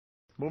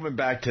Moving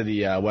back to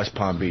the West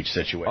Palm Beach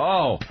situation.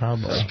 Oh,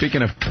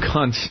 speaking of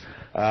cunts.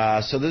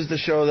 So this is the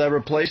show that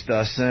replaced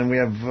us, and we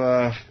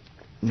have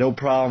no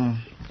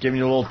problem giving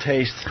you a little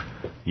taste.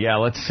 Yeah,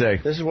 let's see.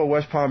 This is what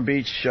West Palm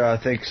Beach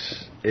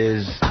thinks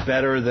is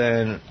better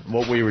than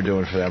what we were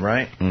doing for them,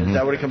 right? Mm-hmm. Is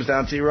that what it comes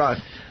down to, Rod?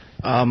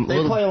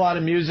 They play a lot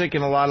of music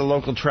and a lot of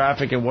local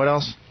traffic, and what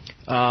else?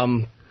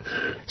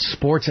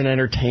 Sports and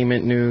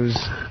entertainment news.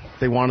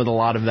 They wanted a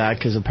lot of that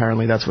because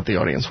apparently that's what the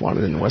audience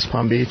wanted in West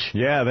Palm Beach.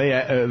 Yeah,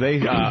 they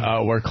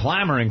were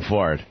clamoring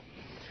for it,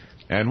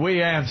 and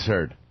we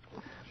answered.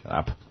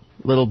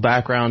 Little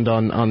background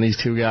on these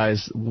two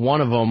guys.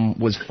 One of them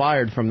was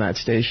fired from that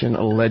station,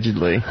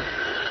 allegedly,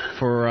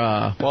 for...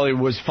 well, he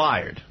was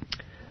fired.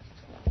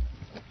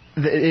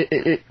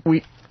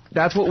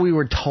 That's what we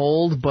were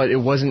told, but it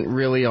wasn't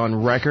really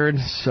on record,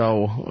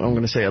 so I'm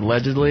going to say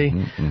allegedly,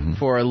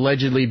 for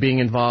allegedly being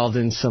involved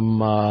in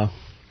some...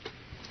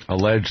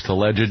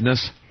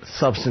 allegedness?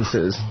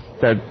 Substances.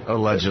 That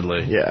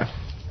allegedly. Yeah.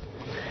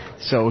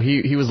 So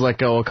he was let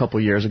go a couple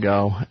years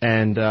ago,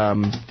 and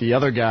the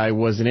other guy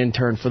was an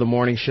intern for the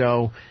morning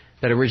show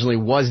that originally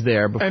was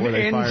there before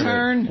they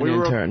fired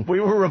him. We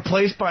were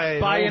replaced by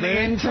an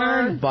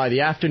intern? By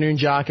the afternoon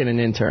jock and an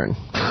intern.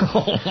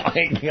 Oh,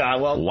 my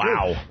God. Well,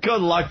 wow.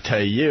 Good luck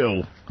to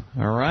you.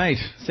 All right.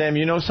 Sam,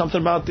 you know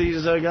something about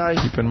these guys?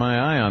 Keeping my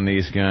eye on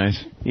these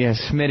guys. Yeah,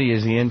 Smitty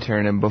is the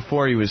intern, and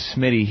before he was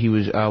Smitty, he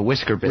was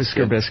Whisker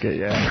Biscuit. Whisker Biscuit,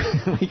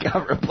 yeah. We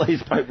got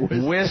replaced by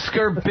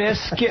Whisker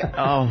Biscuit.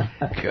 Oh,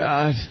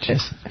 God.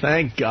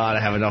 Thank God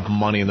I have enough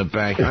money in the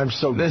bank. I'm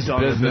so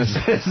done with this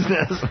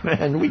business,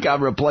 man. We got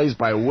replaced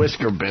by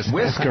Whisker Biscuit.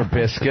 Whisker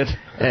Biscuit.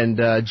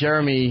 And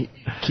Jeremy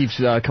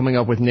keeps coming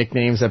up with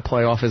nicknames that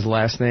play off his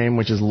last name,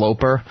 which is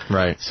Loper.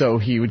 Right. So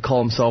he would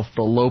call himself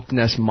the Lope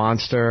Ness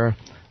Monster.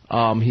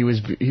 He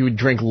would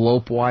drink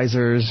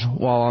Lopeweisers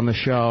while on the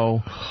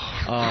show.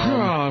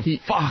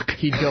 Fuck.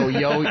 He'd go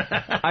yo.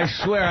 I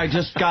swear I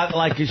just got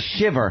like a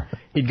shiver.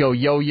 He'd go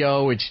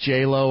yo-yo, it's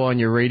J-Lo on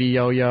your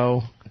radio,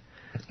 yo.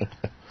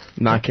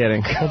 Not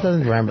kidding. That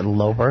doesn't rhyme with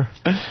Loper.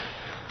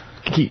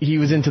 He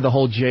was into the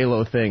whole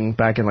J-Lo thing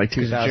back in like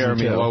 2002.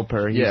 Jeremy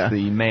Loper, he's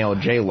the male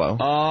J-Lo.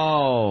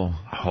 Oh.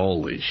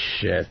 Holy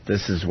shit.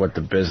 This is what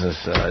the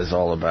business is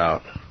all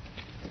about.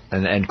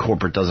 And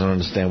corporate doesn't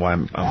understand why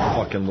I'm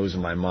fucking losing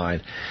my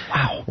mind.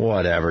 Wow.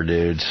 Whatever,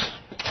 dudes.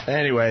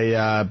 Anyway,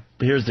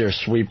 here's their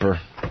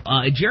sweeper.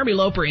 Jeremy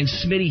Loper and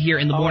Smitty here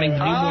in the morning. The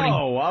new morning.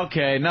 Oh,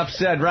 okay. Enough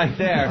said right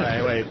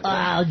there. Wait.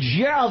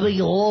 Jeremy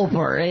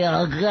Loper.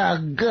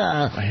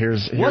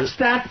 Here's What's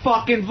that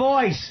fucking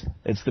voice?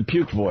 It's the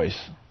puke voice.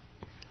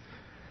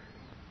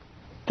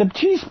 The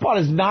G-spot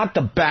is not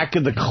the back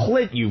of the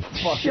clit, you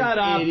fucking Shut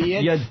up,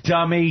 idiot. you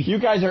dummy. You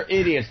guys are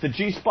idiots. The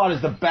G-spot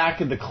is the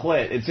back of the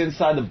clit. It's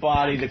inside the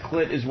body. The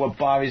clit is what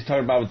Bobby's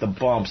talking about with the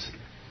bumps.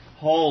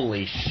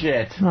 Holy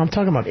shit. No, I'm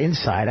talking about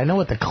inside. I know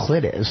what the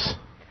clit is.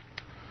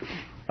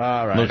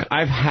 All right. Look,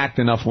 I've hacked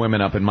enough women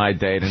up in my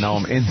day to know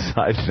I'm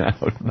inside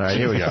out. All right,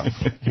 here we go.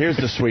 Here's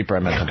the sweeper I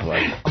meant to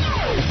play.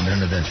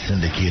 None of that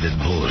syndicated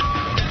bullshit.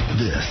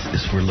 This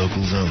is for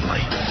locals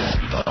only.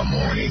 The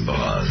Morning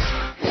Buzz.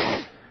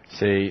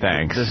 See,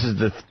 thanks. This is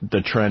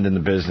the trend in the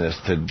business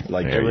to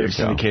get rid of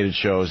syndicated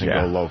shows and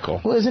go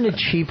local. Well, isn't it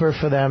cheaper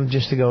for them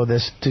just to go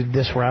this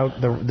route,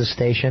 the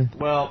station?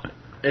 Well,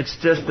 it's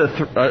just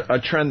a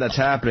trend that's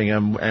happening,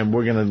 and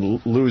we're going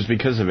to lose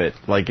because of it.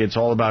 Like, it's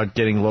all about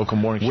getting local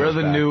morning shows. We're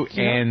the back. new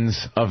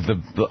ends of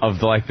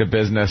the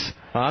business.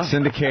 Huh?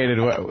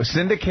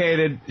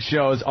 Syndicated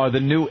shows are the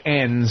new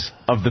ends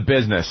of the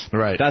business.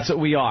 Right. That's what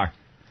we are.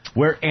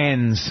 We're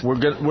ends. We're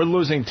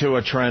losing to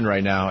a trend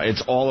right now.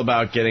 It's all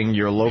about getting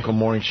your local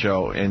morning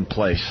show in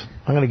place.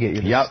 I'm going to get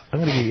you. I'm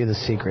going to get you the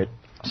secret.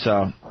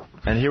 So,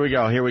 and here we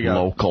go.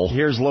 Local.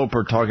 Here's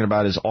Loper talking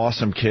about his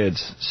awesome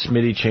kids.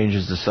 Smitty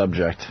changes the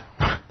subject.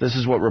 This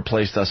is what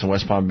replaced us in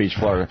West Palm Beach,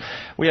 Florida.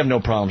 We have no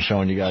problem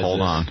showing you guys.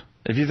 Hold on.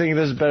 If you think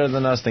this is better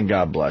than us, then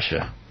God bless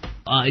you.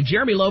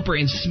 Jeremy Loper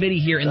and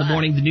Smitty here in the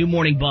morning, the new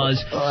morning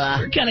buzz.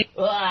 We're kind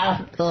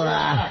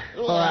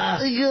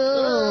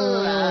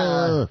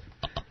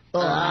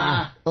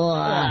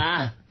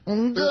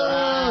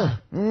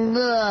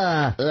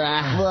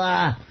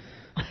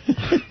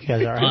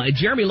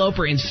Jeremy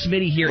Loper and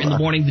Smitty here in the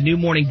morning, the new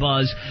morning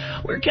buzz.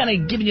 We're kind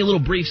of giving you a little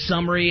brief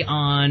summary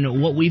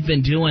on what we've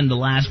been doing the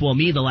last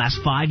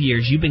 5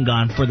 years. You've been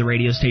gone for the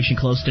radio station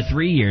close to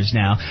 3 years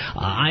now.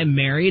 I'm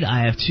married.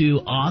 I have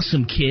 2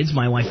 awesome kids.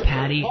 My wife,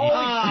 Patty. Holy shit,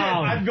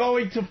 I'm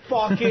going to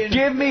fucking...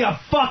 Give me a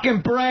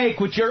fucking break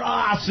with your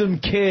awesome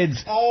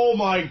kids. Oh,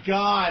 my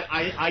God.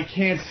 I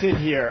can't sit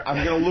here.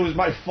 I'm going to lose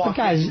my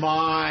fucking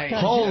mind.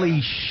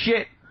 Holy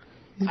shit.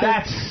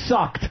 That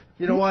sucked.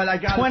 You know what? I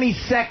got 20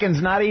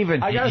 seconds, not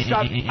even. I gotta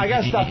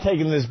stop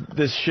taking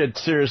this shit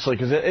seriously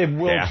because it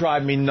will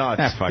drive me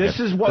nuts. This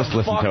is what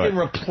fucking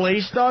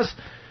replaced us.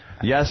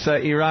 Yes,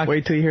 Iraq.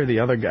 Wait till you hear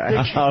the other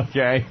guy.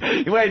 Okay.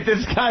 Wait,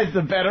 this guy's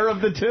the better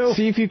of the two?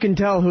 See if you can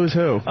tell who's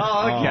who.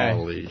 Oh, okay.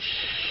 Holy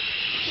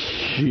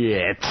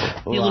shit.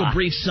 A little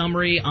brief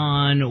summary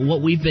on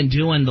what we've been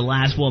doing the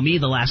last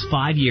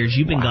 5 years.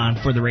 You've been gone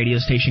for the radio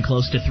station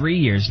close to 3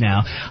 years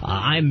now.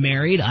 I'm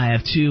married. I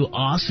have 2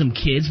 awesome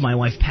kids, my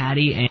wife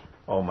Patty and...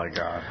 Oh, my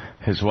God.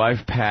 His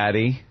wife,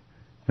 Patty,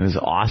 and his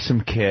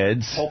awesome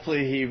kids.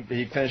 Hopefully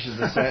he finishes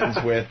the sentence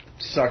with,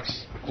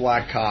 sucks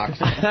black cock.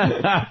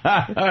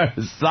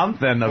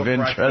 Something of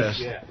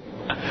interest.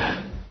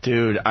 Yeah.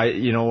 Dude,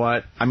 you know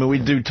what? I mean,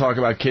 we do talk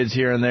about kids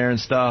here and there and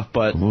stuff,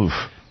 but... Oof.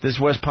 This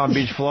West Palm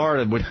Beach,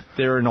 Florida,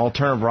 they're an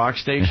alternative rock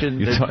station.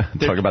 You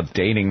talk about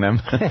dating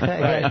them.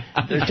 Right.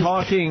 They're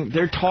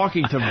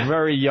talking to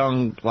very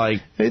young,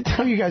 like, they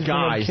tell you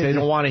guys They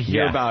don't want to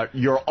hear about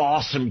your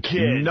awesome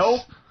kids.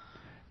 Nope.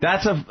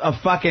 That's a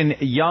fucking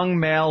young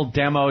male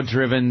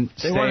demo-driven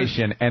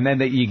station, and then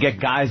you get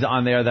guys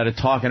on there that are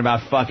talking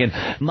about fucking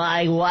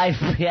my wife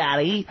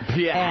Patty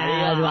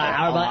and my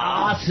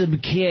awesome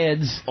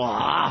kids.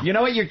 You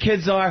know what your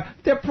kids are?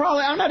 They're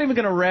probably, I'm not even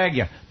going to rag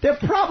you, they're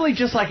probably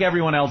just like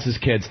everyone else's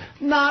kids.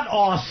 Not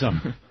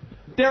awesome.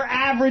 They're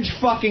average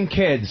fucking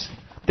kids.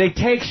 They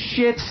take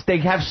shits, they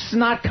have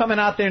snot coming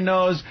out their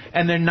nose,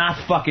 and they're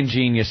not fucking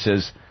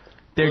geniuses.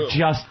 They're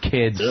just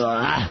kids.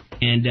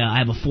 And I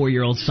have a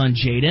 4-year-old son,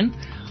 Jaden,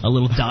 a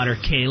little daughter,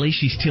 Kaylee.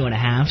 She's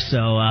 2.5.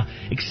 So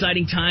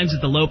exciting times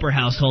at the Loper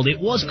household. It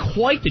was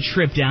quite the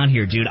trip down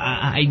here, dude.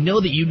 I know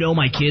that you know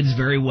my kids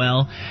very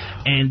well,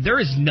 and there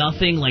is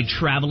nothing like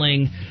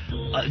traveling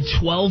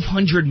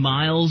 1,200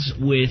 miles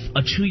with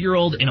a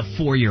 2-year-old and a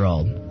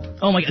 4-year-old.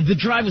 Oh, my God. The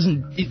drive was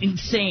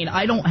insane.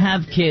 I don't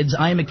have kids.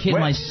 I am a kid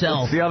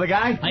myself. The other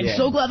guy? I'm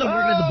so glad that I'm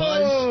working at the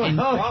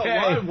Buzz.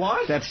 Okay.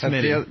 What? That's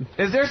Smitty.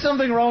 Is there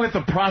something wrong with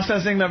the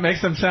processing that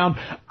makes them sound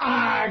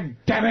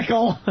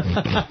identical?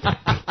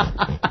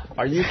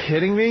 Are you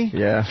kidding me?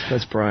 Yeah,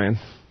 that's Brian.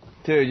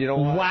 Dude, you know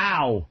what?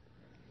 Wow.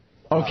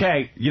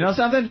 Okay, you know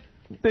something?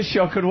 This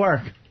show could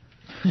work.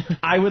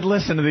 I would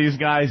listen to these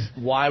guys.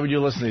 Why would you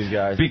listen to these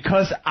guys?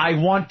 Because I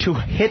want to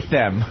hit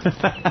them.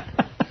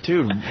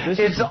 Dude,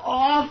 it's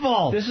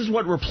awful. This is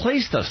what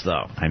replaced us,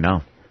 though. I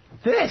know.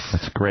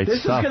 That's great stuff.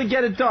 This is going to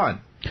get it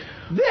done.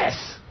 This.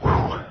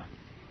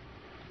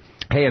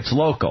 Hey, it's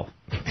local.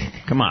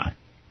 Come on.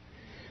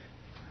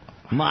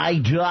 My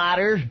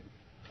daughter.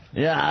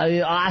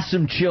 Yeah,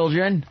 awesome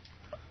children.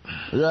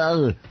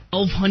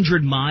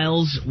 1,200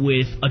 miles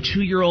with a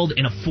 2-year-old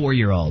and a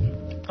 4-year-old.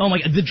 Oh, my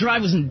God. The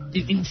drive was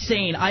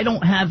insane. I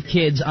don't have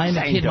kids. I'm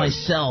a kid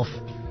myself.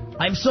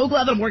 I'm so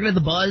glad that I'm working at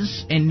the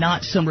Buzz and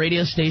not some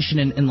radio station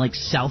in like,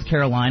 South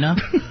Carolina.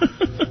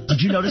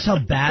 Did you notice how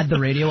bad the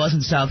radio was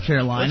in South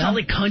Carolina? It's not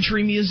like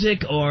country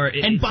music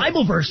and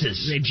Bible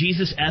verses.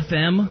 Jesus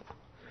FM.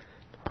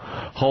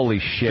 Holy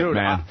shit, dude,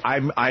 man!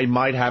 I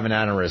might have an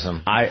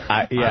aneurysm.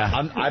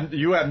 Yeah.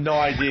 You have no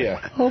idea.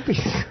 Opie's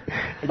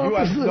you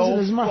have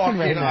no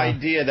fucking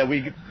idea that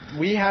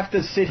we have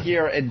to sit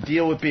here and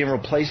deal with being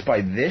replaced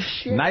by this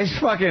shit. Nice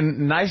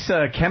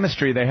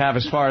chemistry they have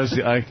as far as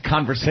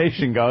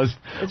conversation goes.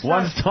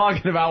 One's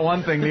talking about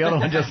one thing, the other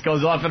one just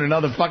goes off in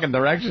another fucking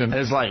direction.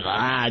 It's like,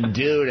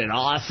 dude, and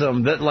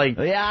awesome. That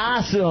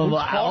awesome.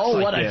 Oh,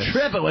 what a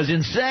trip! It was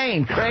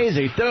insane,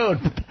 crazy, dude.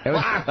 It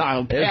was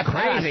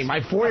crazy. My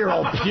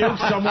 4-year-old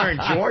puked somewhere in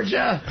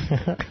Georgia.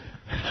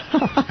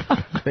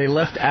 They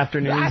left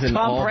afternoons in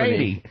Tom Albany.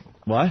 Brady.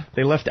 What?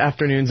 They left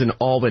afternoons in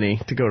Albany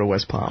to go to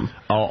West Palm.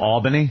 Oh,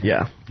 Albany?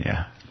 Yeah.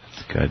 Yeah.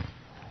 That's good.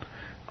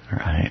 All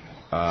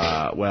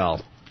right.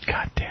 Well,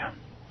 goddamn.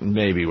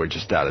 Maybe we're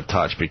just out of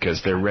touch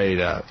because they're ready.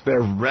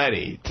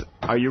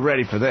 Are you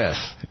ready for this?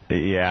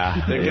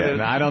 Yeah.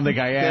 I don't think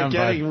I am.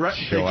 They're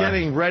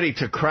getting ready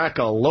to crack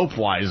a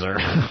Lopeweiser.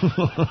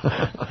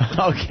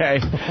 Okay.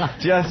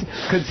 Just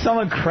could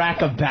someone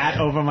crack a bat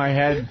over my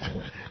head?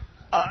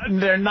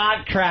 They're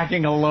not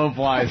cracking a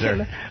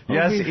Lopeweiser.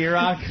 Yes,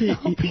 Iraq?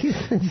 He's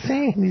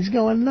insane. He's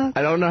going nuts.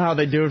 I don't know how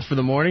they do it for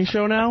the morning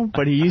show now,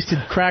 but he used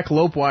to crack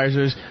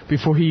Lopeweisers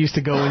before he used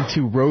to go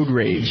into Road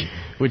Rage,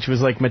 which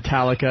was like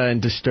Metallica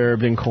and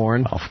Disturbed and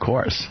Korn. Of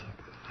course.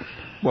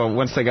 Well,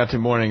 once they got to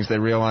mornings, they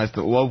realized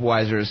that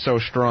Lopeweiser is so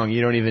strong,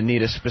 you don't even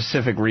need a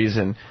specific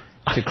reason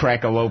to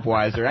crack a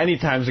Lopeweiser.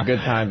 Anytime's a good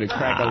time to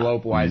crack a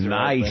Lopeweiser.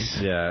 Nice.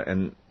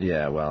 Open.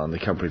 And the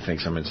company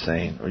thinks I'm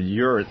insane. Or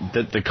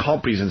the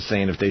company's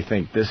insane if they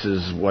think this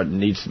is what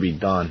needs to be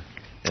done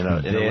in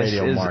a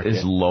radio market. This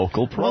is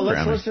local programming.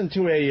 Well, let's listen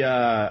to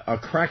a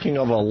cracking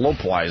of a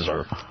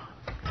Lopeweiser.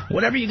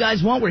 Whatever you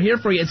guys want, we're here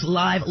for you. It's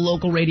live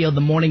local radio,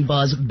 the Morning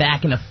Buzz,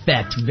 back in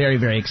effect. Very,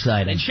 very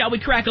exciting. And shall we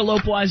crack a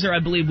Lopeweiser? I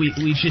believe we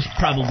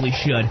probably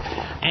should.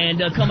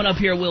 And coming up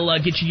here, we'll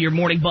get you your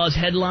Morning Buzz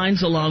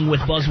headlines along with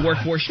Buzz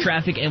Workforce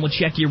Traffic, and we'll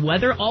check your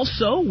weather.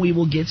 Also, we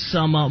will get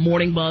some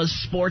Morning Buzz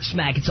Sports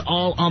Smack. It's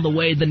all on the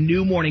way, the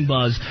new Morning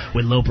Buzz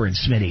with Loper and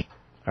Smitty.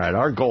 All right,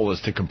 our goal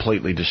is to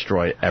completely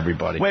destroy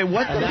everybody. Wait,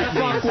 what the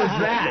fuck was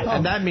that?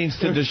 And that means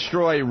to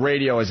destroy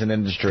radio as an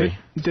industry.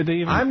 Did they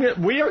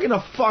even... We are going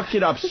to fuck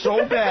it up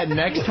so bad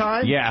next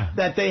time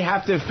that they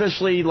have to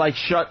officially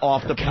shut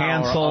off the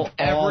cancel of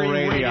every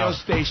radio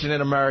station in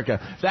America.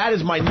 That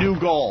is my new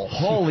goal.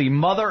 Holy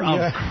mother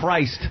of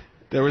Christ.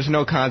 There was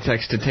no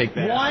context to take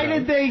that. Why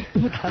did they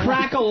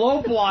crack a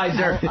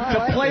Lopeweiser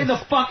to play the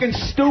fucking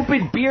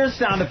stupid beer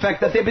sound effect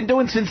that they've been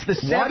doing since the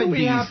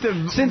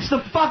 70s? Since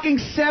the fucking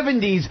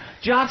 70s,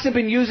 jocks have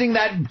been using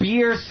that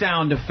beer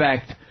sound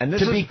effect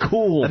to be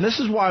cool. And this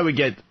is why we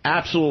get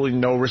absolutely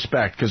no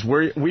respect, because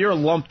we are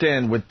lumped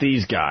in with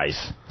these guys,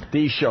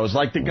 these shows,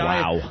 like the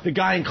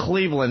guy in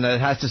Cleveland that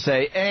has to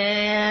say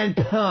and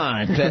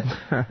punt.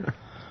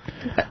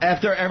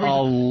 After every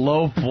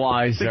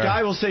Lopeweiser. The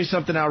guy will say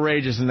something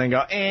outrageous and then go,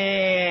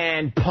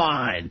 and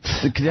punt.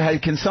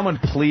 Can someone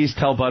please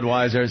tell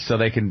Budweiser so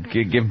they can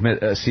give him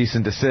a cease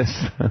and desist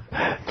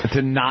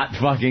to not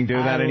fucking do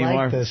that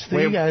anymore? Like this.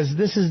 You guys,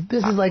 this is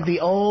like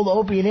the old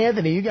Opie and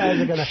Anthony. You guys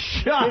are gonna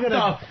shut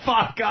the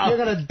fuck up. You're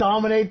gonna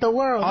dominate the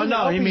world. Oh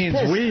no, he means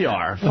pissed. we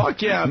are.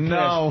 Fuck yeah,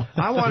 no.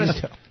 I want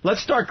to.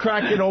 Let's start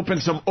cracking open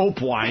some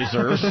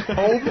Opeweisers.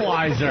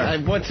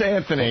 Opeweisers. What's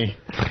Anthony?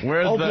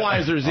 Where's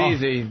Opeweisers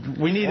easy.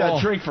 We need a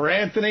drink for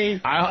Anthony.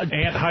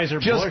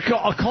 Anheuser-Busch. Just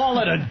call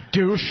it a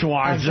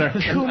doucheweiser.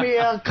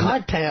 Cumia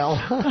cocktail.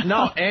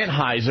 No,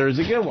 Anheuser is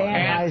a good one.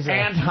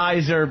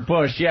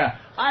 Anheuser-Busch, yeah.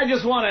 I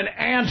just want an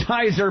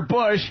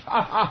Anheuser-Busch.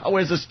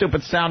 Where's the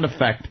stupid sound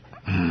effect?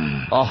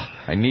 Oh,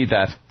 I need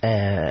that.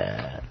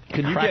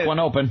 Could you crack one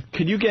open?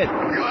 Could you get...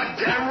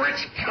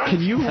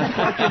 Can you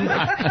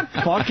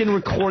fucking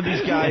record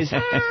these guys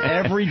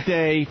every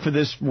day for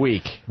this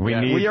week? We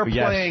are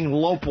playing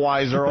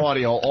Lopeweiser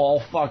audio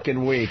all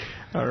fucking week.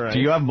 All right. Do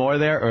you have more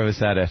there, or is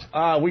that it?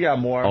 We got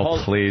more.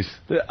 Oh, please.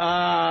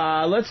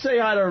 Let's say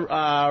hi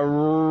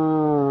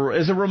to...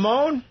 is it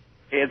Ramon?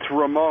 It's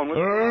Ramon.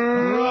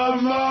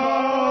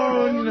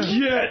 Ramon,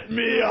 get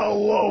me a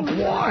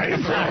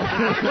Lopeweiser.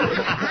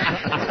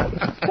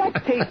 That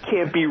tape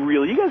can't be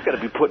real. You guys got to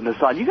be putting this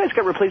on. You guys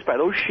got replaced by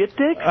those shit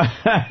dicks?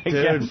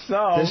 Dude,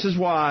 so. This is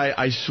why,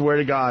 I swear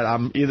to God,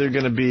 I'm either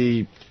going to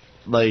be,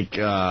 like,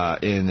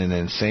 in an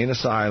insane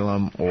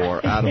asylum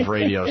or out of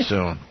radio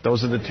soon.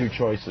 Those are the two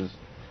choices.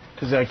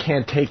 Because I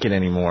can't take it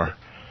anymore.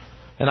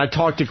 And I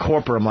talked to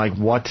corporate. I'm like,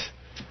 what?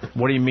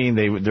 What do you mean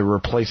they're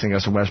replacing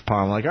us in West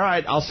Palm? I'm like, all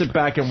right, I'll sit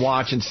back and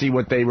watch and see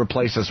what they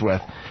replace us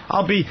with.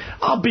 I'll be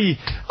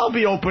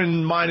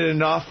open-minded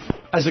enough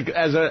as a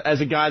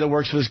guy that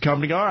works for this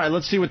company. All right,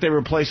 let's see what they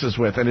replace us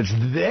with. And it's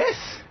this?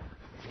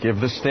 Give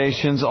the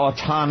stations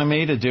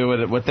autonomy to do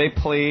what they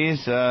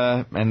please,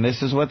 and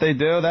this is what they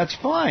do. That's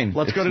fine.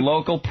 Let's go to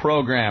local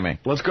programming.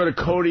 Let's go to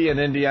Cody in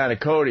Indiana.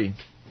 Cody.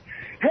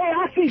 Hey,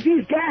 I think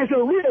these guys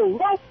are real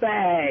rope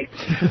bags.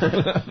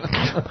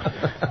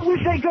 I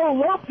wish they'd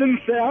go rope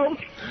themselves.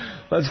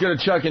 Let's go to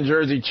Chuck in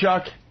Jersey.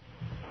 Chuck.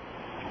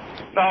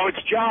 No,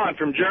 it's John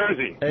from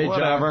Jersey. Hey,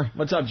 John.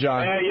 What's up,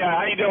 John? Hey, yeah,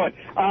 how you doing?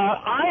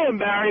 I am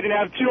married and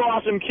have two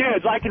awesome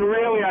kids. I can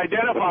really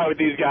identify with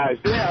these guys.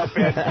 They are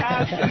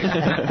fantastic.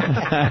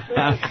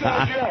 They're so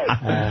good.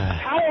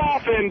 How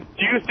often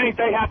do you think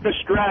they have to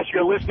stress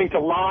you're listening to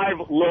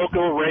live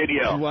local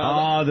radio?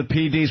 Well, the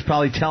PD's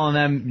probably telling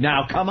them,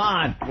 now, come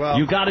on. Well,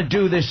 you got to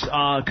do this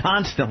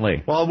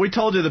constantly. Well, we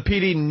told you the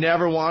PD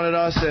never wanted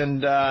us,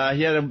 and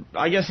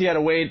I guess he had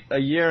to wait a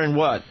year and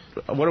what?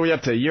 What are we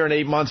up to? A year and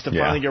 8 months to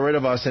finally get rid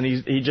of us, and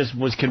he just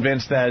was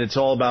convinced that it's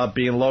all about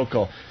being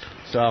local.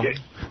 So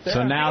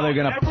now they're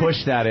going to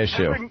push that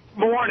issue. Every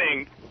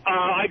morning,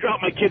 I drop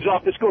my kids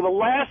off to school. The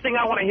last thing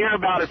I want to hear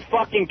about is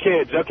fucking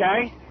kids,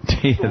 okay?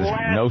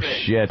 No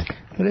shit.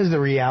 It is the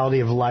reality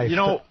of life. You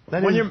know,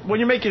 when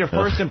you're making your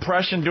first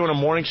impression doing a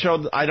morning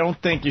show, I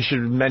don't think you should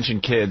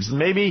mention kids.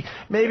 Maybe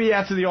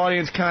after the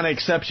audience kind of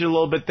accepts you a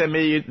little bit, then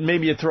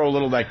maybe you throw a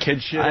little of that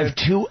kid shit. I have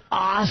two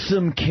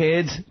awesome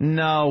kids.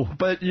 No.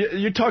 But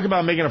you talk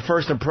about making a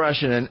first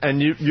impression,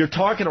 and you're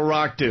talking to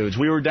rock dudes.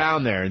 We were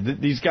down there.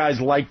 These guys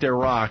like their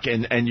rock,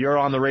 and you're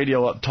on the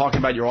radio talking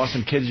about your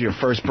awesome kids, your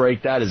first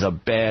break. That is a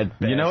bad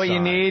You know what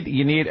sign. you need?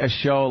 You need a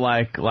show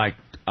like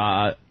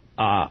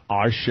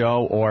our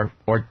show or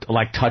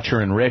like Toucher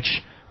and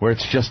Rich, where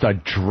it's just a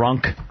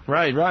drunk.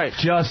 Right.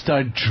 Just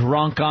a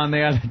drunk on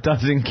there that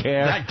doesn't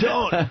care.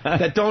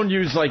 That don't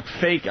use like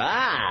fake.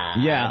 Yeah.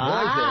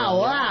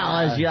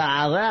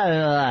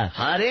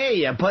 Honey,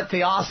 you put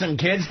the awesome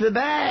kids to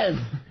bed.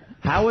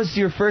 How was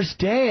your first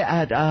day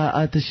at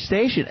the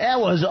station? It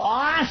was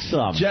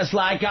awesome. Just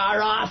like our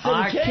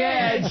awesome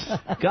kids.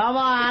 Come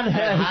on.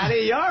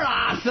 Honey, you're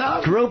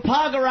awesome. Group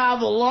hug around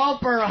the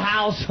Loper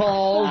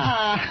household.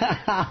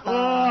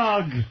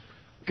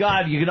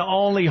 God, you can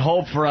only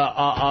hope for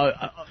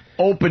a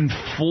open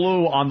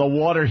flue on the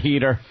water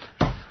heater.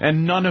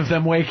 And none of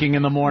them waking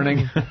in the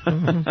morning. You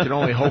can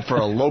only hope for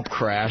a lope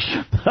crash.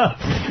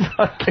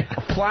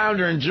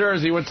 Flounder in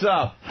Jersey, what's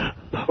up?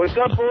 What's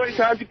up, boys?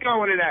 How's it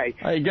going today?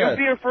 How you good? Your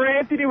beer for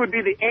Anthony would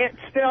be the Ant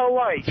Still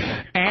Light.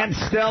 Ant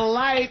Still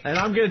Light. And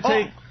I'm going to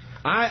take...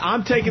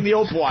 I'm taking the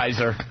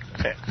Opeweiser.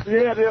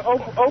 Yeah, the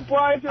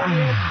Opeweiser and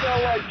the Ant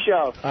Still Light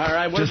show. All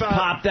right, Just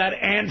pop that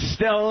Ant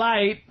Still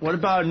Light. What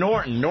about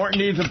Norton? Norton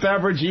needs a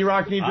beverage.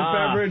 E-Rock needs a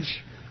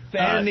beverage.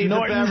 Sam needs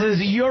Norton's a beverage.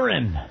 is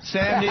urine.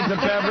 Sam needs a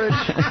beverage.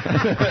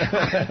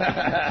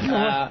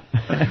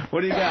 What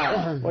do you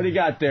got? What do you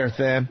got there,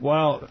 Sam?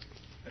 Well,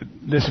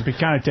 this would be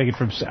kind of taken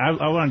from...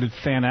 I wanted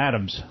Than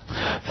Adams.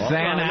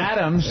 Than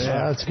Adams?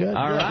 Yeah, that's good.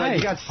 All right.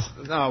 You got,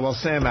 well,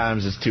 Sam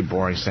Adams is too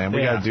boring, Sam.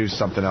 We got to do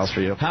something else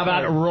for you. How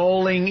about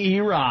Rolling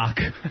E-Rock?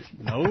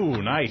 Oh,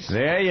 nice.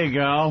 There you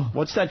go.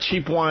 What's that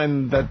cheap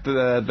wine that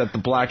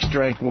the blacks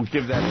drank? We'll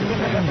give that to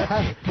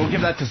Sam. We'll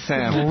give that to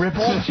Sam.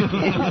 Ripple?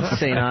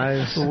 St.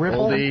 Ives.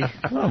 Ripple?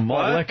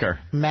 Malt liquor.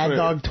 Mad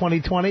Dog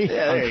 2020?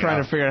 Yeah, I'm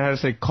trying to figure out how to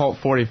say Colt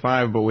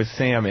 45, but with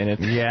Sam in it.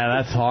 Yeah,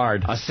 that's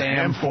hard. A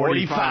Sam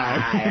 45.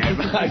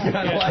 I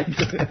kind of like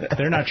it.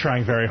 They're not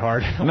trying very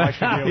hard.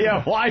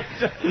 Why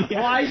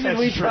should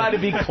we try to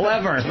be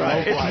clever? It's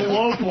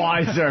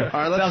Lopeweiser.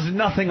 Does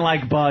nothing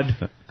like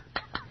Bud.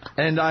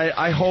 And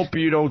I hope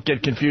you don't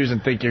get confused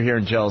and think you're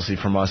hearing jealousy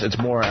from us. It's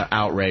more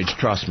outrage,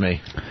 trust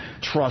me.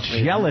 Trust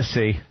me.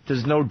 Jealousy?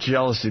 There's no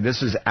jealousy.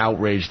 This is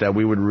outrage that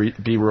we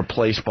would be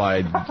replaced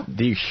by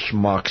these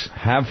schmucks.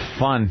 Have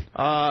fun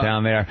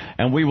down there.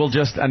 And we will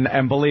just,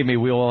 and believe me,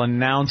 we will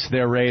announce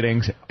their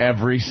ratings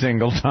every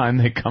single time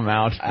they come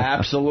out.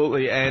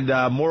 Absolutely. And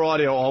more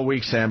audio all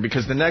week, Sam,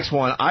 because the next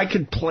one, I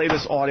could play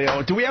this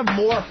audio. Do we have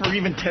more for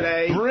even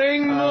today?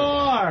 Bring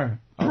more!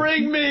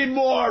 Bring me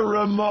more,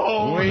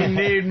 Ramon. We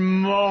need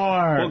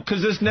more. Well,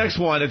 because this next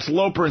one, it's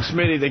Loper and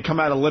Smitty. They come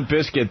out of Limp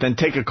Bizkit, then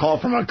take a call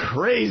from a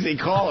crazy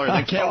caller.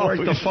 They can't work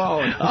the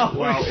phone.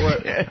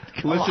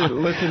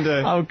 Listen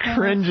to... I'm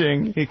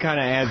cringing. He kind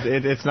of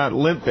adds, it's not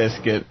Limp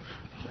Bizkit.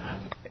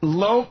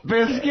 Limp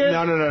Bizkit?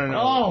 No.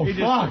 Oh,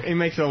 fuck. He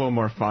makes it a little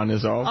more fun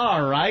is all.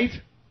 All right.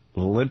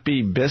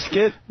 Limpy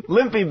Biscuit?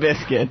 Limpy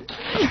Biscuit.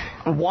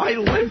 Why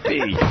limpy?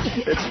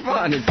 It's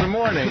fun. It's the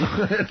morning.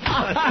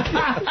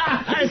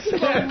 It's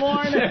the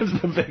morning.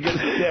 Sam's the biggest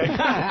dick.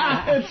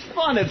 It's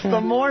fun. It's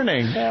the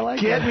morning.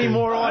 Get me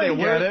more audio.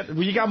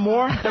 You got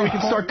more? Then we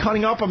can start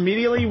cutting up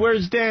immediately?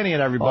 Where's Danny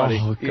and everybody?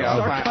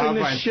 Start cutting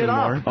this shit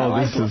up. Oh,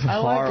 this is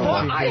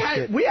horrible.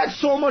 We had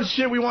so much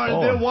shit we wanted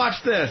to do.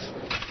 Watch this.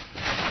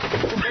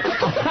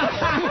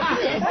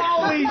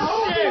 Holy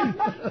shit!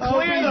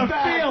 Clear the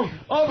field!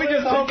 Opie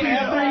just took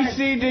every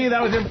CD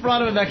that was in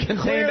front of him that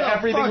contained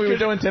everything we were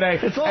doing today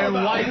and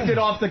wiped it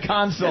off the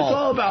console. It's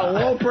all about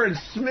Loper and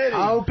Smitty.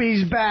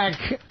 Opie's back.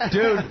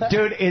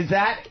 Dude, is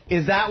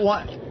that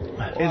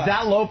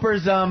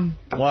Loper's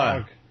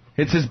what?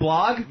 It's his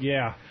blog?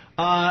 Yeah.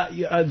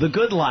 The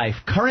Good Life,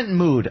 current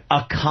mood,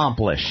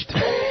 accomplished.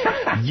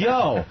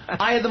 Yo,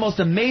 I had the most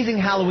amazing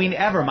Halloween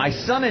ever. My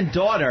son and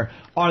daughter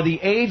are the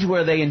age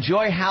where they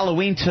enjoy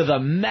Halloween to the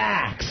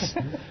max.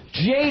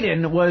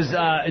 Jaden was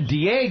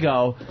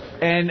Diego,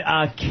 and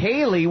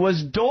Kaylee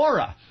was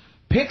Dora.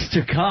 Pics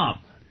to come.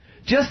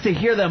 Just to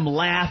hear them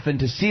laugh and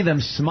to see them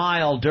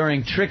smile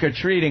during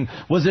trick-or-treating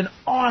was an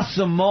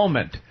awesome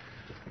moment.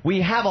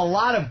 We have a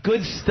lot of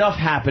good stuff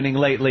happening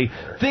lately.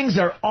 Things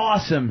are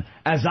awesome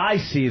as I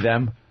see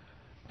them.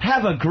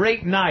 Have a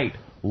great night,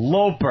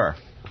 Loper.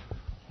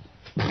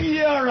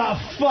 You're a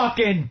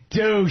fucking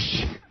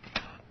douche.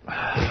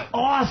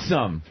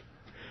 Awesome.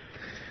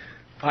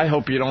 I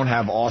hope you don't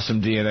have awesome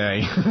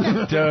DNA.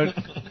 Dude,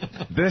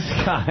 this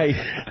guy,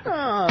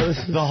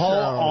 the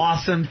whole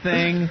awesome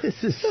thing,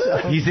 This is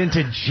so... he's into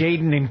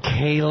Jaden and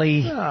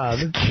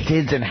Kaylee,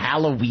 kids and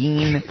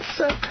Halloween.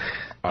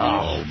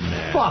 Oh,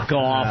 man. Fuck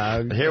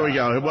off. Here we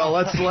go. Well,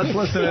 let's listen.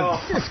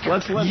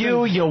 Let's listen.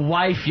 You, your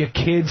wife, your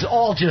kids,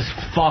 all just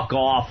fuck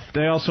off.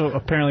 They also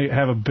apparently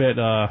have a bit...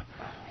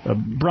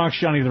 Bronx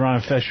Johnny, the Ron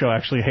and Fez show,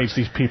 actually hates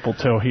these people,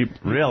 too.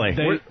 Really?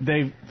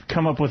 They've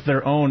come up with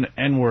their own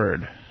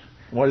N-word.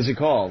 What is it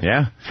called?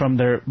 Yeah? From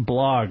their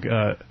blog,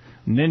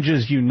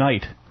 Ninjas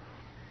Unite.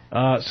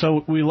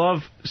 So we love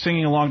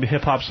singing along to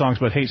hip-hop songs,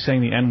 but hate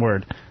saying the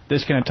N-word.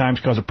 This can at times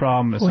cause a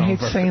problem. Who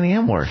hates saying the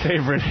N-word?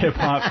 Favorite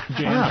hip-hop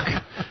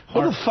jams.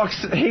 Who the fuck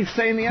hates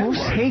saying the N-word?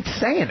 Who hates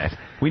saying it?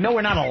 We know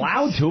we're not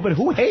allowed to, but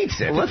who hates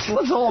it? Let's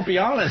all be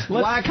honest.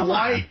 Black,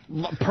 white,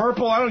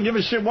 purple, I don't give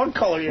a shit what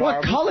color you are.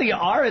 What color you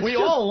are? We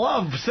all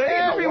love saying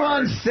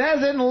everyone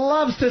says it and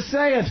loves to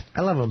say it.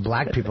 I love when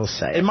black people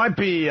say it. It might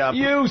be...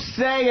 you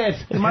say it.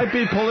 It might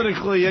be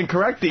politically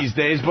incorrect these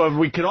days, but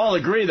we could all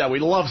agree that we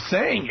love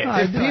saying it.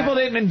 If people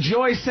didn't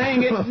enjoy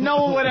saying it,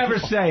 no one would ever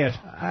say it.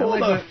 Who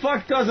the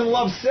fuck doesn't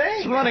love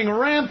saying It's running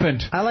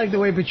rampant. I like the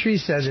way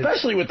Patrice says it.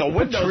 Especially with the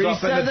windows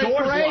up and the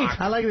doors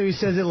locked. I like that he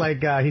says it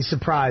like he's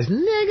surprised.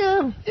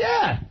 Nigga.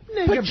 Yeah.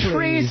 Nigga,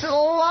 Patrice please.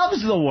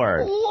 loves the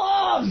word.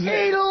 Loves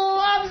it. He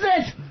loves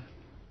it.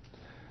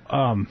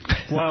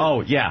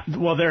 Well, yeah.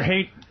 Well, their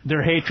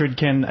hatred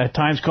can at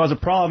times cause a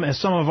problem, as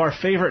some of our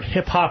favorite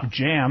hip-hop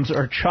jams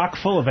are chock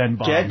full of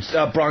N-bombs.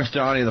 Get Bronx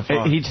Johnny the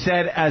phone. He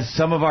said, as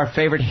some of our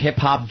favorite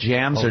hip-hop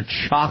jams are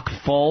chock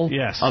full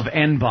of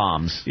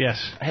N-bombs. Yes.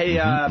 Hey,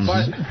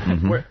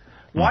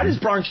 why does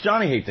Bronx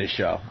Johnny hate this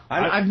show?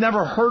 I've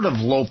never heard of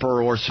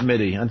Loper or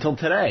Smitty until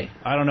today.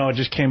 I don't know. It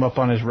just came up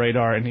on his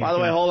radar. And by the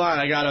way, hold on.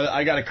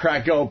 I gotta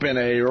crack open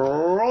a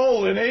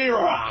rolling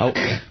E-Rock.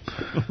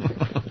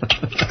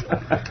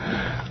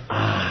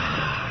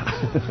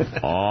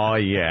 Oh,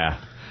 yeah.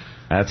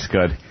 That's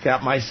good.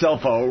 Got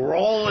myself a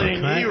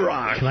rolling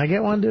E-Rock. Can I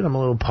get one, dude? I'm a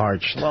little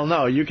parched. Well,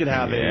 no, you could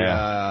have an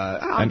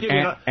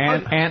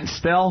ant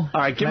still.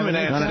 All right, give him an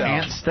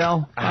ant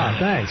still. Oh,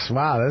 thanks.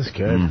 Wow, that's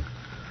good.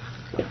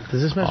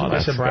 Does this mess with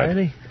my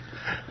sobriety?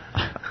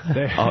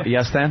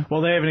 Yes, Dan?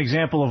 Well, they have an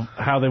example of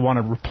how they want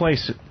to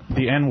replace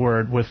the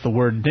N-word with the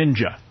word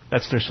ninja.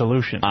 That's their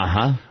solution.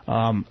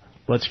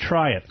 Let's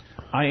try it.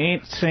 I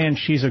ain't saying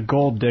she's a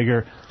gold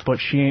digger, but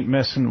she ain't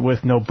messing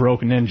with no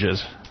broke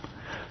ninjas.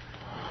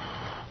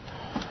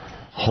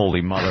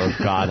 Holy mother of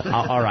God.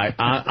 All right.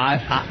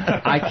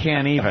 I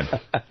can't even.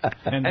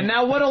 And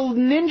now what'll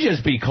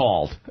ninjas be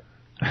called?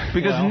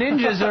 Because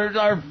ninjas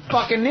are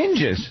fucking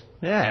ninjas.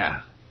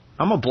 Yeah.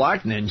 I'm a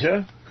black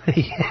ninja.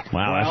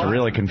 Wow, that's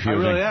really confusing. I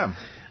really am.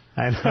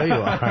 I know you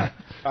are.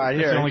 All right,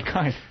 It's the only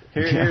kind.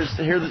 Here's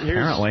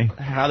Apparently.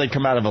 how they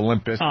come out of a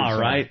Limp Bizkit. All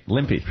right,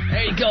 Limpy.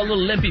 There you go, little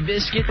Limpy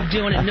Biscuit,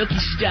 doing it Nookie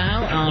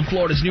style on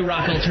Florida's new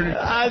rock alternative.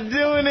 I'm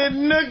doing it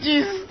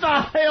Nookie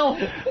style.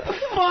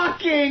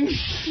 Fucking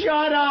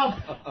shut up.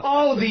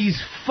 Oh,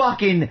 these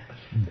fucking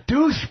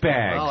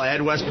douchebags. Well,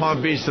 add West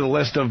Palm Beach to the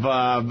list of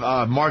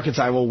markets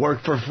I will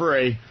work for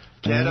free.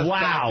 Get us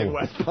back in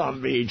West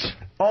Palm Beach.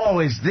 Oh,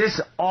 is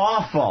this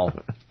awful?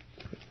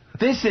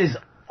 This is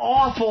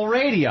awful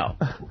radio.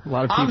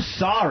 I'm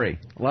sorry.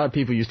 A lot of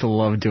people used to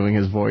love doing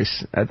his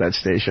voice at that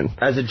station.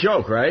 As a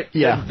joke, right?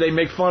 Yeah. They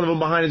make fun of him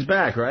behind his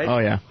back, right? Oh,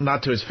 yeah.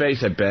 Not to his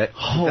face, I bet.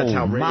 Oh, that's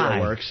how radio my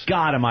works.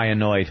 God, am I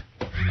annoyed.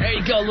 There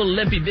you go, little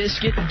Limpy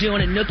Biscuit,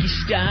 doing it Nookie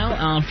style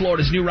on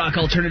Florida's new rock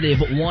alternative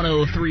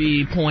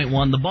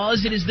 103.1 The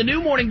Buzz. It is the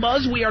new morning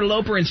buzz. We are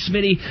Loper and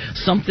Smitty.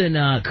 Something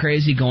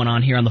crazy going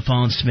on here on the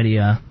phone, Smitty.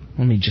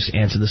 Let me just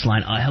answer this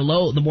line.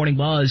 Hello, the morning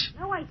buzz.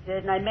 No, I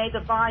didn't. I made the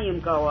volume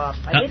go up.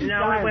 I didn't.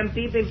 No, it went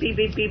beep, beep, beep,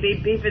 beep, beep,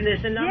 beep, beep, and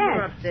there's a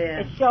number up there.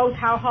 It shows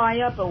how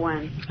high up it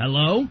went.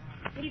 Hello?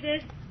 What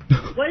did?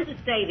 What does it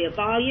say there?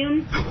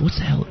 Volume? What's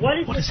the hell?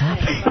 What is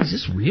happening? Is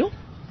this real?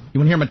 You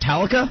want to hear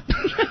Metallica?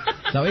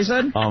 Is that what he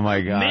said? Oh, my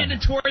God.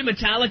 Mandatory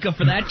Metallica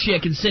for that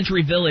chick in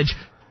Century Village.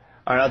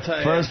 All right, I'll tell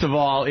you. First of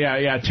all,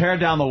 tear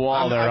down the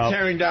wall there. I'm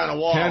tearing down a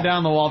wall. Tear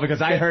down the wall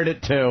because I heard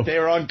it too. They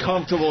were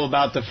uncomfortable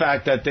about the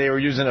fact that they were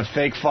using a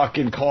fake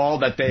fucking call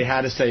that they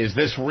had to say, is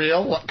this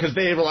real? Because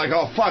they were like,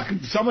 oh, fuck,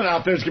 someone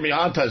out there's going to be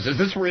on to us. Is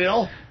this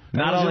real?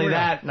 Not only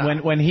that,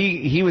 when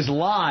he was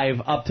live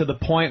up to the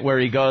point where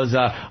he goes,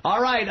 all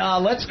right,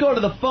 let's go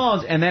to the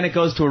phones, and then it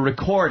goes to a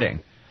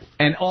recording.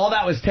 And all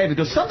that was taped. It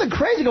goes, something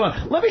crazy going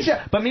on. Let me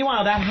check. But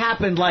meanwhile, that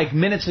happened like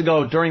minutes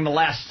ago during the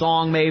last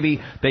song,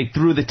 maybe. They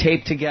threw the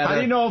tape together. How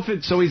do you know if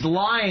it's... So he's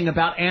lying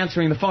about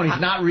answering the phone.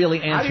 He's not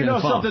really answering the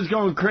phone. How do you know something's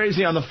going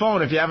crazy on the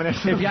phone if you haven't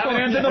answered the phone? If you haven't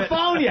answered the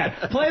phone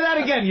yet. Play that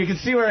again. You can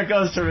see where it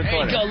goes to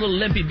record. There you go, little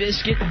Limpy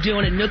Biscuit,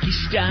 doing it Nookie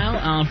style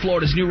on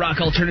Florida's new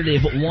rock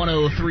alternative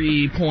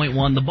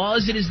 103.1 The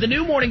Buzz. It is the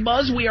new morning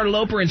buzz. We are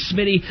Loper and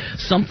Smitty.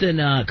 Something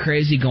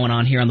crazy going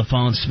on here on the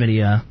phone,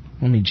 Smitty.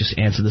 Let me just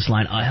answer this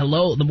line.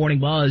 Hello, the morning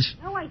buzz.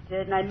 No, I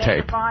didn't. I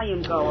made the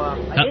volume go up.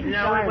 I didn't.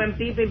 No, it went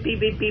beep, beep, beep,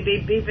 beep, beep,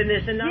 beep, beep, and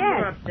there's a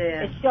number up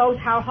there. It shows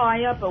how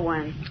high up it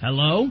went.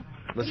 Hello?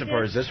 Listen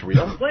for, is this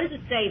real? What does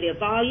it say there?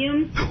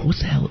 Volume? What's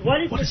the hell?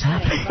 What is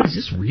happening? Is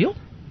this real?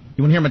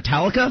 You want to hear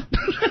Metallica?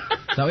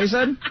 Is that what he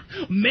said?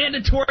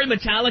 Mandatory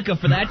Metallica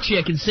for that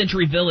chick in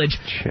Century Village.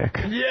 Chick.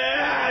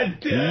 Yeah,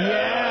 dude.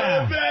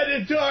 Yeah.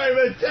 Mandatory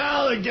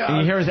Metallica. And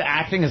you hear his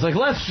acting. It's like,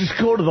 let's just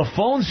go to the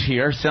phones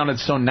here. Sounded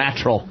so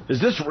natural. Is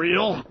this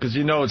real? Because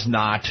you know it's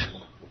not.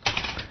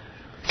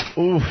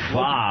 Oof.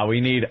 Wow, we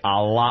need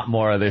a lot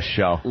more of this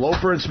show.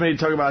 Loper and Smitty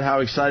talk about how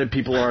excited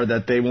people are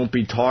that they won't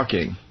be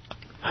talking.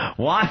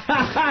 What?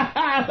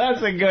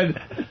 That's a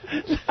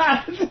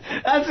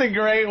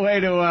great way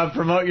to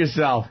promote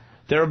yourself.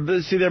 They're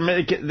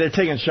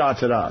taking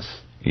shots at us.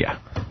 Yeah.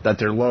 That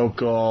they're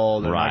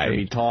local, they're not going to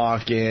be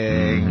talking.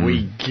 Mm-hmm.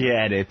 We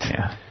get it.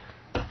 Yeah.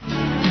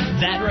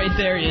 That right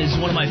there is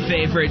one of my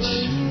favorites,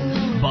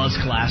 Buzz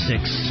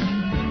Classics.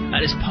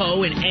 That is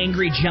Poe and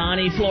Angry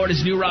Johnny,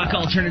 Florida's new rock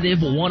alternative,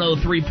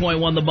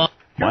 103.1 The Buzz.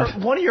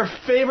 One of your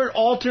favorite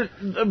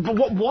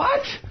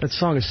what? That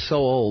song is so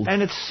old.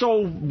 And it's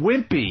so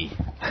wimpy.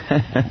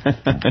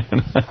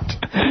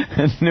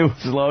 New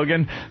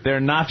slogan, they're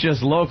not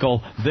just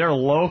local, they're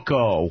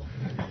loco.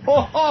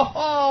 Ho, ho,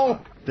 ho.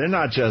 They're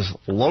not just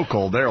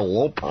local, they're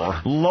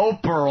loper.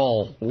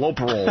 Loperal.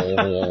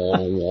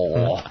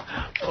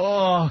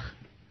 Oh.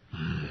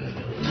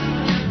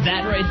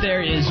 That right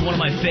there is one of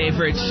my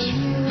favorites,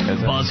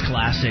 Buzz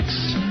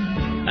Classics.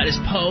 That is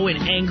Poe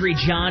and Angry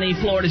Johnny,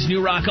 Florida's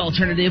new rock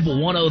alternative,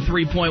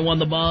 103.1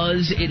 The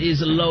Buzz. It is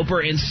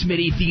Loper and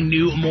Smitty, the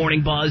new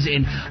morning buzz,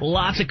 and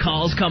lots of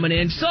calls coming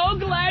in. So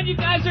glad you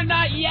guys are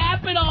not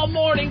yapping all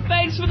morning.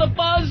 Thanks for the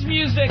buzz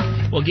music.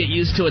 We'll get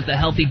used to it. The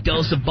healthy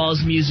dose of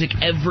buzz music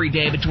every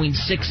day between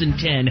 6 and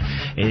 10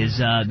 is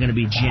going to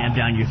be jammed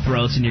down your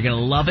throats, and you're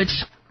going to love it.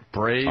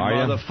 Brave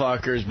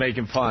motherfuckers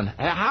making fun.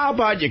 How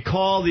about you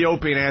call the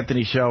Opie and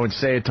Anthony show and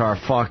say it to our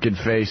fucking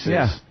faces?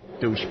 Yeah.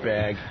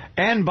 Douchebag.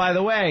 And, by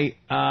the way,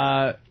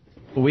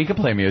 we could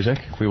play music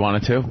if we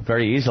wanted to,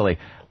 very easily.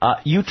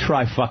 You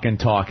try fucking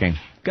talking.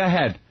 Go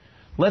ahead.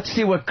 Let's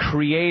see what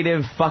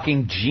creative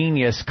fucking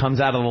genius comes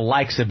out of the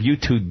likes of you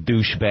two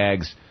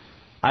douchebags.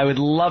 I would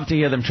love to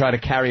hear them try to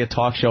carry a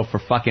talk show for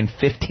fucking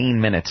 15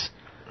 minutes.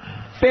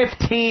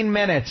 15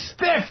 minutes.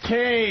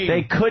 15!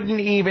 They couldn't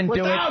even do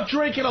it without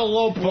drinking a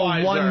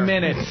Lopeweiser. For 1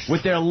 minute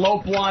with their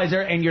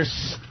Lopeweiser and your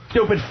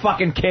stupid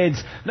fucking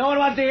kids. No one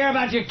wants to hear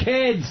about your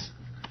kids.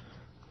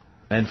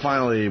 And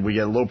finally, we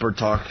get Loper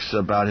talks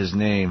about his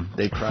name.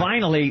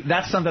 Finally,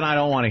 that's something I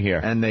don't want to hear.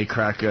 And they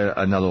crack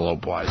another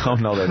Lopeweiser. Oh,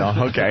 no, they don't.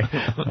 Okay.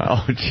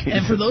 Oh, Jesus.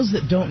 And for those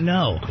that don't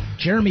know,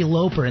 Jeremy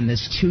Loper in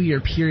this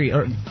 2-year period,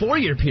 or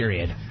 4-year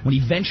period, when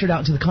he ventured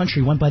out to the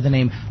country, went by the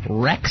name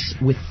Rex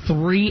with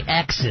 3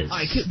 X's.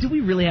 Do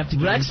we really have to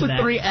get Rex with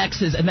 3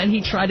 X's, and then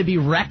he tried to be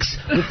Rex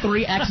with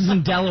 3 X's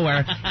in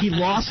Delaware. He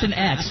lost an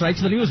X, right?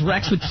 So then he was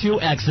Rex with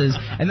 2 X's,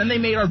 and then they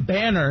made our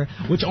banner,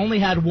 which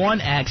only had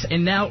 1 X,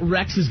 and now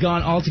Rex is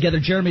gone altogether.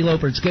 Jeremy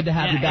Loper, it's good to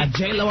have you back.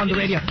 J-Lo on the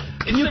radio.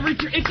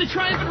 It's the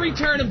triumphant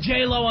return of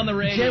J-Lo on the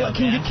radio. J-Lo,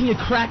 can you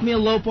crack me a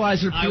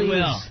Lopeweiser, please? I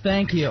will.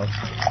 Thank you.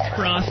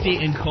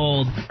 Frosty and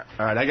cold.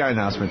 All right, I got an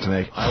announcement to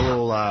make. I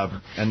will,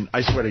 and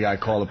I swear to God,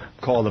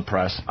 call the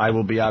press. I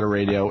will be out of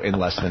radio in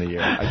less than a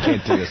year. I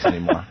can't do this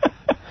anymore.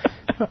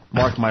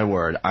 Mark my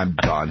word, I'm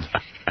done.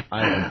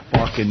 I am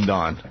fucking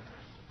done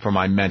for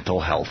my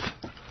mental health.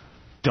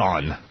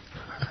 Done.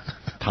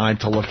 Time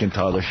to look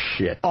into other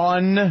shit.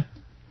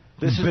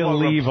 This is what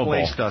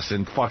replaced us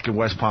in fucking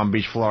West Palm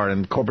Beach, Florida,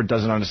 and corporate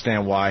doesn't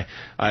understand why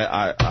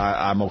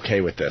I'm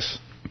okay with this.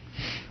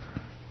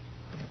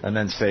 And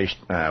then say,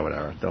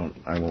 whatever.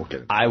 I won't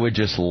get it. I would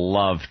just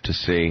love to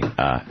see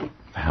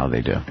how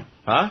they do.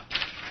 Huh?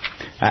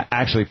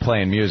 Actually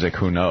playing music,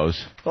 who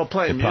knows? Well,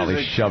 playing music.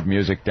 Probably shove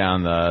music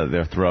down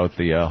their throat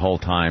the whole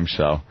time,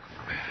 so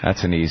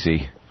that's an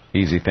easy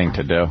thing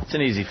to do. It's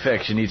an easy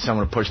fix. You need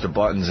someone to push the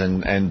buttons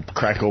and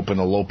crack open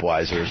the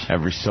Lopeweisers.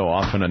 Every so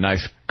often, a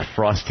nice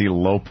frosty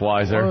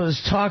Lopeweiser. Well,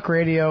 this talk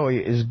radio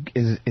is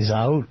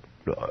out.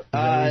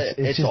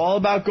 It's just all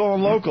about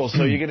going local,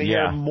 so you're going to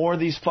hear more of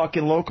these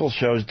fucking local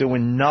shows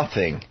doing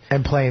nothing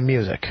and playing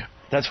music.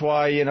 That's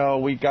why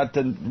we got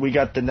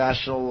the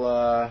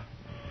national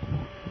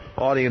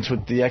audience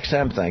with the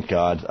XM. Thank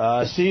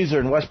God. Caesar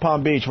in West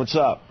Palm Beach, what's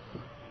up?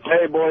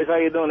 Hey boys, how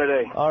you doing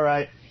today? All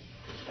right.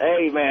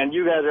 Hey, man,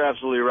 you guys are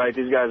absolutely right.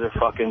 These guys are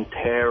fucking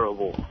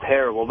terrible.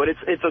 But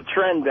it's a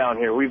trend down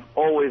here. We've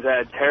always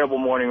had terrible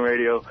morning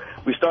radio.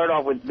 They start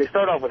off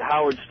with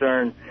Howard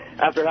Stern.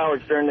 After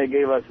Howard Stern, they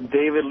gave us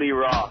David Lee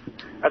Roth.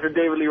 After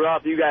David Lee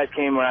Roth, you guys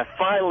came, and I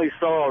finally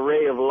saw a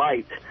ray of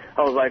light.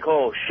 I was like,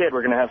 oh, shit,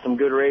 we're going to have some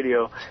good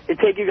radio. They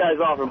take you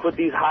guys off and put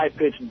these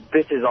high-pitched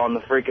bitches on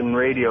the freaking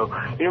radio.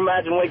 Can you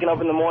imagine waking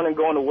up in the morning,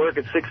 going to work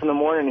at 6 in the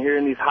morning, and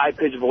hearing these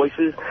high-pitched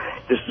voices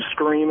just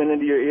screaming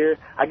into your ear?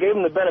 I gave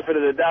them the benefit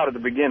of the doubt at the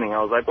beginning.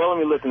 I was like, well, let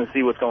me listen and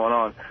see what's going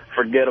on.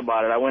 Forget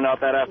about it. I went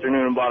out that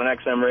afternoon and bought an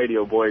XM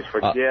radio, boys.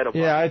 Forget about it.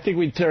 Yeah, I think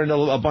we turned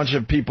a bunch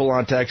of people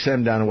onto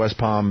XM down in West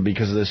Palm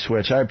because of this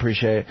switch. I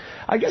appreciate it.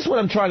 I guess what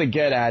I'm trying to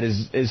get at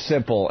is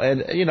simple.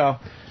 And,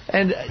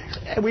 and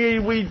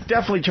we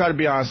definitely try to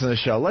be honest in the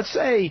show. Let's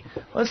say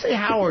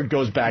Howard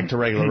goes back to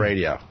regular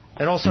radio.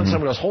 And all of a sudden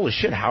someone goes, holy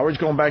shit, Howard's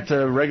going back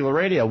to regular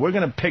radio. We're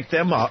going to pick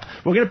them up.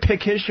 We're going to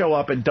pick his show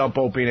up and dump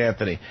Opie and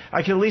Anthony.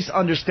 I can at least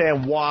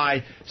understand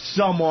why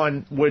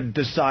someone would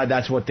decide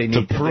that's what they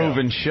need to do.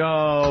 Proven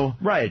show.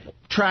 Right.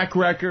 Track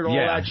record, all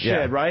that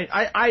shit, right?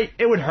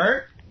 It would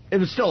hurt. It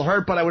would still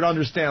hurt, but I would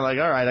understand, like,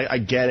 all right, I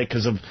get it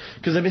because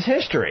of his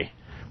history.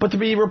 But to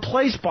be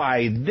replaced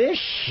by this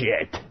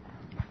shit...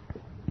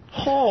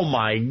 Oh,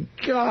 my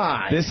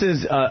God. This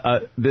is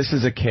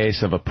a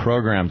case of a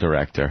program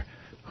director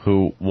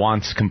who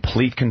wants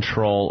complete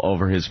control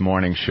over his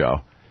morning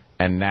show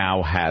and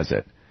now has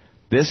it.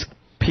 This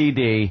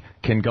PD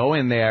can go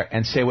in there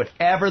and say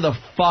whatever the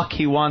fuck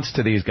he wants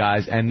to these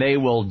guys, and they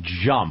will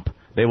jump.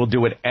 They will do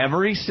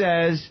whatever he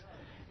says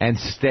and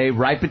stay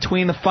right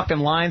between the fucking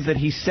lines that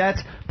he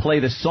sets, play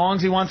the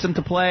songs he wants them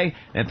to play,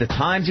 at the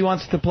times he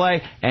wants to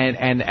play,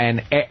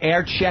 and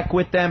air check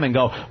with them and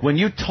go, when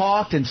you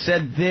talked and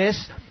said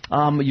this,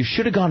 you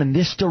should have gone in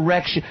this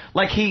direction.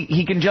 Like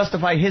he can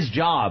justify his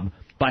job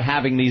by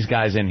having these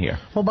guys in here.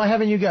 Well, by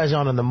having you guys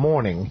on in the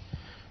morning,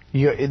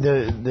 he does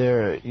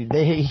nothing.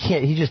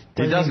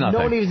 No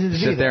one even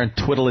sit there and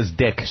twiddle his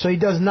dick. So he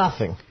does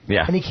nothing.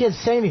 Yeah. And he can't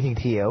say anything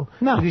to you.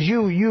 No. Because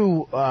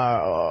you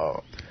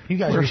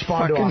guys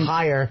respond to a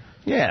higher...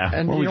 Yeah,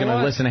 and are we going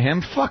to listen to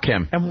him? Fuck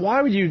him. And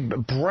why would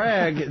you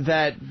brag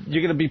that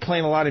you're going to be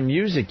playing a lot of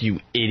music, you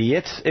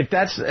idiots? If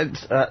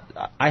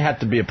I have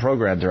to be a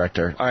program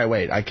director. All right,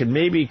 wait, I could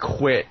maybe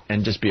quit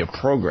and just be a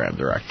program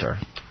director.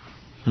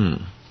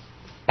 Going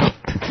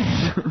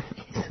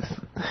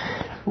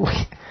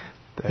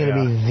to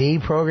be the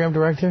program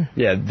director?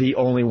 Yeah, the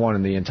only one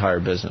in the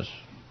entire business.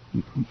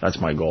 That's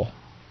my goal.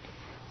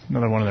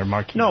 Another one of their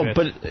marquee No, bits.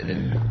 but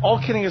all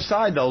kidding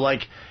aside, though,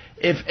 like...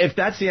 if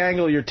that's the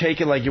angle you're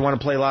taking, like you want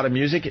to play a lot of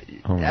music,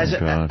 as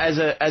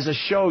a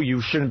show,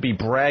 you shouldn't be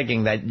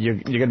bragging that you're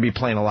going to be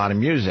playing a lot of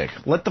music.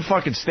 Let the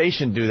fucking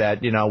station do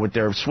that, with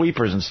their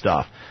sweepers and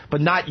stuff.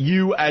 But not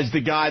you as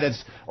the guy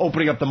that's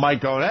opening up the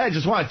mic going, hey, I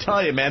just want to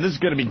tell you, man, this is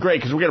going to be great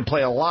because we're going to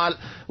play a lot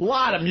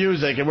of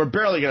music and we're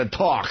barely going to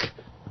talk.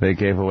 They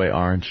gave away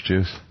orange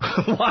juice.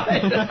 What?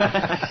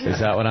 Is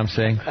that what I'm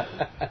seeing?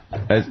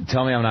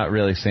 Tell me I'm not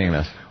really seeing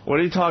this.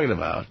 What are you talking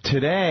about?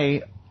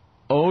 Today,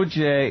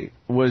 OJ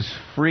was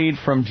freed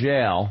from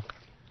jail.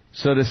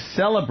 So to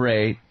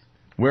celebrate,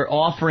 we're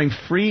offering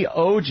free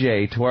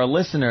OJ to our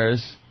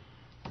listeners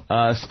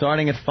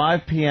starting at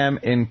 5 p.m.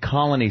 in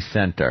Colony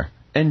Center.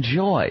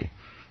 Enjoy.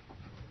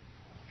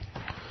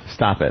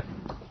 Stop it.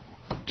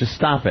 Just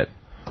stop it.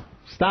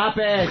 Stop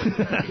it!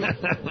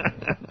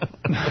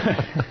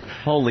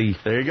 Holy.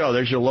 There you go.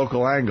 There's your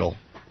local angle.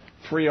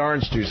 Free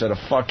orange juice at a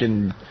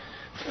fucking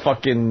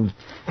fuck.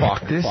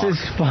 This is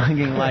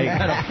fucking like...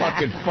 At a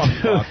fucking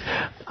fuck.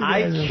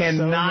 I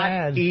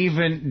cannot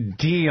even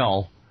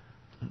deal.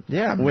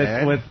 Yeah, with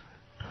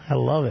I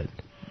love it.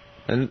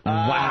 And,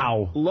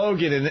 wow.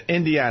 Logan in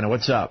Indiana,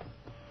 what's up?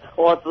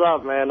 What's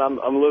up, man? I'm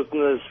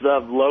listening to this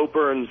stuff,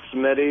 Loper and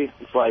Smitty.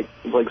 It's like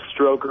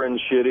Stroker and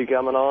Shitty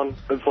coming on.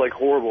 It's like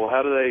horrible.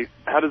 How does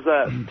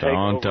that take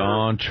over?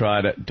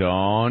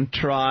 Don't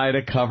try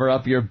to cover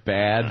up your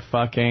bad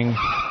fucking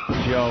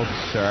jokes,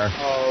 sir.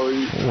 Oh,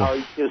 you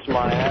kiss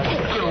my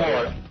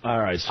ass. All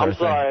right, sir. I'm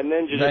sorry,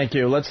 Ninja. Thank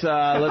you. Let's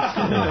yeah.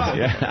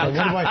 I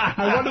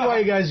wonder why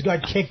you guys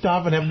got kicked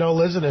off and have no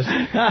listeners.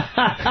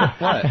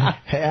 What?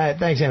 Hey,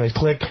 thanks, anyways.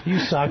 Click. You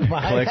suck.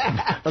 Bye.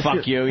 Click.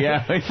 Fuck you.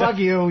 Yeah. Fuck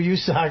you. You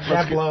suck.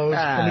 That blows.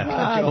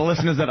 The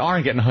listeners that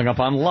aren't getting hung up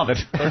on love it.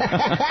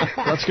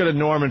 Let's go to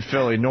Norm in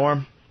Philly.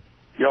 Norm.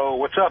 Yo,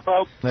 what's up,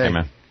 Bo? Hey,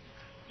 man.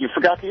 You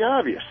forgot the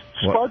obvious.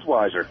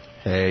 Spudsweiser.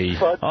 Hey.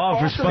 For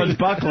Spuds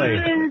Buckley.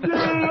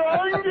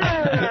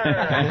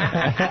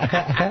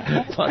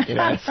 Fucking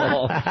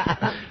asshole.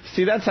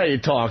 See, that's how you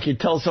talk. You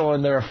tell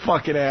someone they're a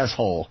fucking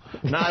asshole.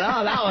 No,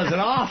 that was an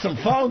awesome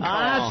phone call.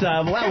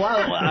 Awesome.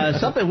 Well,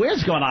 something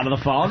weird's going on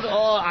the phone.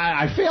 Oh,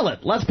 I feel it.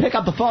 Let's pick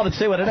up the phone and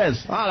see what it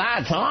is. Oh,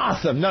 that's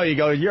awesome. No, you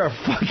go, you're a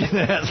fucking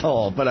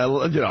asshole. But I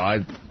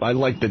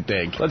like the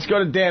dig. Let's go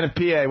to Dan at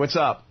PA. What's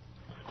up?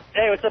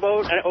 Hey, what's up,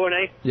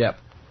 O&A? Yep.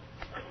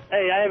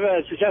 Hey, I have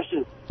a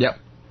suggestion. Yep.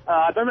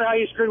 Remember how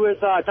you screwed with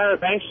Tyler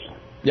Banks?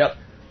 Yep.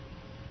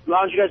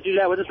 Why don't you guys do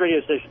that with this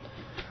radio station?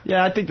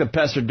 Yeah, I think the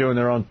pests are doing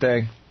their own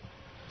thing.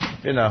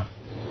 All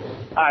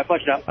right,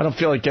 flush it up. I don't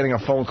feel like getting a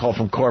phone call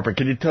from corporate.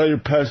 Can you tell your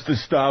pests to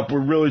stop?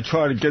 We're really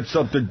trying to get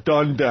something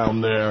done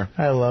down there.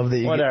 I love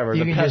that. Whatever.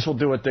 The pests will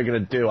do what they're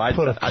going to do.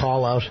 Put a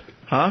call out.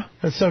 Huh?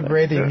 That's so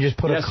great that you can just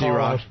put a call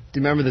out. Do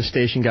you remember the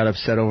station got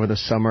upset over the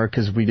summer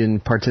because we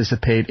didn't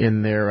participate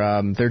in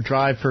their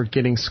drive for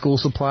getting school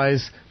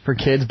supplies for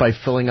kids by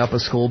filling up a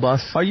school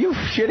bus? Are you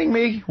shitting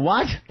me?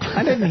 What?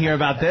 I didn't hear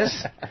about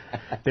this.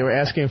 They were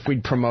asking if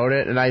we'd promote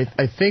it, and I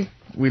think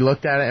we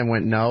looked at it and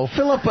went no.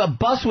 Fill up a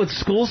bus with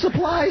school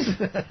supplies?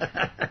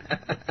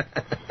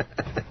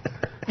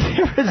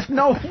 There is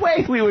no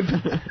way we would...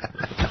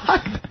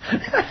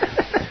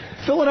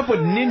 Fill it up with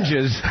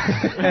ninjas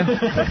and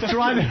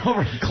drive it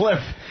over a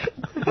cliff.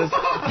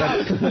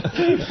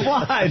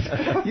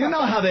 What? You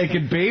know how they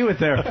could be with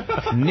their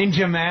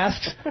ninja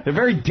masks? They're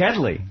very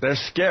deadly. They're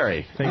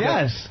scary.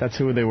 Yes. That's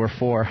who they were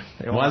for.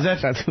 Was it?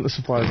 That's who the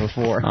supplies were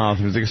for. Oh,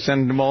 was they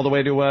sending them all the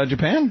way to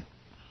Japan?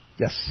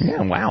 Yes.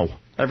 Yeah, wow.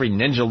 Every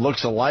ninja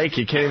looks alike.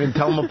 You can't even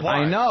tell them apart.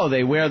 I know.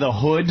 They wear the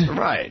hood.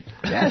 Right.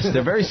 Yes,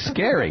 they're very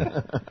scary.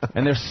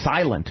 And they're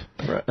silent.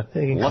 Right.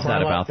 Love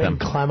that about them. They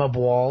can climb up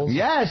walls.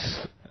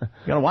 Yes. You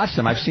gotta watch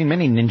them. I've seen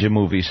many ninja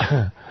movies.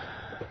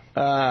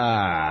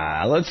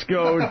 Let's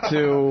go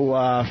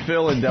to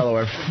Phil in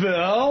Delaware.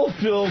 Phil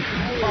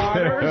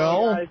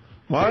Carter.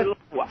 What?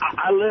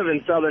 I live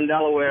in southern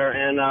Delaware,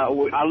 and I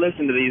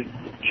listened to these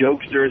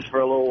jokesters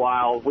for a little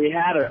while. We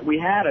had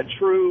a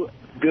true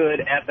good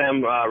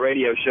FM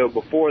radio show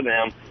before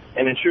them,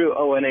 and in true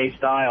O&A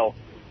style,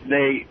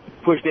 they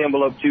pushed the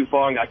envelope too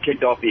far and got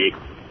kicked off the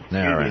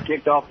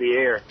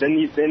air. Then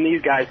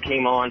these guys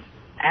came on,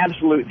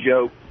 absolute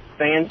joke.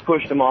 Fans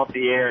pushed them off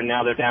the air, and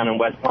now they're down in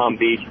West Palm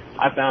Beach.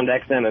 I found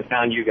XM and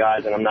found you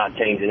guys, and I'm not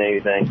changing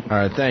anything. All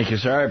right, thank you,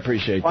 sir. I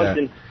appreciate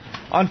that.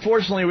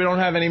 Unfortunately, we don't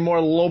have any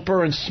more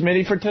Loper and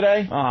Smitty for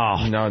today.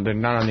 Oh, no, they're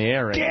not on the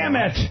air right now. Damn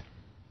it!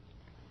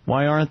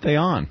 Why aren't they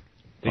on?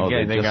 They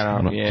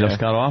just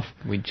got off?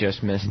 We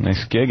just missed it.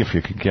 Nice gig if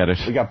you could get it.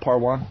 We got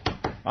part one.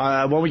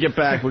 When we get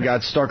back, we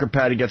got Stalker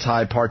Patty Gets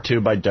High, part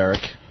 2 by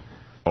Derek.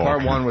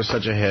 Part 1 was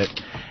such a hit.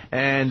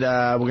 And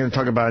we're going to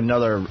talk about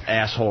another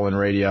asshole in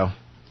radio.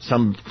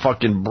 Some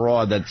fucking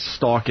broad that's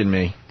stalking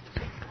me.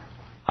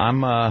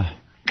 I'm a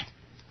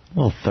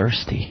little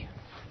thirsty.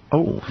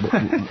 Oh,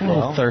 a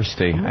little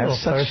thirsty. I'm a little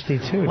thirsty,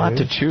 too, a lot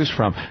to choose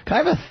from. Can I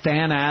have a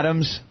Than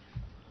Adams?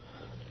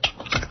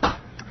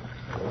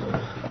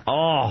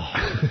 Oh,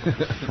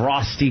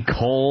 frosty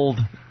cold.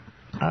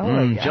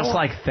 Just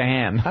like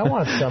Than. I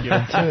want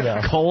something, too,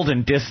 though. Cold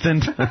and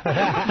distant.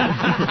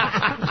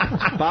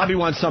 Bobby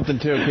wants something,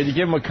 too. Can you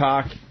give him a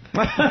cock?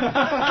 Yeah.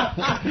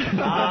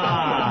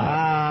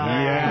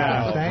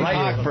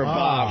 Right for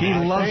Bob. He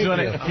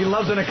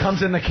loves when it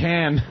comes in the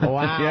can.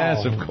 Wow.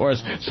 Yes, of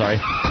course. Sorry.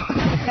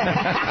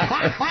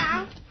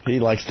 He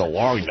likes the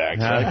long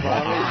necks.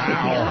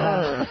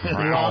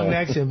 Long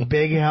necks and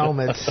big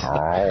helmets.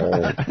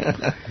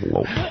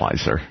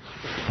 Lopeweiser.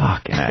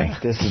 Fucking A.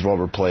 This is what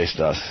replaced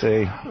us.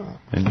 See?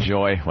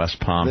 Enjoy, West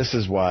Palm. This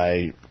is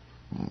why,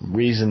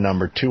 reason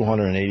number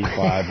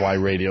 285, why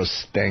radio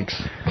stinks.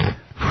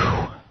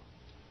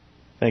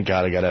 Thank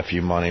God I got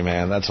FU money,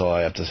 man. That's all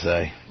I have to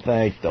say.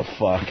 Thank the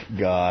fuck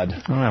God.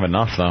 I don't have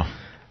enough, though.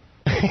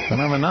 I don't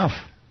have enough.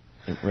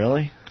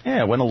 Really?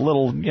 Yeah, it went a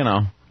little, you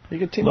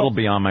could team little up,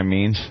 beyond my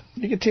means.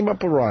 You can team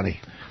up with Ronnie.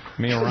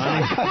 Me and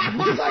Ronnie?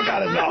 Because I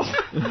got enough.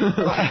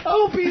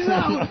 Opie's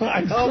out.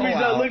 Opie's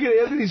out. Look at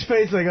Anthony's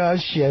face like, oh,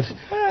 shit.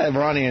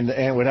 Ronnie and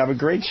Ant would have a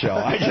great show.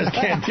 I just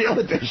can't deal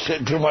with this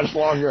shit too much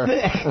longer.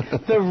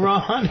 The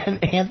Ron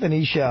and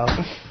Anthony show.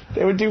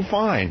 They would do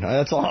fine.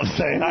 That's all I'm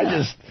saying.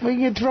 We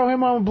could throw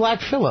him on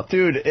Black Phillip.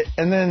 Dude,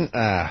 and then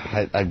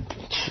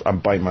I'm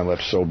biting my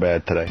lips so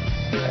bad today.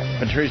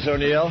 Patrice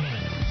O'Neill.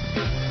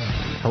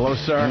 Hello,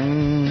 sir.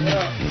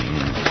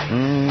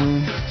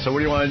 So what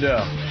do you want to do?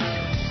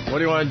 What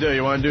do you want to do?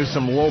 You want to do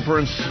some Loper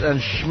and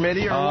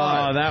Smitty or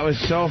what? Oh, that was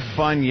so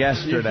fun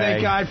yesterday.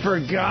 You think I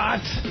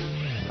forgot?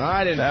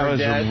 I didn't forget.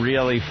 That was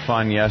really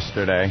fun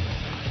yesterday.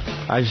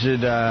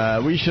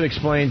 We should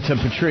explain to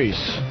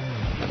Patrice.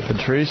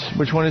 Patrice,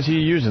 which one is he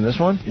using? This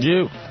one?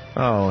 You.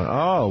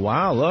 Oh,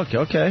 wow, look,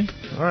 okay.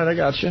 All right, I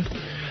got you.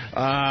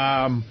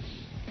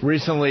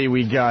 Recently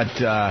we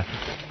got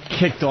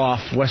kicked off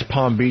West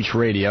Palm Beach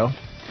Radio.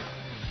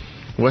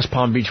 West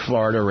Palm Beach,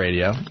 Florida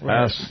radio.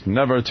 Ask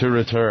never to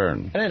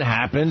return. And it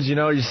happens, you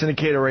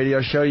syndicate a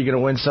radio show, you're going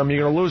to win some,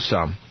 you're going to lose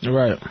some.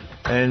 Right.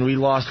 And we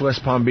lost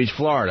West Palm Beach,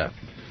 Florida.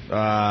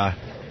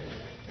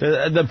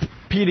 The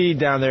PD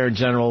down there in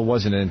general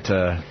wasn't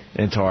into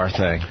our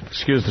thing.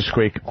 Excuse the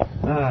squeak.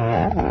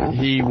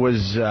 He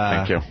was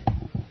thank you.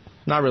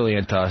 Not really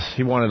into us.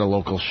 He wanted a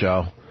local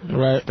show.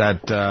 Right.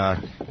 That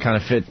kind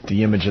of fit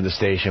the image of the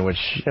station, which,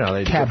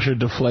 they captured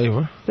the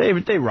flavor.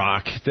 They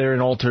rock. They're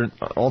an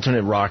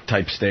alternate rock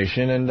type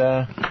station, and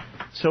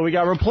so we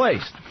got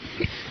replaced.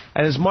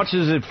 And as much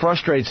as it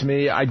frustrates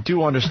me, I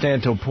do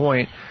understand to a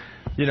point,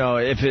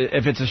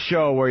 if it's a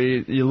show where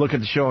you look at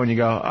the show and you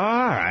go, all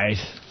right,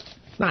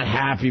 not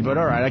happy, but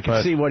all right, I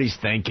can see what he's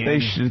thinking.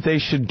 They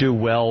should do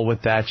well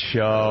with that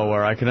show,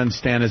 or I can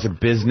understand as a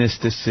business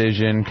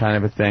decision kind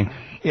of a thing.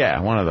 Yeah,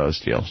 one of those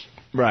deals.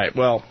 Right,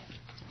 well,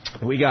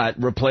 we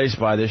got replaced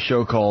by this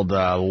show called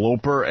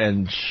Loper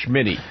and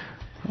Smitty,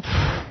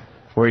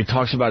 where he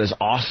talks about his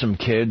awesome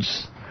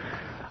kids.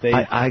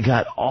 I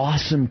got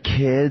awesome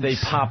kids. They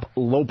pop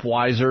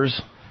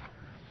Lopeweisers.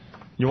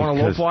 You want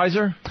a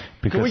Lopeweiser?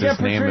 Because his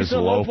name is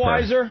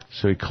Loper.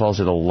 So he calls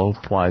it a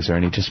Lopeweiser,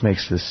 and he just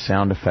makes this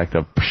sound effect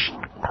of...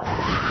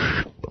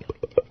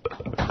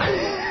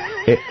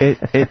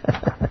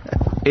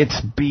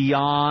 It's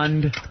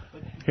beyond...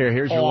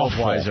 Here's your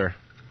Lopeweiser.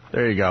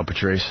 There you go,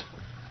 Patrice.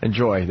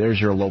 Enjoy. There's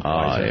your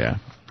Lopeweiser. Oh, yeah.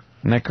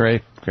 Isn't that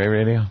great? Great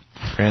radio.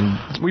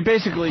 And we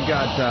basically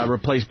got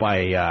replaced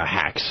by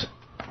hacks.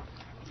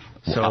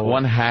 So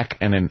one hack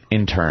and an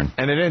intern.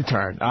 And an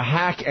intern. A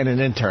hack and an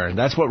intern.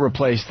 That's what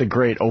replaced the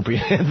great Opie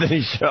and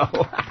Anthony show.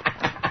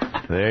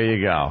 There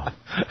you go.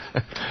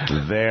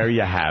 There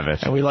you have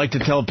it. And we like to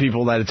tell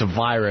people that it's a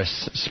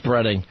virus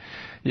spreading.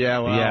 Yeah,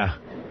 well,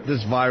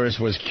 this virus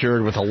was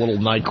cured with a little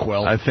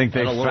NyQuil. I think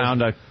they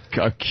found a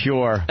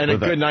cure. And a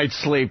good night's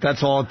sleep.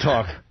 That's all it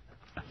took.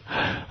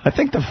 I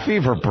think the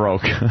fever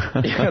broke.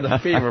 Yeah, the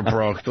fever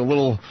broke. The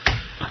little...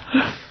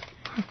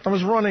 I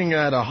was running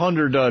at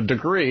 100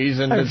 degrees,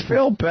 and I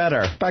feel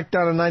better. Back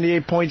down to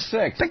 98.6.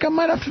 I think I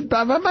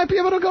might be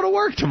able to go to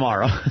work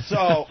tomorrow.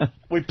 So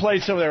we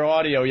played some of their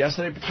audio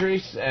yesterday,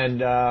 Patrice, and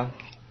the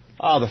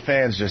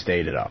fans just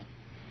ate it up.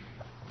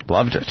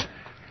 Loved it.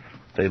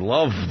 They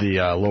love the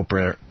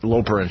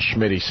Loper and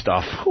Smitty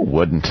stuff. Who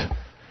wouldn't?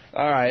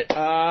 All right.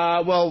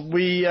 Well,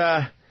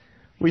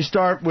 we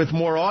start with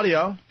more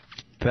audio.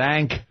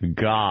 Thank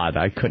God.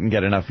 I couldn't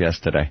get enough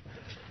yesterday.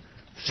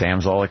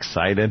 Sam's all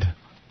excited.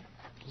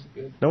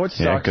 No, it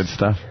sucks. Yeah, good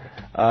stuff.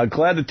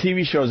 Glad the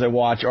TV shows I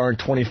watch aren't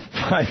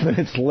 25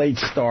 minutes late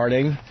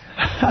starting.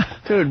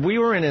 Dude, we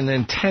were in an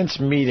intense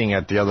meeting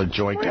at the other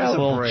joint. A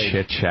little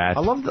chit-chat.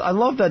 I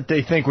love that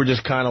they think we're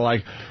just kind of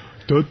like...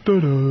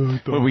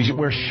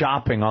 We're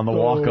shopping on the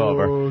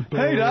walkover.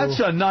 Hey, that's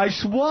a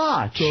nice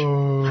watch.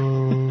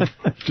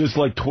 Just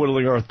like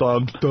twiddling our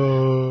thumbs.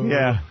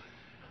 Yeah.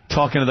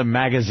 Talking to the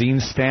magazine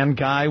stand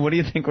guy. What do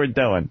you think we're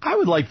doing? I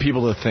would like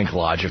people to think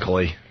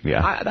logically.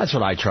 Yeah. That's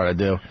what I try to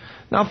do.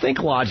 Now, think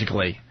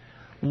logically.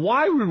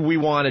 Why would we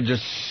want to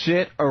just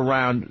sit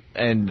around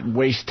and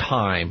waste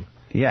time?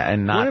 Yeah,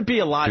 and not... Wouldn't it be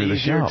a lot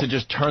easier to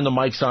just turn the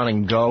mics on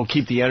and go,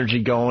 keep the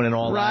energy going and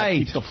all that,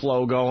 keep the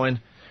flow going?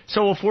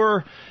 So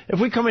if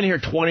we come in here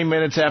 20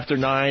 minutes after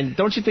 9,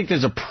 don't you think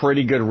there's a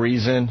pretty good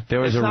reason? There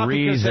was a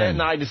reason. Because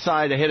then I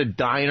decided to hit a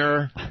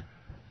diner.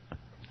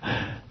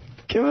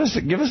 Give us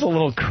a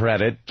little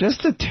credit,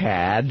 just a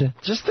tad.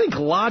 Just think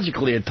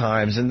logically at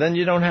times, and then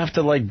you don't have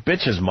to, like,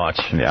 bitch as much.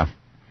 Yeah.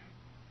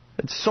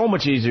 It's so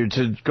much easier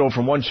to go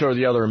from one show to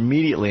the other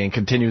immediately and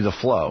continue the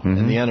flow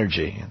and the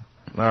energy.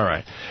 All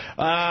right.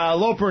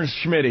 Loper and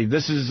Smitty,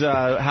 this is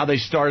how they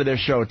started their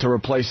show to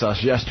replace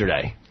us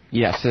yesterday.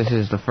 Yes, this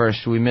is the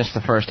first. We missed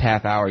the first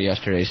half hour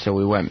yesterday, so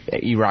we went.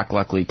 E-Rock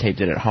luckily taped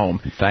it at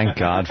home. Thank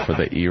God for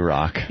the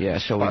E-Rock. Yeah,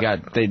 so we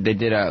got. They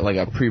did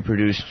a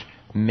pre-produced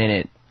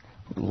minute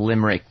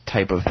limerick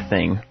type of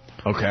thing.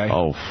 Okay.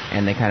 Oh.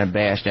 And they kind of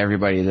bashed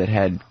everybody that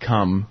had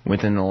come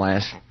within the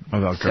last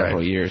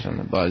several years on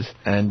the Buzz.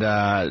 And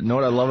know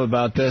what I love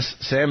about this?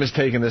 Sam is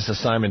taking this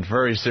assignment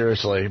very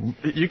seriously.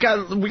 We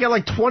got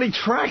like 20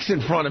 tracks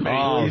in front of me.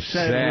 Oh,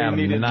 Sam,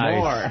 we needed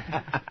more.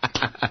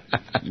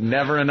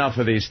 Never enough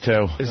of these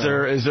two.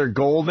 Is there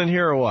gold in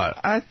here or what?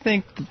 I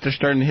think they're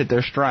starting to hit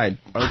their stride.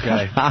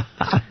 Okay. All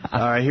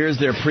right, here's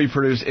their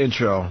pre-produced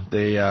intro.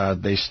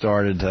 They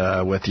started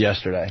with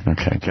yesterday.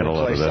 Okay, get a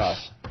load of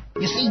this.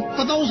 You see,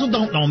 for those who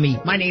don't know me,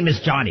 my name is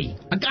Johnny.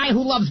 A guy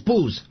who loves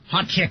booze,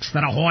 hot chicks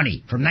that are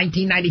horny. From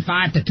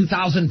 1995 to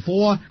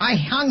 2004, I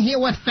hung here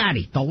with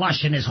Fatty, the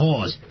lush and his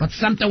whores. But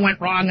something went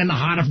wrong in the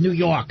heart of New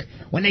York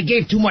when they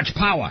gave too much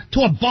power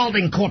to a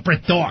balding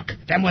corporate dork.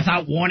 Then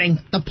without warning,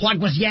 the plug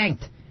was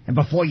yanked. And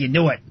before you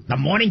knew it, the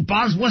morning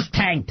buzz was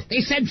tanked.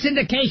 They said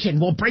syndication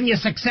will bring you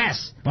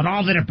success. But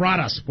all that it brought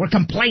us were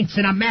complaints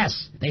and a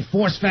mess. They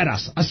force-fed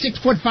us a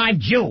 6'5"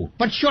 Jew.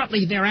 But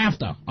shortly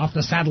thereafter, off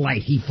the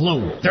satellite he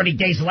flew. 30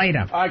 days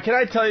later. Can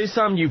I tell you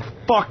something, you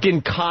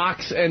fucking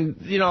cocks? And,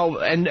 you know,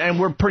 and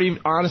we're pretty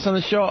honest on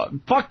the show.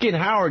 Fucking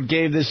Howard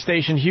gave this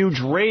station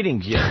huge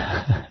ratings, you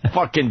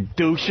fucking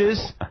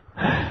douches.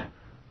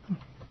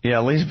 Yeah,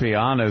 at least be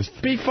honest.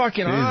 Be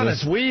fucking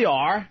honest. We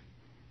are.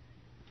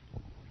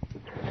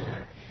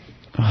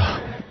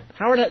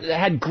 Howard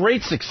had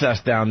great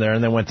success down there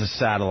and then went to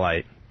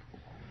satellite.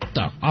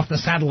 Off the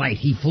satellite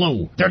he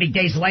flew. 30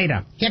 days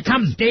later, here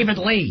comes David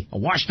Lee, a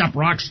washed-up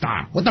rock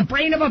star with the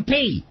brain of a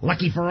pea.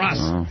 Lucky for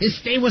us, his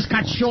stay was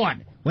cut short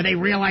when they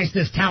realized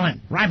his talent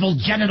rivaled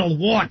genital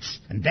warts.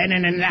 And then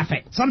in an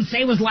effort, some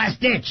say was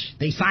last-ditch,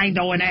 they signed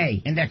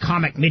O&A in their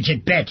comic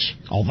midget bitch.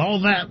 Although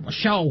the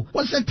show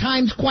was at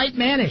times quite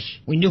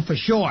mannish, we knew for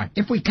sure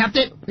if we kept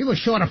it, we were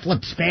sure to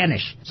flip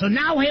Spanish. So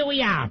now here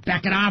we are,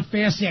 back at our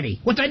fair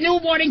city, with a new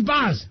morning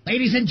buzz.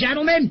 Ladies and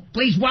gentlemen,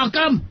 please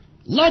welcome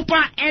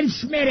Loper and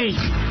Smitty.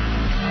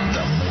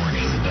 The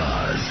Morning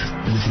Buzz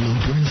with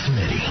Loper and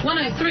Smitty.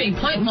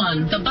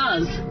 103.1, The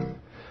Buzz.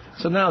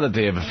 So now that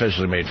they have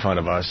officially made fun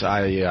of us,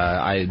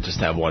 I just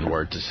have one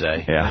word to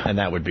say. Yeah. And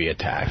that would be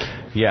attack.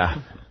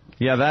 Yeah.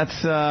 Yeah,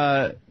 that's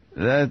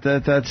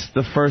that's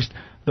the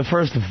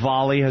first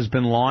volley has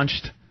been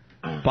launched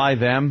by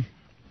them.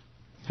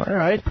 All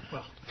right.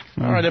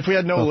 All right, if we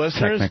had no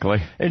listeners,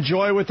 technically.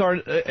 enjoy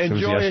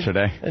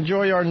yesterday.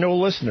 Enjoy our no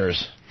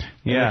listeners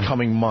in the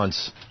coming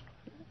months.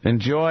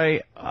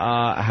 Enjoy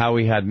how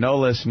we had no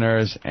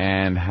listeners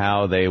and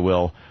how they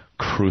will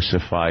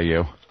crucify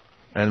you.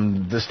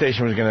 And the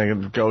station was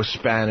going to go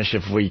Spanish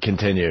if we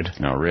continued.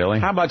 Oh,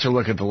 really? How about you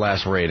look at the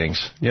last ratings?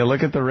 Yeah,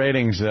 look at the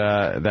ratings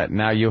that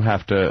now you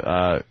have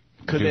to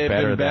Could they have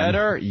been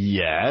better?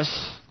 Yes.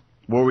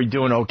 Were we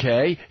doing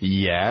okay?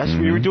 Yes.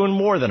 Mm-hmm. We were doing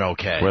more than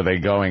okay. Were they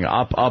going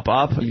up, up,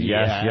 up?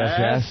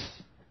 Yes.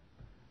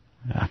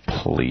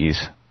 Please.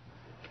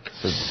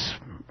 This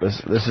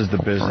is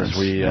the business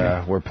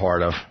we're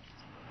part of.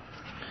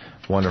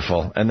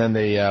 Wonderful. And then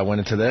they went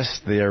into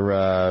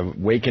their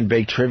wake and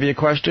bake trivia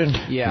question.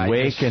 Yeah,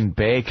 wake and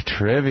bake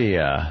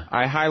trivia.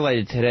 I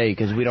highlighted today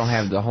because we don't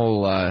have the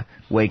whole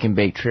wake and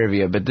bake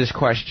trivia, but this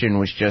question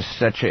was just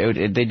such a.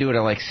 They do it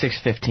at like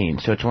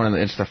 6:15, so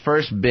it's the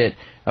first bit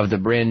of the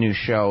brand new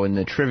show, and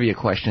the trivia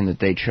question that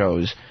they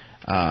chose.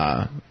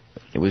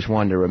 It was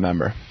one to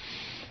remember.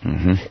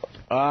 Mm-hmm.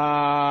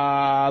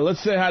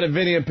 Let's say hi to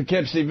Vinny and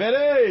Poughkeepsie.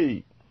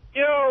 Vinny.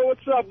 Yo,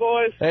 what's up,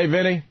 boys? Hey,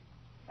 Vinny.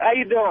 How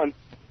you doing?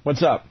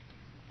 What's up?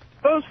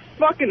 Those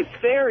fucking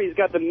fairies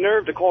got the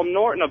nerve to call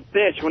Norton a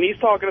bitch when he's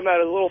talking about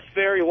his little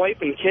fairy wife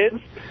and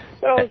kids.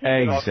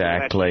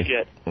 Exactly.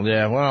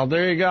 Yeah, well,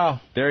 there you go.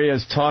 There he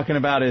is talking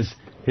about his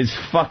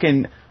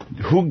fucking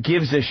who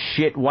gives a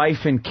shit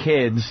wife and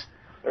kids.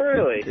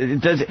 Really?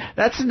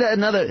 That's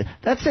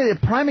a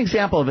prime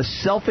example of a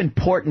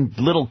self-important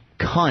little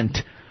cunt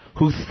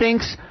who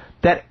thinks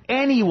that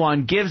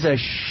anyone gives a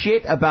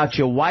shit about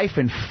your wife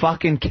and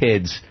fucking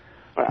kids.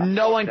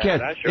 No one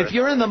cares. If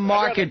you're in the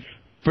market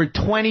for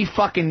 20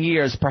 fucking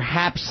years,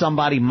 perhaps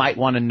somebody might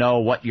want to know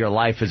what your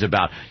life is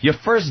about. Your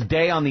first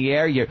day on the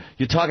air, you're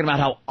talking about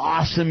how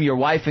awesome your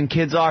wife and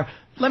kids are.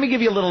 Let me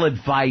give you a little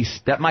advice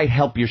that might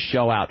help your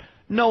show out.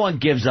 No one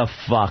gives a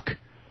fuck.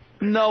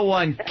 No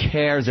one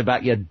cares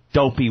about your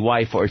dopey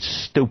wife or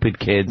stupid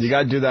kids. You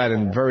got to do that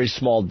in very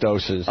small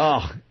doses.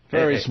 Oh,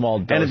 very small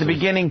doses. And at the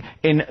beginning,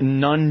 in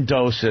none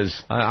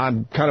doses.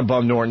 I'm kind of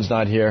bummed Norton's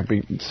not here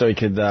so he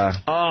could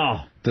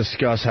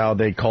discuss how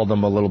they called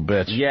him a little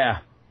bitch. Yeah.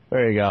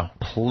 There you go.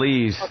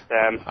 Please. Fuck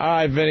them. All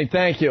right, Vinny,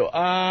 thank you.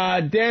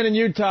 Dan in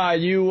Utah,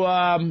 you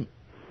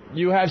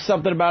you have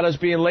something about us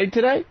being late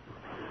today?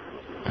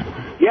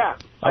 Yeah,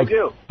 I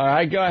do. All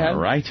right, go ahead. All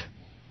right.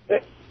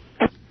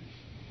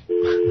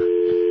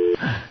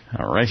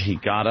 All right, he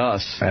got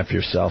us. F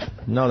yourself.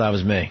 No, that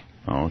was me.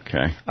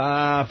 Okay.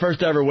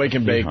 First ever Wake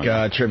and Bake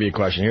trivia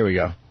question. Here we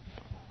go.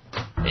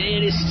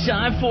 It is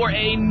time for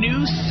a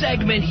new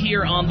segment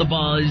here on The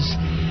Buzz.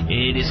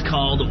 It is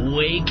called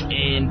Wake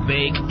and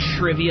Bake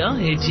Trivia.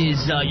 It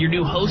is your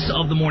new hosts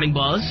of the Morning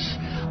Buzz,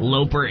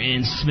 Loper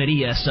and Smitty.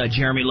 Yes,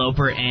 Jeremy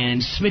Loper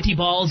and Smitty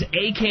Balls,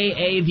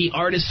 a.k.a. the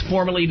artist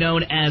formerly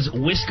known as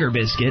Whisker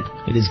Biscuit.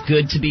 It is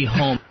good to be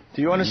home.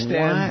 Do you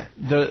understand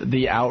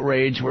the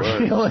outrage we're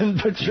feeling,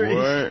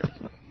 Patrice?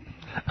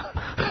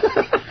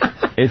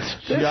 It's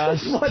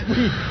just...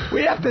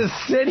 we have to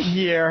sit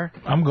here.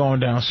 I'm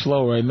going down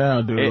slow right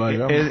now, dude.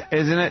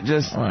 Isn't it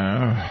just...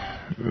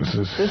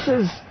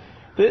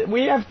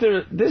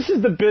 This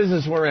is the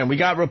business we're in. We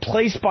got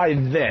replaced by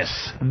this.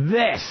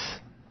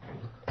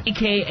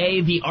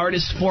 A.k.a. the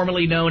artist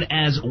formerly known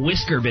as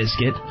Whisker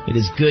Biscuit. It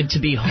is good to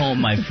be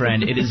home, my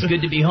friend. It is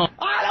good to be home.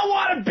 I don't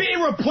want to be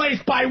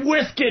replaced by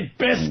Whisket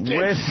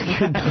Biscuit.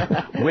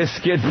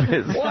 Whisket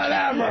Biscuit.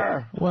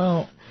 Whatever.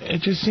 Well,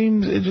 it just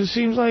seems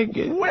like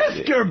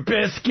Whisker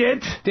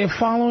Biscuit. They're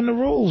following the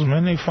rules,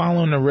 man. They're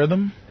following the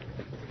rhythm.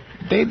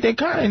 They're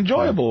kind of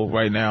enjoyable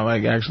right now.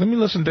 Like, actually, let me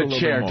listen to the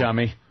chair,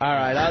 dummy. All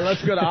right,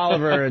 let's go to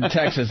Oliver in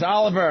Texas.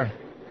 Oliver.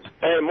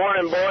 Hey,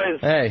 morning, boys.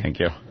 Hey. Thank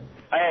you.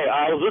 Hey,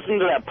 I was listening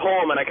to that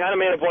poem, and I kind of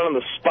made up one on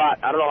the spot.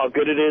 I don't know how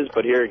good it is,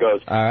 but here it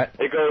goes. All right.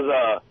 It goes,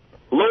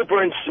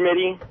 Loper and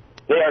Smitty,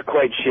 they are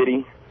quite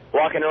shitty.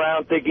 Walking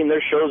around thinking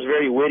their show's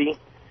very witty.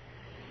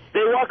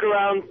 They walk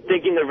around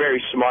thinking they're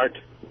very smart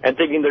and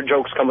thinking their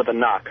jokes come with a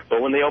knock.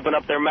 But when they open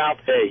up their mouth,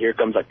 hey, here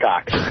comes a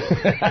cock.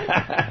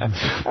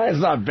 That's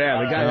not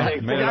bad.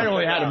 The guy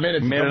only had a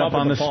minute to come up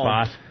on the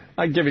spot.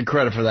 I give you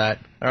credit for that.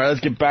 All right,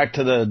 let's get back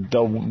to the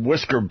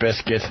Whisker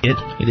Biscuit.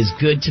 It is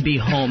good to be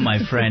home, my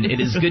friend. It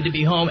is good to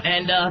be home.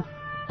 And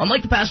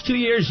unlike the past 2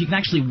 years, you can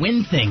actually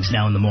win things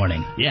now in the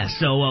morning. Yeah,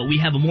 so we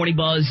have a Morning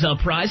Buzz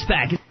prize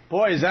pack.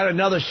 Boy, is that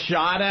another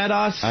shot at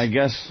us? I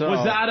guess so.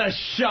 Was that a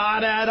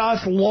shot at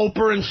us,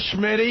 Loper and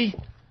Smitty?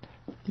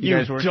 You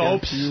guys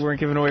dopes. You weren't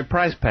giving away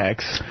prize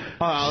packs.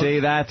 See,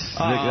 that's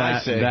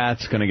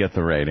going to get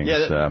the ratings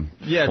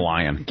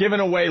flying. Giving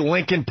away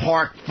Linkin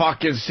Park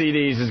fucking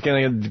CDs is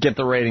going to get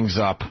the ratings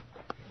up.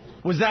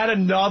 Was that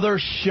another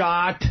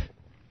shot?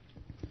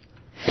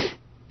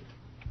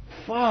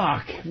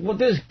 Fuck. Well,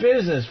 this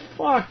business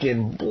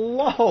fucking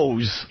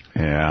blows.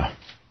 Yeah.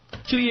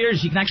 2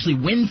 years, you can actually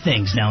win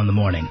things now in the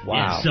morning. Wow.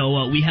 Yeah,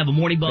 so we have a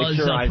Morning Buzz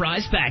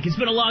prize pack. It's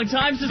been a long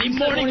time since the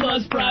Morning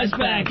Buzz prize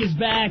pack is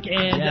back.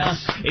 And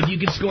if you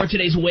can score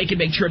today's Wake and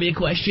Bake trivia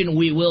question,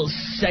 we will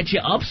set you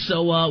up.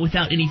 So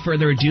without any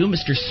further ado,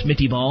 Mr.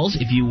 Smitty Balls,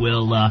 if you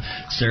will,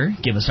 sir,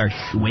 give us our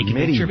Wake and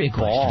Bake trivia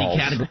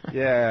question.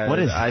 Yeah. What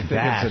is that? I think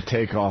it's a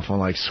takeoff on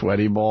like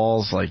sweaty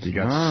balls. Like you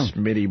got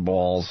Smitty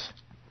balls.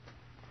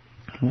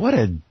 What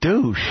a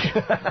douche.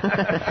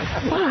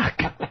 Fuck.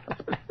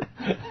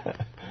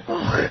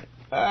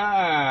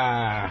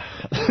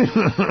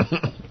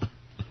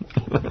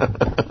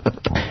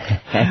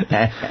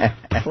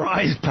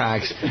 Prize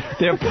packs.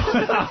 They're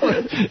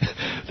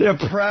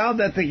proud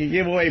that they can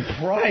give away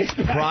prize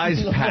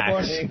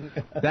packs.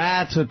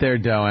 That's what they're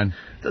doing.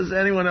 Does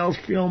anyone else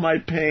feel my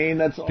pain?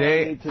 That's all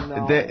I need to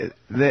know.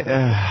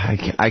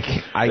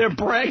 They're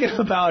bragging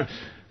about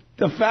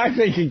the fact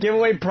they can give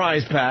away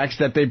prize packs,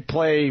 that they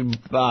play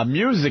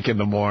music in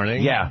the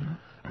morning. Yeah.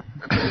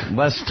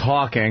 Less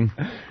talking.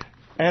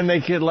 And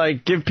they could,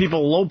 like, give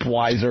people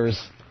Lopeweisers.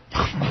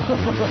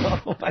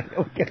 Oh, my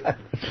God.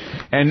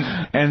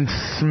 And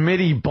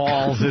Smitty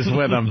Balls is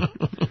with them.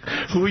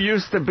 Who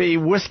used to be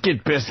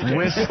Whisket Biscuit.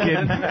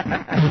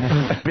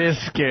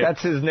 Biscuit.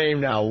 That's his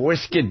name now.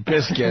 Whisket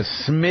Biscuit.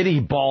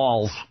 Smitty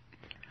Balls.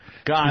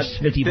 God.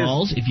 Smitty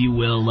Balls, if you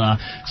will,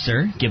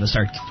 sir, give us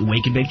our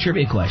Wake and Bake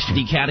trivia question.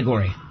 The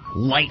category.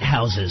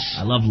 Lighthouses.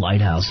 I love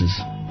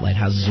lighthouses.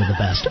 Lighthouses are the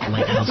best.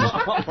 Lighthouses.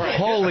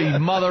 Holy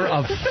mother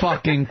of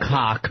fucking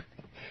cock.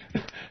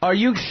 Are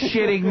you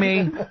shitting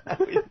me?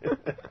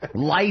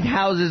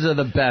 Lighthouses are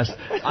the best.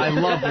 I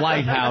love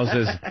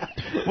lighthouses.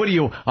 What are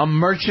you, a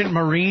merchant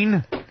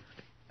marine?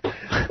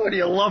 What do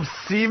you love,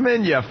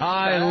 seamen?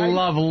 I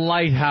love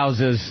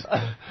lighthouses.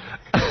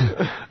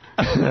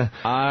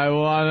 I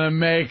want to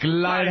make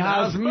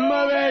lighthouse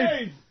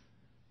movies.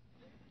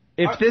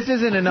 If this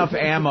isn't enough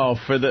ammo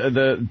for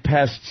the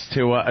pests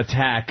to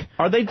attack...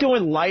 Are they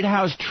doing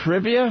Lighthouse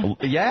trivia?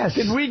 Yes.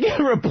 Did we get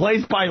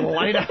replaced by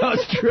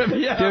Lighthouse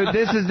trivia? Dude,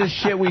 this is the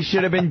shit we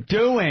should have been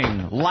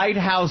doing.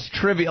 Lighthouse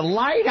trivia.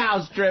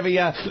 Lighthouse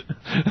trivia!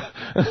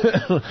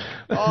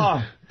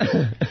 Oh.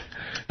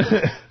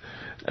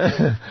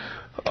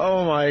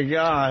 Oh, my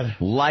God.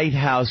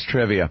 Lighthouse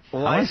trivia.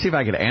 What? I want to see if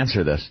I can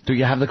answer this. Do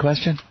you have the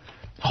question?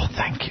 Oh,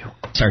 thank you.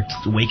 It's our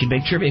Wake and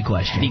Bake trivia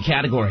question. The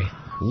category.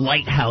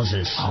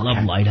 Lighthouses. I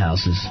love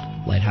lighthouses.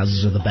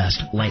 Lighthouses are the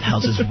best.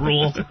 Lighthouses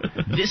rule.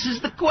 This is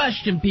the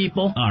question,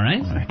 people. All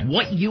right.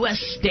 What U.S.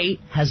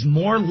 state has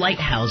more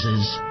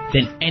lighthouses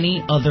than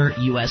any other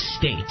U.S.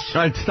 state.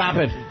 All right, stop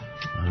it.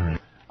 All right.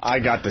 I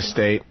got the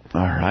state.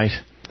 All right.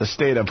 The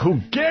state of who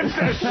gives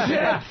a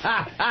shit?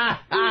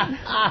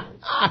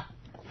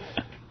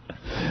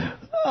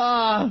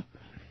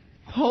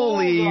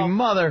 Holy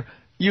mother.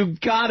 You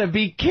gotta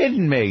be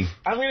kidding me.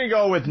 I'm going to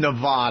go with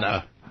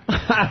Nevada.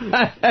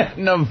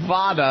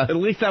 Nevada. At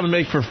least that would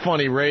make for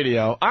funny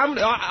radio.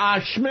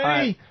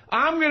 Smitty,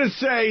 I'm going to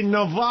say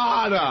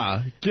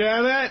Nevada.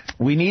 Get it?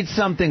 We need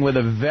something with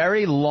a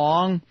very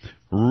long,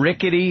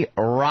 rickety,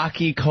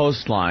 rocky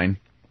coastline.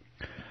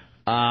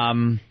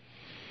 I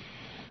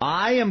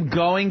am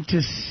going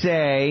to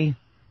say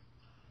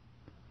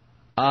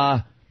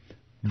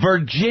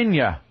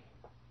Virginia.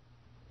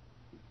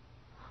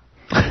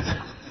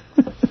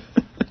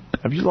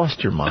 Have you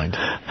lost your mind?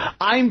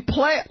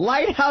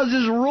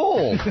 Lighthouses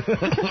rule.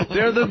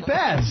 They're the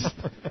best.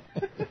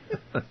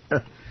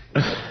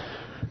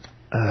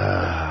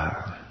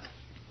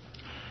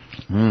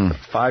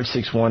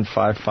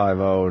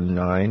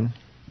 561-550-99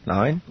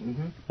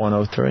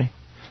 103.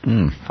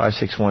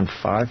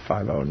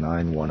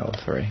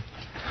 561-550-9103.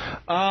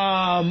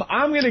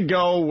 I'm gonna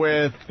go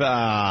with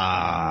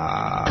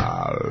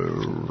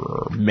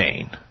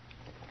Maine.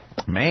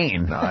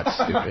 Maine? No, that's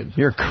stupid.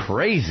 You're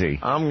crazy.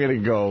 I'm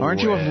gonna go.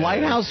 Aren't you a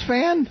Lighthouse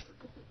fan?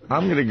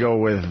 I'm gonna go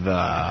with.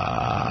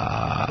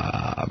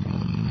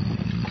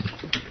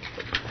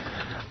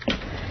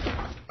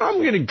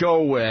 I'm gonna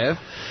go with.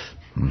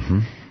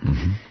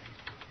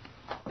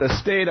 The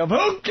state of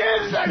who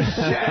gives a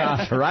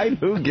shit? Right?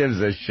 Who gives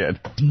a shit?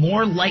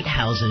 More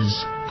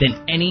lighthouses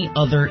than any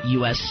other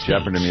U.S. state.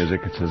 Jeopardy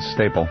music, it's a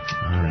staple. All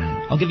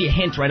right. I'll give you a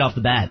hint right off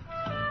the bat.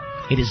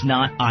 It is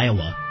not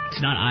Iowa.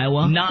 It's not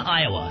Iowa? Not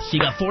Iowa. So you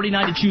got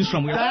 49 to choose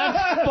from.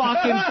 That's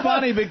fucking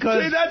funny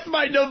because... See, that's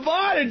my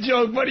Nevada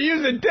joke, but he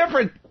used a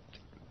different...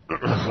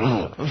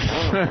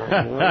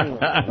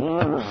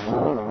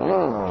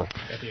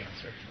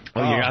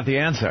 Oh, you got the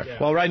answer. Yeah.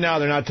 Well, right now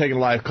they're not taking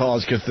live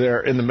calls because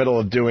they're in the middle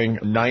of doing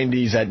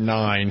 90s at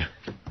 9.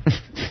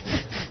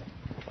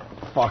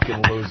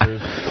 Fucking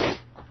losers.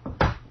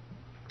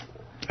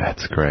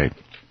 That's great.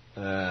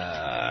 All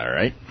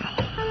right.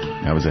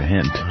 That was a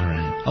hint. All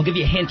right. I'll give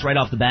you a hint right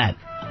off the bat.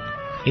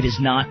 It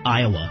is not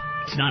Iowa.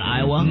 It's not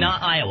Iowa?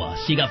 Not Iowa.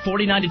 So you got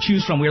 49 to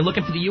choose from. We're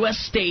looking for the U.S.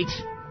 state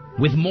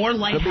with more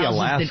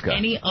lighthouses than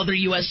any other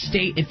U.S.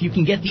 state. If you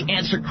can get the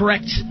answer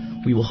correct,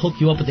 we will hook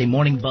you up with a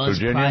Morning Buzz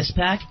Virginia? prize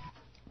pack.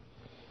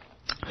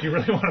 Do you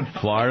really want to know?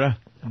 Florida?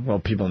 Well,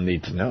 people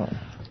need to know.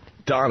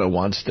 Donna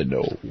wants to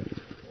know.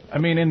 I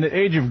mean, in the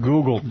age of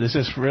Google, this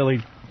is really...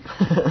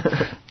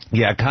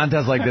 Yeah, a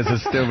contest like this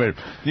is stupid.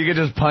 You could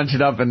just punch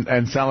it up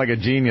and sound like a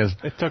genius.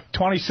 It took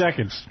 20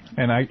 seconds,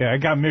 and I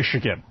got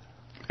Michigan.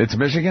 It's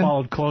Michigan?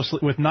 Followed closely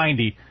with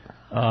 90.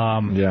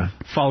 Yeah.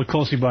 Followed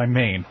closely by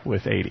Maine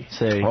with 80.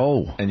 See?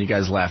 Oh. And you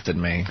guys laughed at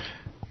Maine.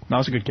 That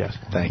was a good guess.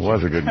 Thank you. It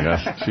was a good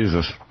guess.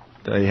 Jesus.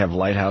 They have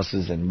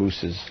lighthouses and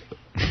mooses.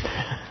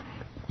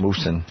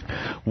 Moosin.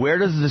 Where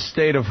does the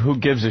state of who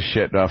gives a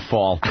shit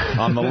fall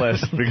on the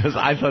list? Because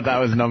I thought that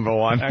was number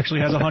one.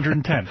 Actually has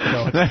 110.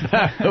 So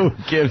who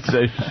gives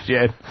a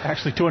shit?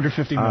 Actually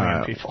 250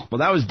 million people. Well,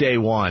 that was day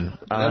one.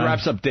 That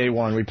wraps up day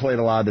one. We played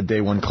a lot of the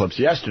day one clips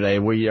yesterday.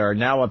 We are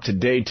now up to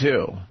day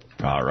two.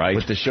 All right.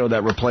 With the show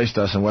that replaced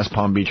us in West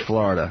Palm Beach,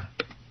 Florida.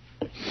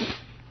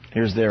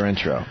 Here's their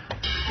intro.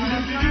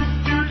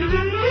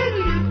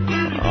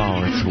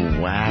 Oh, it's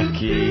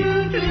wacky.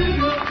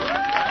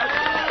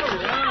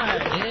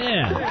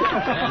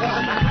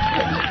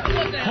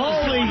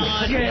 Holy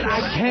shit,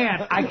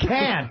 I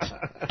can't.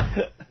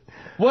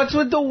 What's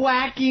with the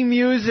wacky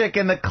music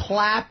and the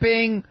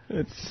clapping?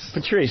 It's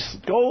Patrice,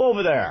 go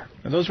over there.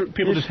 And those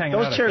people just hanging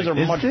out. Those chairs are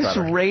much Is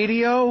better. this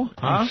radio?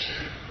 Huh?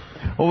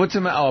 Well, what's the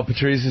matter? Oh,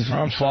 Patrice is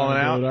falling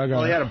out?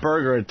 Well, he had a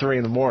burger at 3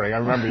 in the morning. I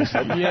remember you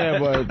said that. Yeah,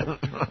 but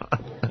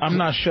I'm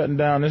not shutting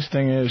down. This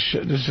thing is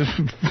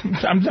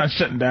I'm not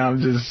shutting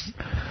down. Just...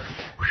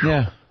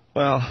 Yeah.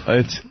 Well,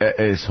 it's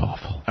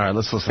awful. All right,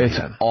 let's listen It's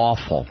again.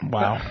 awful.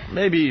 Wow.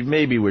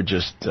 Maybe we're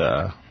just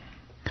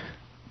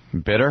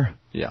bitter.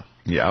 Yeah.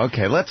 Yeah.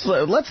 Okay. Let's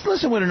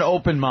listen with an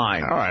open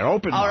mind. All right,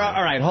 open mind.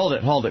 All right. Hold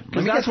it.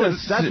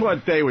 Because that's what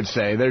they would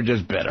say. They're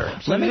just bitter.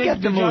 Let me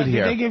get the mood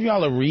here. Did they give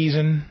y'all a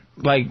reason?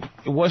 Like,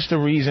 what's the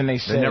reason they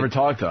said? They never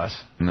talked to us.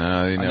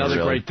 No, they never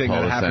really great thing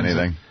told that us happens.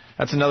 anything.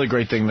 That's another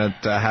great thing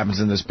that happens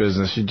in this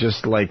business. You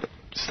just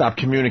stop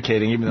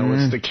communicating, even though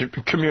it's the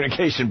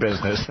communication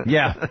business.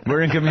 Yeah,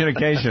 we're in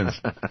communications,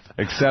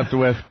 except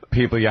with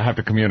people you have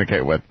to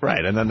communicate with.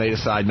 Right, and then they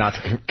decide not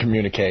to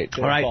communicate.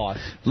 All right,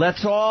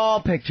 let's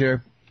all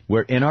picture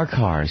we're in our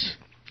cars.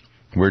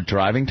 We're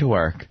driving to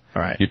work.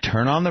 All right. You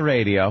turn on the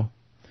radio.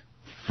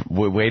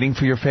 We're waiting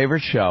for your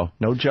favorite show.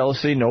 No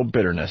jealousy, no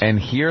bitterness. And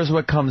here's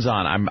what comes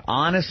on.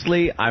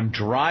 I'm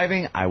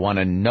driving. I want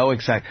to know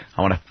I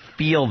want to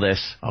feel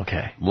this.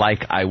 Okay.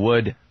 Like I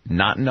would,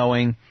 not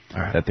knowing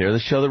that they're the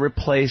show that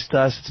replaced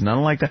us. It's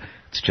nothing like that.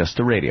 It's just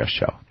a radio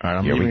show. All right,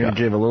 I'm going to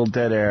give a little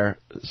dead air.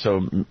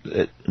 So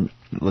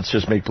let's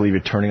just make believe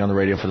you're turning on the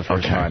radio for the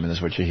first time, and this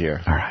is what you hear.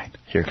 All right.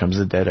 Here comes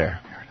the dead air.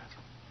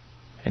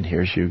 And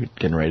here's you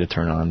getting ready to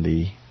turn on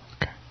the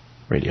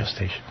radio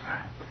station.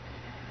 What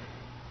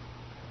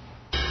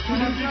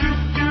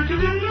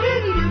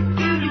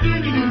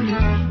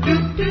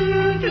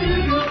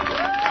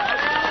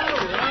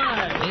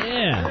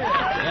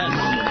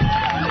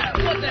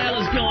the hell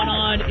is going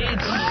on?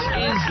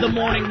 It's the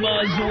Morning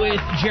Buzz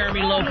with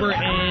Jeremy Loper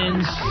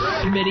and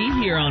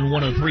Smitty here on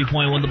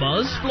 103.1 The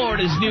Buzz,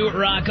 Florida's new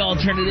rock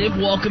alternative.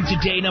 Welcome to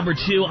day number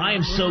 2. I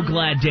am so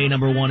glad day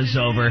number 1 is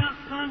over.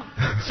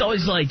 It's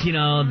always like, you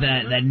know,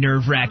 that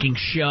nerve-wracking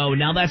show.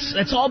 Now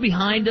that's all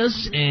behind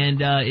us, and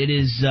it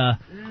is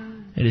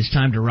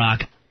time to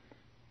rock.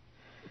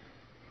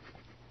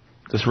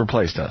 This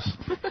replaced us.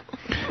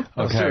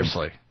 Okay.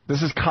 Seriously.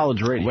 This is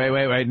college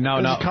radio. Wait.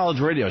 No. This is college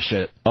radio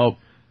shit. Oh,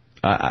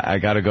 I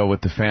got to go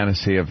with the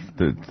fantasy of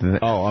the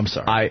Oh, I'm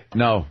sorry.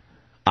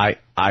 I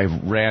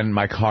ran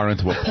my car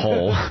into a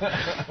pole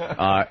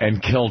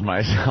and killed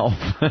myself.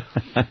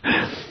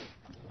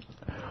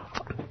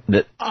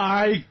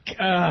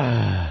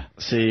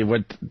 See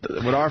what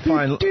our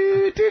fine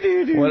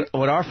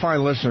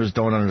listeners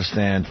don't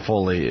understand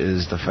fully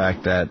is the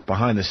fact that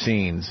behind the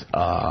scenes,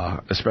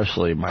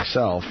 especially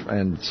myself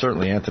and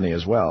certainly Anthony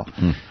as well,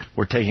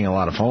 we're taking a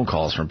lot of phone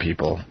calls from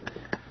people,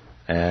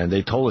 and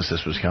they told us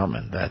this was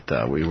coming,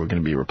 that we were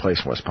going to be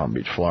replaced in West Palm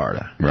Beach,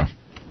 Florida. Yeah.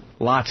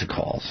 Lots of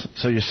calls.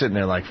 So you're sitting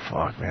there like,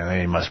 fuck, man,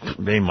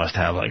 they must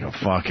have like a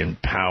fucking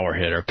power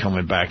hitter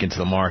coming back into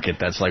the market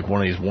that's like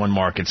one of these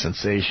one-market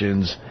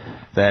sensations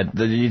that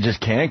you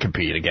just can't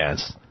compete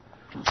against.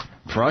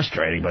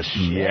 Frustrating, but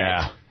shit.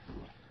 Yeah.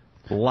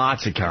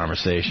 Lots of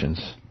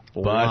conversations.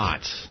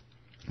 Lots.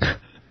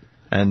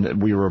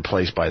 And we were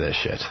replaced by this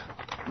shit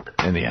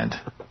in the end.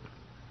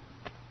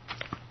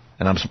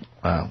 And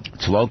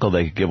it's local.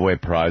 They give away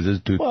prizes.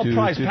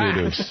 Prize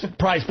packs.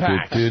 Prize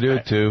packs.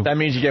 That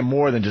means you get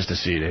more than just a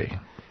CD.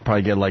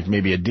 Probably get like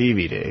maybe a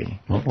DVD,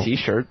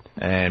 T-shirt,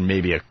 and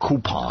maybe a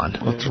coupon.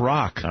 Let's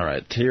rock. All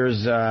right.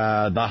 Here's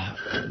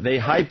they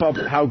hype up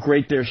how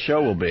great their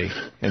show will be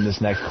in this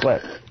next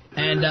clip.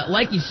 And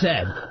like you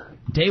said,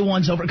 day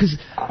 1's over. Because,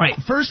 all right,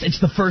 first,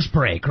 it's the first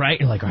break, right?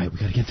 You're like, all right, we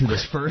got to get through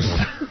this first.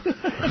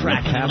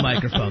 Cracking the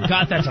microphone.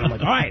 Got that. So I'm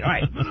like, all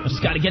right.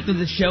 Just got to get through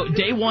this show.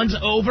 Day 1's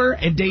over,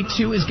 and day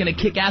 2 is going to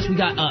kick ass. We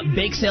got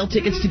bake sale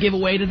tickets to give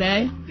away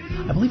today.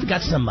 I believe we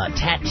got some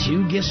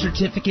tattoo gift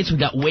certificates. We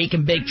got Wake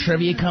and Bake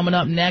trivia coming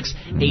up next.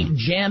 A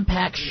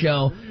jam-packed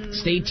show.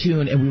 Stay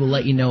tuned, and we will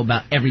let you know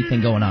about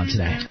everything going on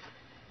today.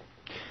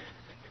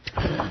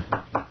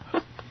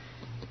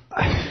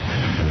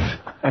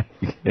 I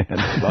can't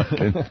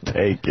fucking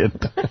take it.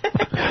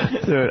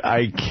 Dude,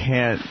 I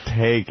can't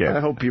take it. I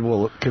hope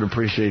people can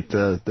appreciate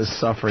the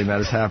suffering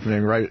that is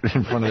happening right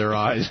in front of their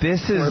eyes.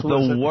 This is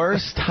the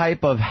worst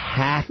type of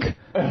hack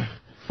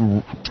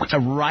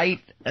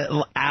right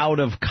out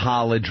of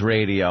college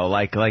radio.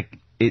 Like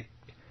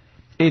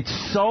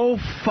it's so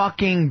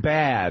fucking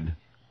bad.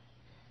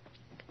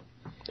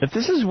 If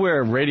this is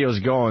where radio's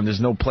going, there's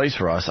no place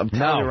for us. I'm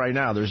telling you right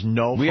now, there's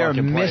no fucking place. We are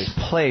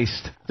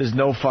misplaced. There's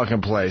no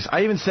fucking place.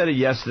 I even said it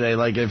yesterday,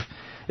 like if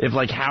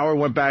like Howard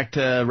went back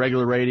to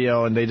regular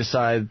radio and they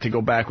decided to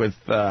go back with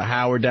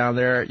Howard down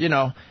there, you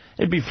know,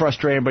 it'd be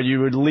frustrating, but you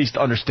would at least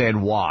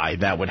understand why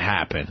that would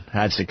happen.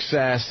 Had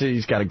success,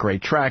 he's got a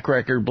great track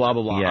record, blah,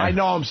 blah, blah. Yeah. I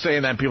know I'm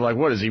saying that, people are like,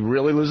 what, does he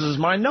really lose his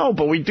mind? No,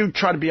 but we do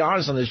try to be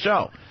honest on this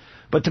show.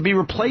 But to be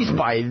replaced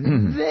by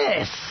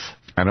this.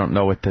 I don't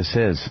know what this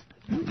is.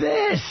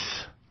 This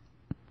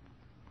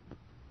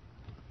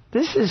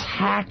is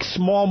hack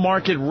small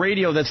market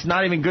radio that's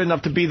not even good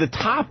enough to be the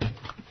top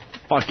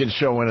fucking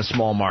show in a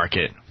small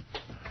market.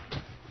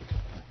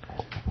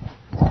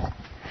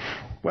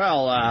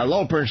 Well,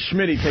 Loper and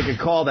Smitty take a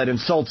call that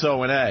insults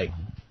O&A.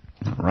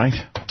 Right.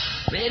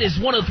 It is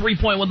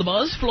 103.1 The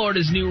Buzz,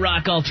 Florida's new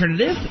rock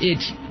alternative.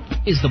 It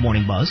is the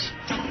Morning Buzz.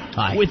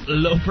 Hi. With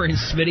Loper and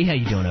Smitty. How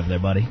you doing over there,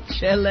 buddy?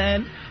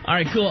 Chillin'. All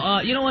right,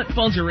 cool. You know what?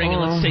 Phones are ringing.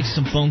 Let's take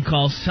some phone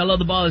calls. Hello,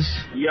 The Buzz.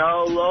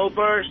 Yo,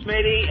 Loper,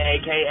 Smitty,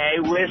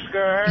 a.k.a.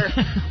 Whisker.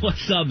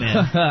 What's up,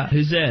 man?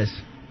 Who's this?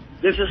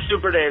 This is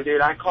Super Dave,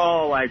 dude. I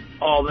call, like,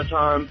 all the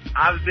time.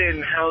 I've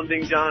been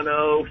hounding John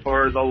O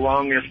for the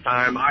longest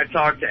time. I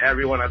talk to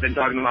everyone. I've been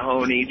talking to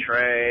Mahoney,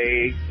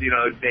 Trey,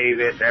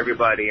 Davis,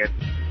 everybody. And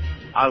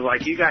I was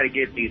like, you got to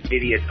get these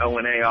idiots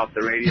O&A off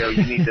the radio.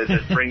 You need to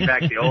just bring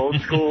back the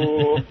old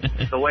school,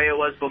 the way it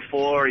was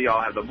before.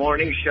 Y'all have the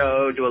morning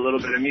show, do a little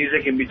bit of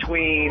music in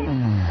between.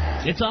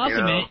 It's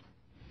awesome, man.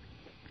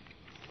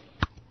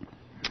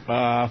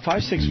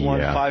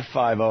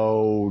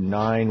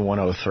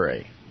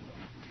 561-550-9103.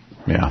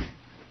 Yeah.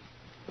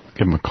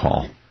 Give him a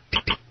call.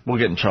 We'll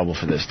get in trouble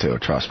for this, too,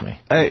 trust me.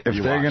 Hey, if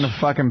they're going to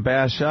fucking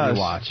bash us, you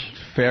watch.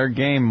 Fair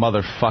game,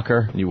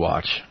 motherfucker. You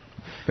watch.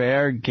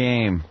 Fair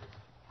game.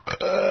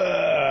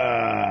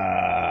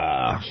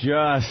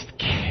 Just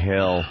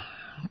kill.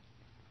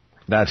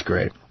 That's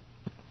great.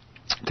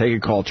 Take a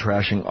call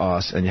trashing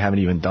us, and you haven't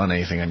even done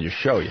anything on your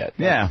show yet.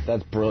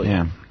 That's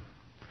brilliant. Yeah.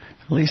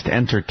 At least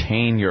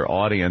entertain your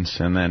audience,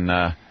 and then,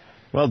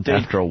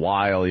 after a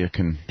while, you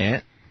can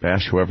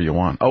Ask whoever you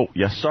want. Oh,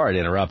 yes. Sorry to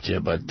interrupt you,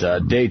 but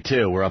day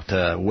 2, we're up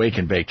to Wake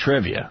and Bake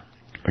Trivia.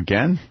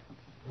 Again?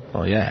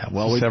 Oh, yeah.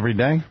 Well, every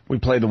day? We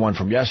played the one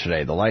from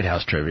yesterday, the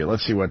Lighthouse Trivia.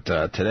 Let's see what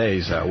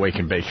today's Wake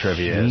and Bake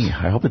Trivia is.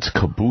 I hope it's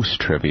Caboose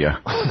Trivia.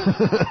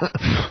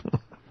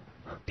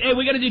 Hey,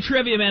 we got to do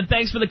trivia, man.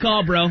 Thanks for the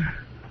call, bro. All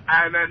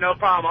right, man, no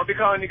problem. I'll be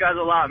calling you guys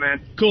a lot,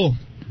 man. Cool.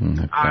 All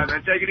right,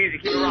 man, take it easy.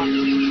 Keep it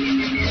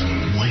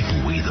rocking.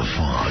 Wipe away the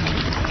fog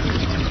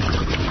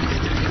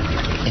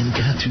and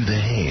cut through the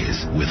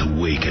haze with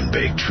Wake and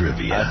Bake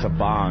Trivia. That's a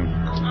bong.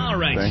 All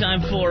right,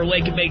 time for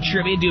Wake and Bake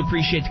Trivia. Do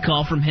appreciate the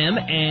call from him,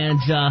 and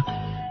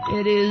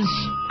it is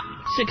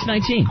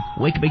 6:19.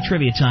 Wake and Bake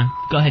Trivia time.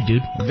 Go ahead,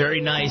 dude.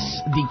 Very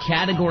nice. The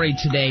category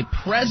today,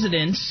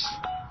 presidents.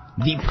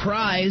 The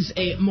prize,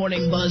 a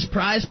Morning Buzz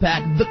prize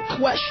pack. The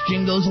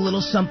question goes a little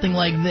something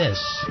like this.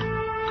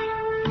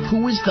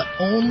 Who is the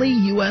only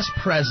U.S.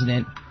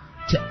 president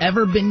to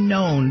ever been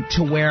known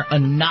to wear a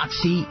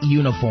Nazi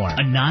uniform?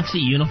 A Nazi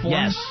uniform?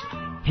 Yes.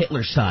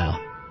 Hitler style.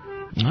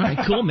 All right,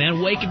 cool,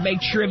 man. Wake and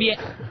Bake Trivia.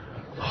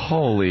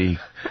 Holy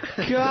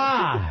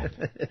God.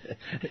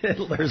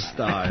 Hitler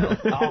style.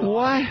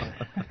 What?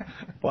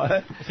 What?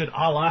 I said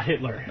a la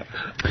Hitler.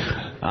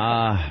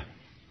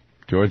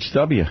 George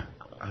W.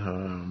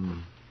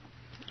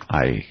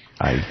 I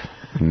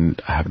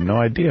have no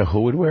idea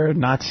who would wear a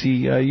Nazi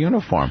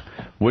uniform.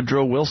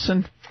 Woodrow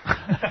Wilson?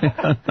 I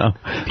don't know.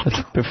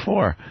 That's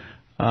before.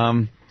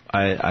 I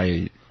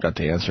got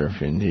the answer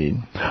if you need.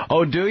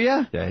 Oh, do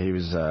you? Yeah, he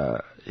was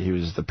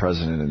the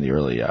president in the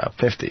early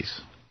 50s.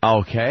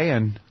 Okay,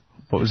 and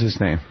what was his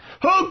name?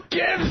 Who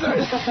gives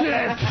a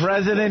shit?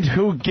 President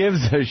Who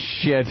Gives a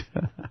Shit.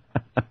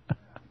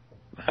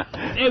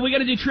 Hey, we got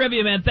to do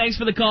trivia, man. Thanks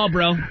for the call,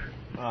 bro.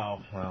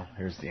 Oh, well,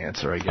 here's the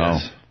answer, I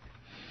guess.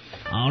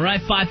 All right,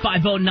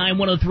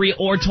 550-9103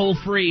 or toll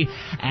free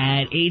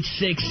at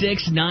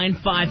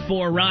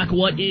 866-954-ROCK.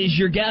 What is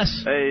your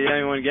guess? Hey,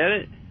 anyone get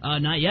it?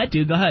 Not yet,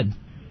 dude. Go ahead.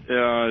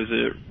 Is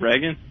it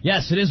Reagan?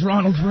 Yes, it is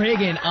Ronald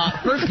Reagan.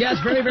 First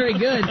guess, very, very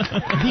good.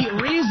 The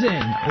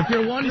reason, if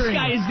you're wondering...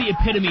 This guy is the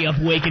epitome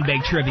of Wake and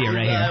Bake Trivia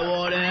right here.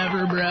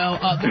 Whatever, bro.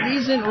 The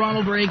reason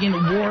Ronald Reagan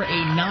wore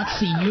a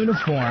Nazi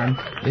uniform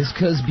is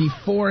because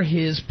before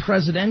his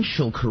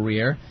presidential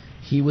career...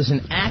 He was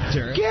an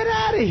actor. Get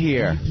out of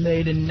here. He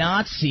played a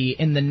Nazi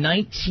in the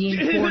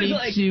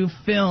 1942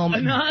 film.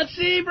 A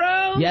Nazi,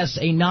 bro? Yes,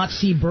 a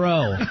Nazi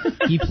bro.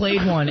 He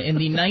played one in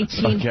the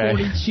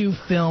 1942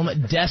 film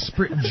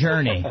Desperate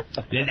Journey.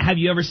 Have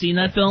you ever seen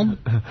that film?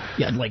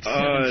 Yeah, like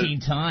 17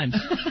 times.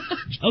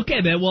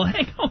 Okay, man. Well,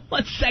 hang on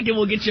 1 second.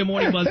 We'll get you a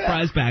Morning Buzz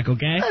prize pack,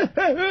 okay?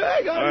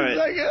 Hang on a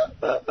second.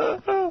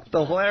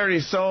 The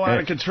hilarity's so out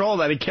of control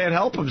that he can't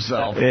help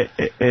himself.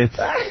 It's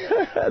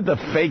the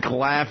fake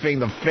laughing,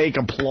 the fake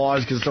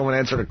applause because someone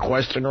answered a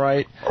question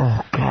right.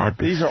 Oh, God.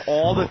 These are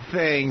all the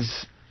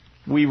things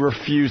we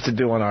refuse to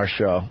do on our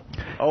show.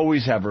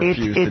 Always have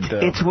refused to do.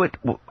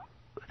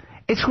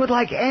 It's what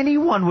like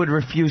anyone would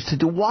refuse to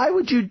do. Why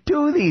would you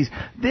do these?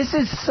 This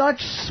is such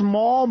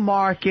small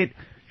market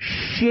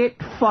shit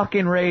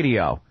fucking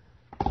radio.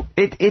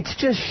 It's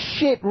just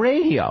shit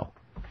radio.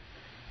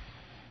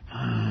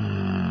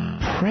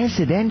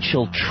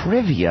 Presidential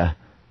trivia.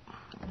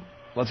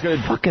 Let's go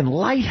to fucking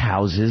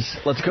lighthouses.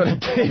 Let's go to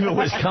Dave in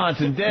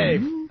Wisconsin.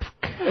 Dave.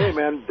 Hey,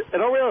 man,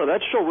 and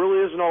that show really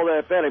isn't all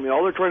that bad. I mean,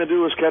 all they're trying to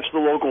do is catch the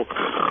local.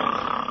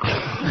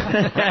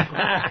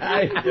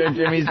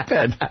 Jimmy's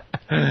pet.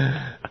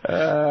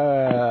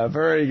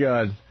 Very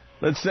good.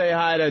 Let's say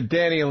hi to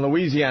Danny in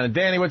Louisiana.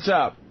 Danny, what's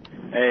up?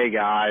 Hey,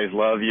 guys.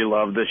 Love you.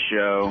 Love the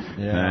show.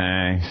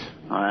 Yeah. Thanks.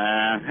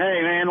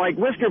 Hey, man, like,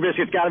 Whisker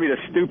Biscuit's got to be the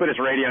stupidest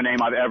radio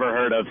name I've ever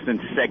heard of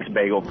since Sex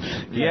Bagel.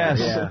 Yes.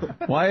 Yeah.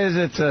 Why is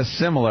it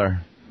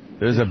similar?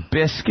 There's a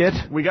biscuit.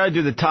 We got to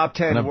do the top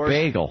 10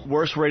 bagel.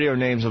 Worst radio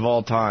names of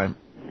all time.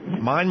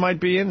 Mine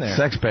might be in there.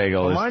 Sex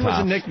Bagel is mine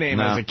tough. Was a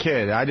nickname as a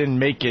kid. I didn't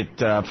make it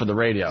for the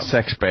radio.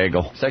 Sex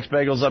Bagel. Sex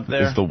Bagel's up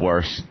there? It's the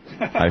worst,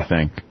 I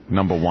think.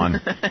 Number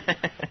one.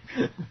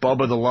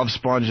 Bubba the Love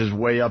Sponge is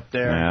way up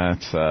there. Yeah,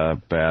 that's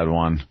a bad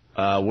one.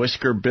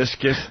 Whisker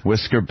Biscuit.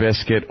 Whisker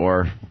Biscuit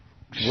or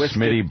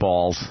Smitty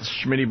Balls.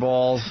 Smitty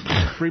Balls.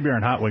 Free beer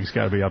and hot wings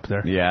got to be up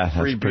there. Yeah, that's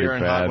Free pretty beer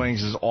and bad. hot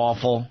wings is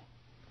awful.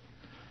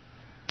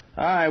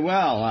 All right,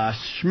 well,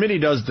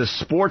 Smitty does the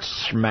sports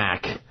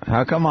smack.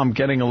 How come I'm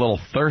getting a little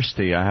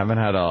thirsty? I haven't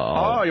had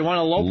a you want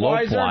a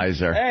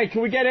Lopeweiser? Hey,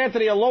 can we get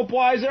Anthony a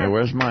Lopeweiser? Hey,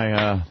 where's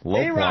my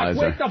Lopeweiser? E-Rock,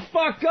 wake the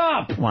fuck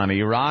up! Come on,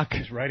 E-Rock.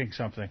 He's writing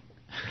something.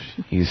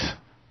 I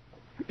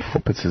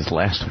hope it's his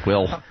last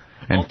will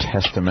and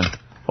testament.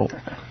 Oh.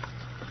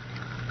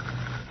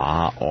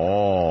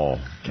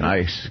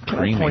 Nice. Can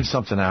I point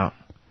something out?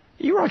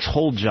 E-Rock's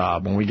whole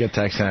job when we get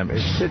to XM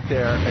is sit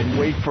there and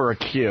wait for a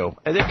cue.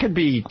 And it could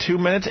be 2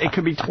 minutes, it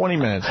could be 20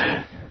 minutes.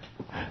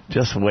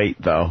 Just wait,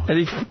 though.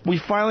 And we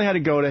finally had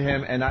to go to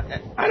him, and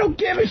I don't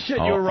give a shit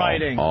you're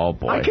writing. Oh,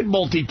 boy. I can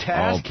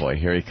multitask. Oh, boy,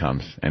 here he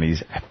comes. And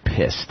he's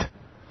pissed.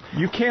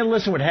 You can't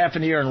listen with half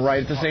an ear and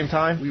write at the same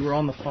time? We were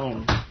on the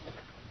phone.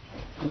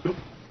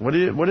 What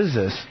is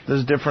this? This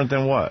is different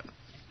than what?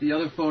 The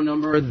other phone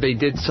number, they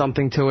did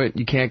something to it.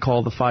 You can't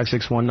call the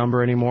 561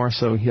 number anymore,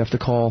 so you have to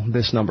call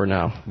this number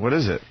now. What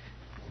is it?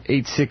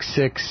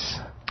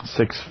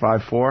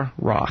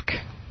 866-654-ROCK.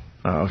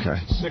 Oh, okay.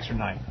 6 or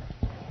 9.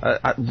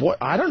 What?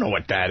 I don't know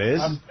what that is.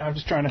 I'm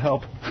just trying to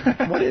help.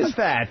 What is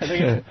that? I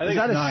think is that it's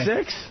a 9.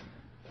 6?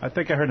 I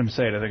think I heard him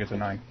say it. I think it's a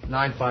 9.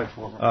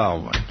 954. Oh,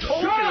 my God.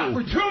 Shut up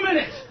for 2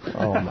 minutes!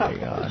 Oh, my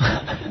God.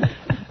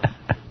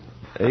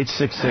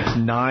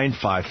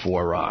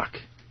 866-954-ROCK.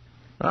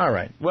 All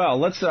right. Well,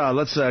 let's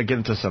get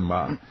into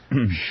some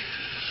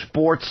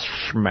sports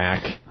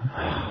schmack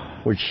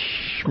with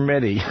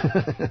Smitty.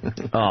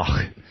 Oh,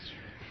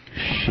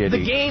 shitty.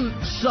 The game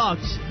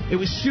sucked. It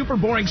was super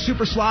boring,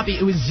 super sloppy.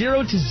 It was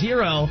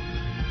 0-0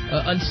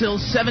 until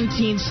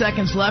 17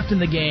 seconds left in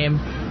the game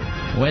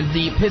when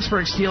the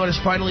Pittsburgh Steelers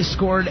finally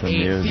scored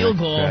a field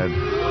goal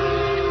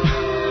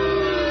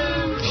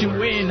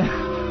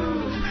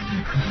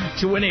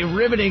to win a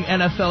riveting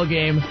NFL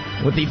game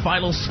with the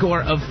final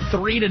score of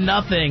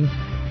 3-0.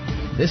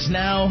 This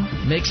now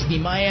makes the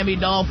Miami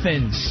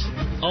Dolphins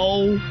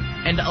 0-11.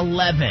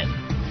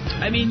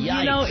 I mean, Yikes.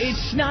 you know,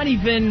 it's not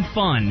even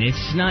fun.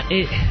 It's not.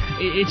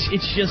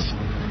 It's just.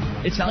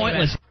 It's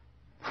pointless.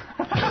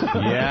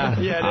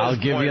 Yeah, I'll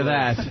give you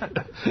that.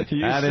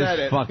 That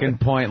is fucking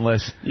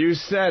pointless. You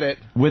said it.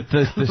 With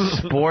the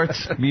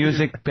sports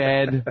music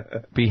bed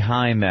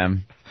behind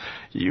them.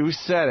 You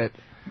said it.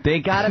 They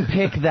got to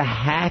pick the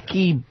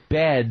hacky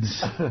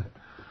beds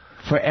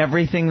for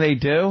everything they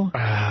do.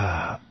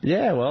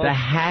 Yeah, well. The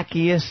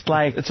hackiest,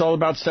 like... It's all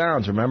about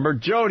sounds, remember?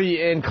 Jody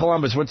in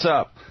Columbus, what's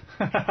up?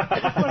 I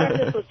just wondered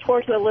if this was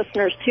Torture the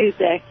Listeners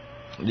Tuesday.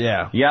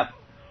 Yeah. Yep.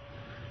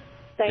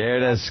 Thank There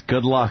it is.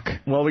 Good luck.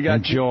 Well, we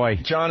got Enjoy.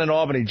 John in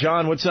Albany.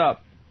 John, what's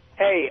up?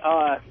 Hey,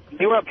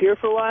 they were up here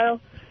for a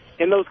while,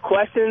 and those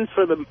questions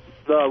for the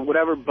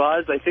whatever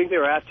buzz, I think they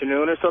were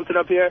afternoon or something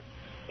up here.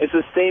 It's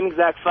the same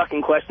exact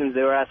fucking questions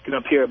they were asking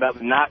up here about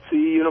the Nazi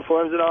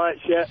uniforms and all that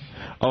shit.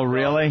 Oh,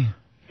 really?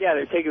 Yeah,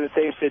 they're taking the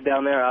same shit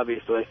down there,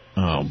 obviously.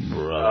 Oh,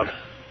 brother.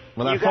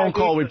 Well, that phone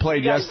call we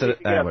played yesterday.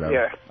 Whatever.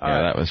 Yeah,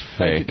 that was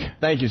fake.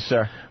 Thank you,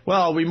 sir.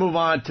 Well, we move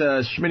on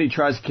to Smitty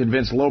tries to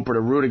convince Loper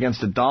to root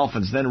against the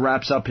Dolphins, then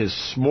wraps up his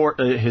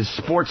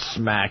sports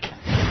smack.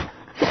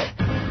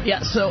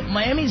 Yeah, so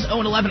Miami's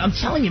 0-11. I'm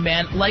telling you,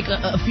 man, like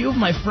a few of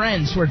my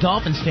friends who are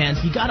Dolphins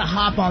fans, you got to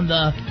hop on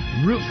the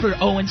root for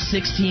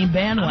 0-16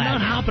 bandwagon. I'm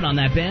not hopping on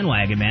that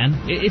bandwagon, man.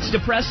 It's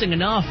depressing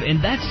enough,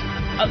 and that's...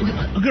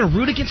 I'm going to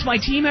root against my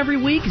team every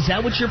week? Is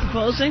that what you're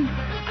proposing?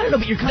 I don't know,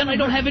 but then I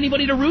don't have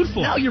anybody to root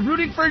for. No, you're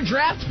rooting for a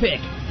draft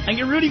pick. And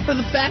you're rooting for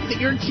the fact that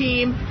your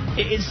team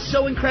is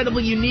so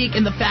incredibly unique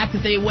in the fact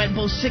that they went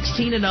both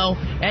 16-0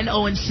 and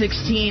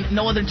 0-16.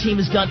 No other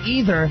team has done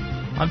either.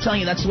 I'm telling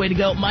you, that's the way to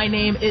go. My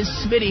name is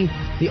Smitty,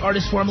 the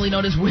artist formerly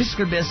known as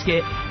Whisker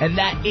Biscuit, and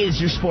that is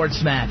your sports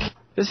smack.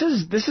 This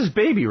is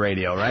baby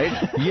radio,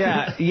 right?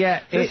 Yeah.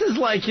 This is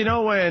like, you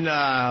know, when,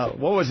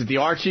 what was it, the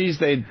Archies?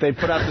 They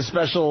put out the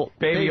special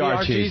Baby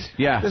Archies.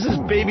 Yeah. This is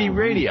baby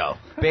radio.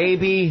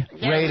 Baby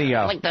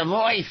radio. Like the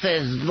voice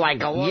is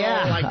like a little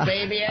like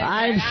baby.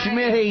 I'm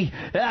Smitty.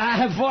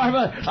 I'm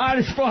former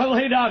artist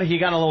formerly known. He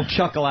got a little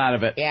chuckle out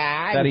of it.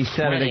 Yeah, that he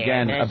said it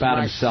again about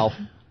himself.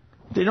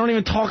 They don't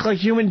even talk like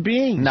human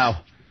beings. No.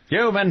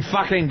 Human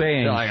fucking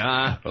beings. They're like,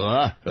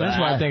 That's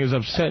what I think is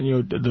upsetting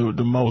you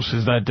the most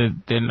is that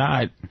they're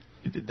not.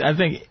 I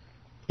think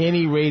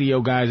any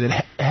radio guys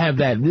that have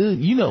that,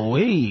 you know,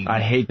 hey. I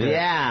hate that.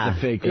 Yeah.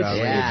 The fake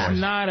It's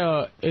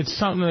not it's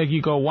something like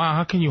you go, wow,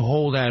 how can you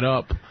hold that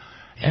up?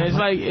 And it's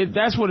like,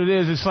 that's what it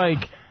is. It's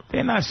like,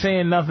 they're not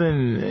saying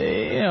nothing,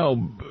 you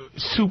know,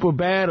 super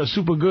bad or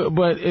super good,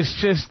 but it's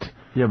just...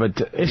 Yeah, but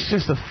it's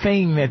just a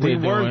thing that we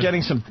were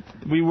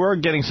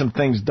getting some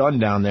things done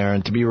down there,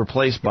 and to be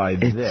replaced by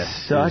this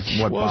such is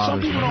what bothers some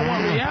people don't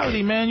want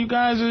reality, man. You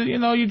guys are, you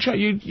know,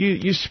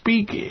 you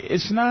speak.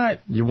 It's not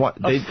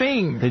a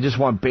thing. They just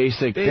want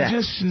basic. They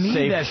just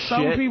need that.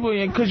 Some shit. people,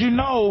 because you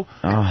know,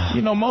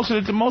 most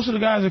of the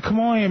guys that come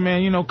on here,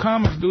 man, you know,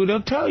 comics do.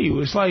 They'll tell you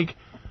it's like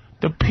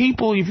the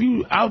people. If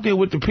you out there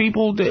with the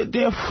people,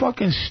 they're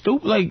fucking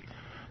stupid. Like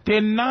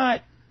they're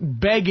not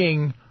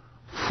begging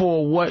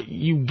for what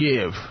you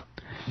give.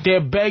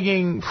 They're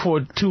begging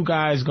for two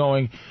guys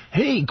going,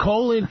 hey,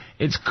 Colin,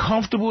 it's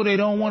comfortable. They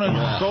don't want to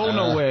go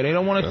nowhere. They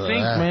don't want to think,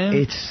 man.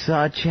 It's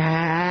such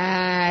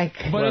hack.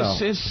 But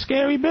it's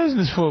scary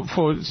business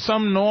for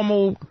some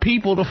normal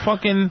people to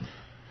fucking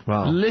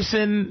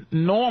listen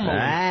normal.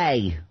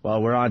 Hey.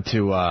 Well, we're on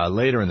to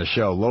later in the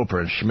show,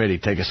 Loper and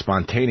Smitty take a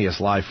spontaneous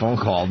live phone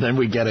call. Then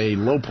we get a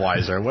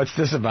Lopeweiser. What's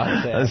this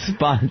about? A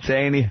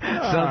spontaneous.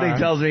 Something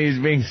tells me he's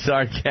being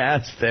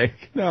sarcastic.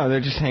 No,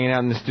 they're just hanging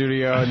out in the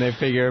studio, and they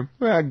figure,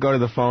 well, go to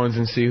the phones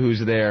and see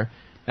who's there.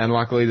 And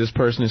luckily, this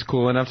person is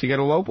cool enough to get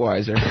a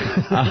Lopeweiser.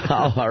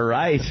 All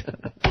right.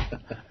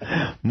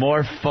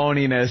 More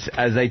phoniness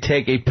as I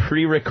take a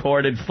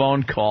pre-recorded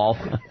phone call.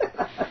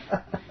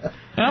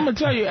 And I'm going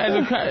to tell you,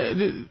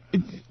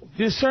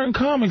 there's certain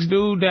comics,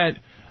 dude, that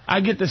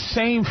I get the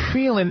same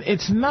feeling.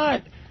 It's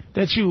not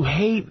that you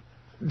hate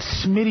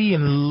Smitty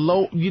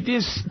and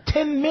there's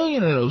 10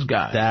 million of those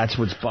guys. That's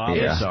what's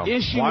bothersome.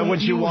 Issue Why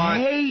would you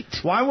hate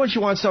Why would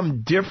you want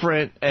something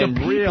different and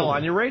real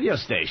on your radio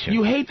station?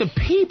 You hate the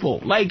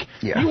people. Like,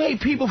 you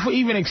hate people for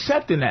even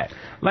accepting that.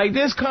 Like,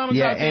 there's comics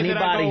out there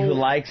anybody who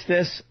likes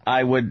this,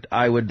 I would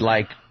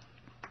like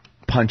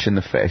punch in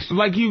the face.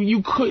 Like,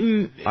 you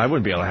couldn't... I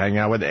wouldn't be able to hang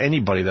out with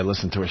anybody that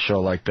listened to a show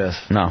like this.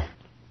 No.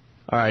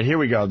 All right, here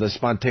we go. The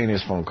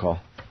spontaneous phone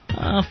call.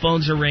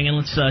 Phones are ringing.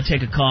 Let's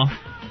take a call.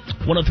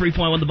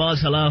 103.1 The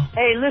Buzz, hello.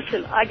 Hey,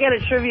 listen, I got a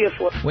trivia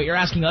for you. Wait, you're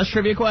asking us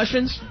trivia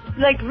questions?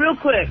 Like, real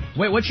quick.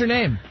 Wait, what's your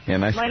name? Yeah,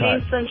 nice My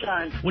name's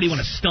Sunshine. What, do you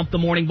want to stump the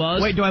Morning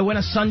Buzz? Wait, do I win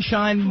a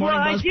Sunshine Morning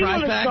Buzz prize pack? Well, I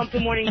do want to stump the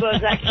Morning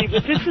Buzz, actually,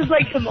 but this is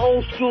like some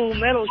old school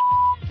metal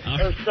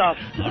or stuff.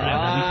 All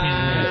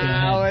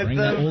right, it's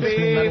a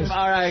theme.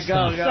 All right,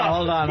 go.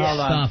 Hold on.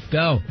 Stuff,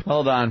 go.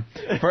 Hold on.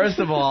 First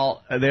of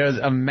all, there's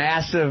a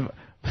massive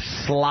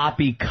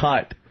sloppy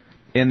cut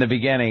in the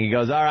beginning. He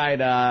goes, all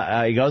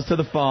right, he goes to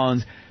the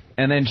phones,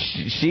 and then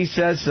she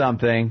says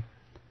something.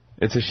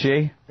 It's a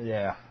she?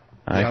 Yeah.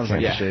 Sounds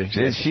like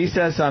she. She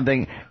says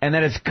something, and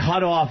then it's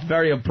cut off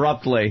very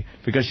abruptly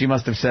because she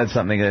must have said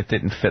something that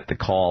didn't fit the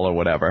call or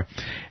whatever.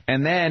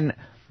 And then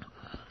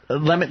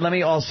let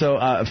me also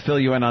fill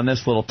you in on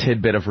this little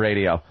tidbit of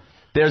radio.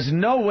 There's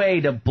no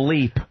way to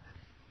bleep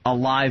a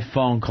live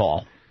phone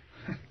call.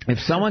 If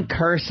someone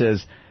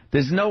curses,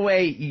 there's no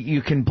way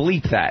you can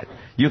bleep that.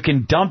 You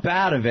can dump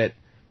out of it,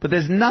 but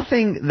there's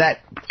nothing that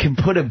can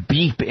put a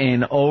beep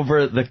in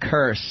over the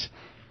curse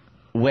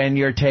when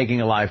you're taking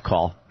a live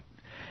call.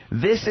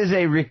 This is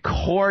a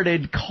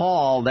recorded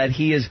call that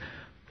he is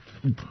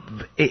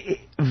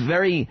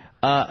very,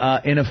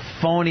 in a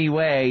phony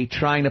way,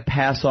 trying to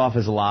pass off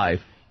as live.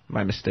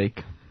 My mistake.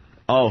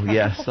 Oh,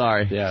 yeah,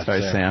 sorry.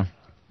 Sorry, Sam.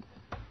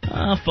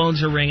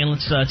 Phones are ringing.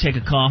 Let's take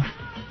a call.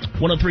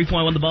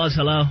 103.1 The Buzz,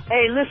 hello.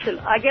 Hey, listen,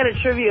 I got a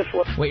trivia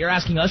for you. Wait, you're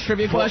asking us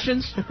trivia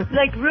questions?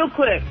 Like, real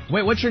quick.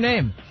 Wait, what's your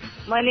name?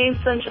 My name's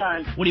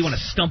Sunshine. What, do you want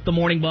to stump the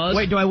Morning Buzz?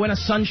 Wait, do I win a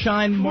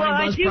Sunshine Morning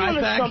Buzz prize pack? Well, I do want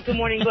to stump the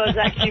Morning Buzz,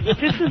 actually, but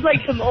this is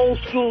like some old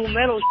school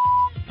metal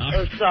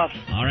or stuff.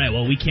 All right,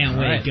 well, we can't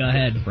wait. Right. Go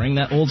ahead. Bring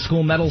that old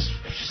school metal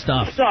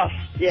stuff. Stuff,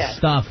 yeah.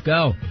 Stuff,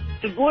 go.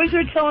 The boys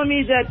are telling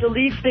me that the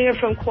lead singer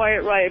from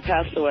Quiet Riot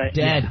passed away.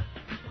 Dead.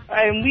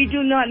 And we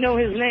do not know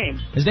his name.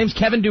 His name's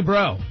Kevin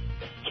Dubrow.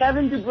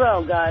 Kevin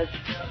Dubrow, guys.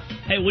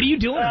 Hey, what are you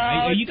doing?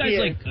 Are you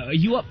guys are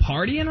you up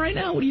partying right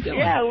now? What are you doing?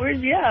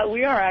 Yeah,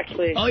 we are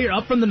actually. Oh, you're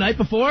up from the night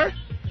before?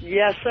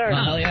 Yes, sir.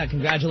 Oh, yeah,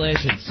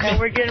 congratulations. And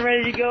we're getting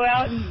ready to go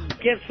out and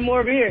get some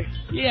more beer.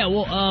 Yeah,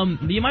 well,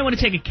 you might want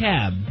to take a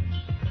cab.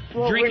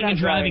 Well, drinking and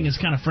driving is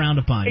kind of frowned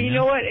upon. You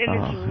know what?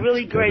 And it's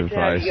really great to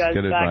have you guys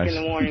back in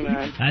the morning,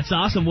 man. That's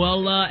awesome.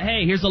 Well,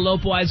 hey, here's a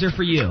Lopeweiser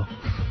for you.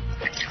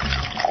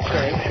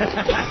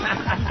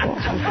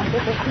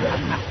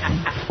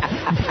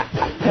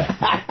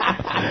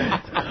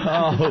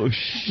 Oh,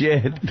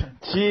 shit.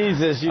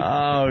 Jesus.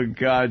 Oh,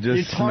 God, just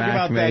you talk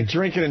about that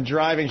drinking and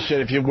driving shit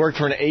if you work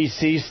for an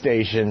AC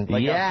station,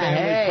 like a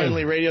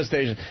family-friendly radio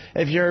station.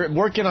 If you're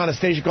working on a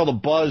station called The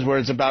Buzz where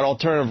it's about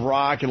alternative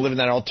rock and living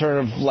that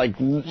alternative, like,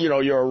 you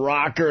know, you're a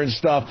rocker and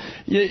stuff,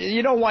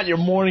 you don't want your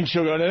morning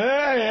show going,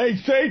 hey,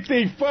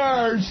 safety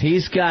first.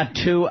 He's got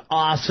 2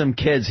 awesome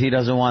kids. He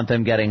doesn't want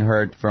them getting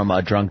hurt from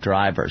drunk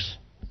drivers.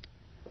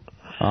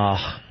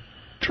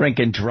 Drink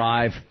and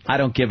drive. I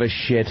don't give a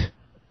shit.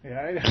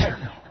 Yeah,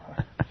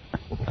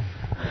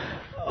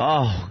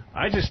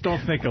 I just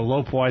don't think a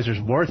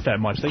Lopeweiser's worth that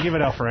much. They give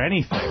it out for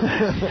anything.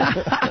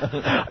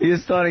 You're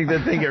starting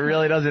to think it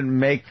really doesn't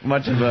make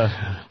much of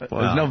a...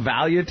 There's no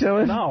value to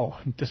it? No,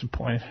 I'm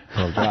disappointed.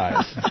 Oh,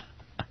 guys.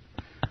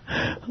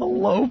 A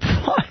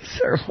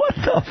Lopeweiser? What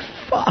the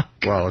fuck?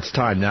 Well, it's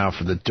time now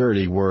for the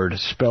dirty word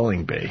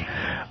spelling bee.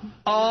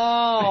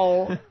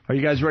 Oh! Are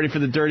you guys ready for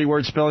the dirty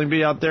word spelling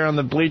bee out there on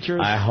the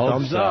bleachers? I hope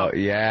Thumbs so, up.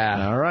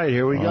 yeah. All right,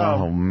 here we go.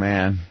 Oh,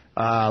 man.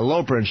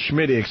 Loper and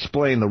Smitty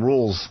explain the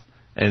rules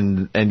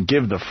and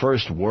give the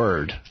first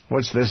word.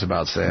 What's this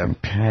about, Sam?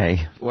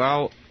 Okay.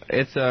 Well,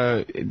 it's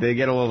they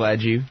get a little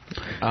edgy.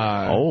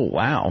 Oh,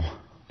 wow.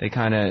 They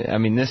kind of, I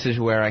mean, this is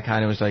where I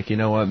kind of was like, you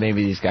know what,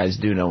 maybe these guys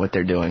do know what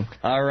they're doing.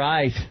 All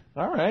right.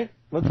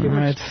 Let's give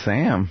him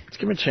Sam. Let's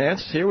give him a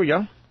chance. Here we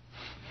go.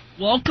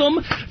 Welcome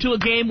to a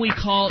game we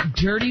call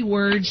Dirty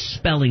Word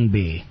Spelling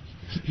Bee.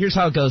 Here's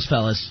how it goes,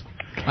 fellas.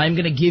 I'm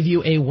going to give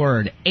you a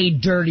word, a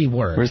dirty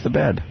word. Where's the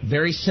bed?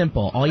 Very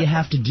simple. All you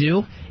have to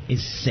do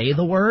is say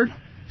the word,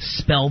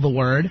 spell the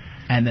word,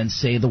 and then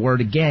say the word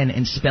again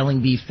in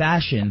spelling bee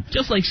fashion.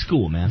 Just like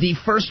school, man. The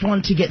first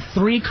one to get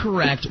 3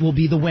 correct will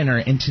be the winner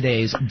in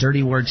today's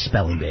Dirty Word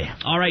Spelling Bee.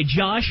 All right,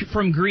 Josh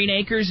from Green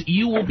Acres,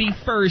 you will be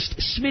first.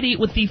 Smitty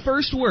with the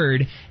first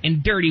word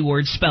in Dirty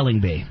Word Spelling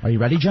Bee. Are you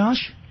ready,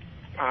 Josh?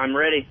 I'm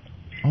ready.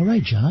 All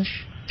right,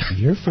 Josh.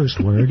 Your first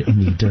word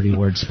in the Dirty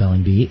Word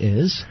Spelling Bee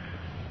is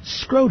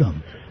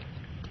scrotum.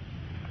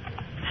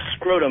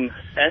 Scrotum.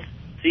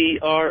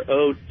 S-C-R-O-T-U-M.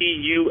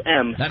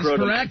 That's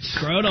scrotum. correct.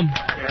 Scrotum.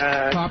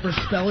 Proper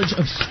spellage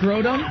of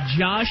scrotum.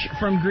 Josh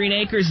from Green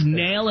Acres,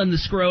 nail in the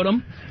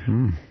scrotum.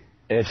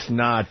 It's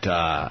not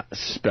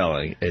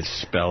spelling.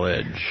 It's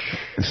spellage.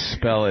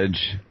 Spellage.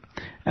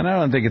 And I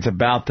don't think it's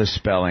about the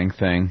spelling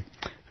thing.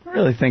 I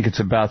really think it's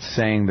about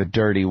saying the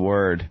dirty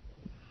word.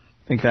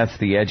 I think that's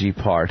the edgy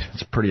part.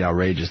 It's pretty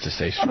outrageous to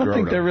say scrotum. I don't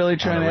think they're really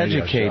trying to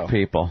educate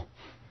people.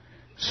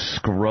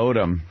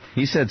 Scrotum.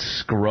 He said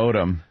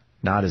scrotum.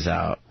 Not as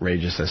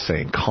outrageous as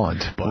saying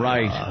cunt, but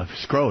right.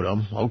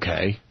 Scrotum,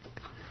 okay.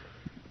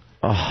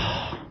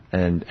 Oh,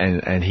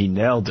 and he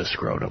nailed the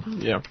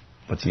scrotum. Yeah.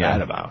 What's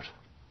that about?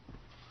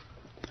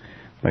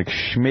 Like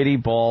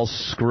Smitty Ball's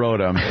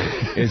scrotum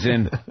is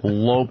in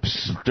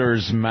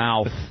Lopster's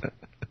mouth.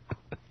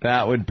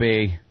 That would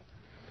be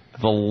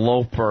the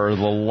loper,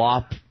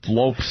 the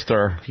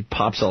lobster. He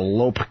pops a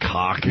lope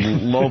cock.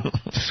 Lope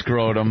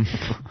scrotum.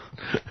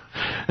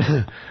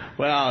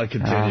 Well, it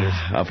continues.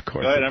 Of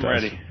course. Go ahead, I'm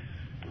ready.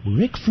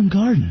 Rick from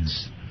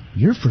Gardens.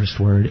 Your first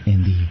word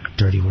in the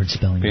dirty word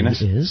spelling bee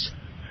is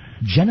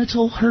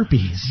genital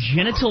herpes.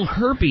 Genital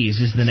herpes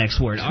is the next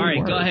word. All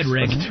right, go ahead,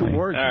 Rick. That's 2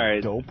 words. All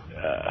right. Dope.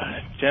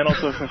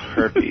 Genital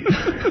herpes.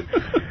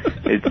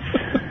 It's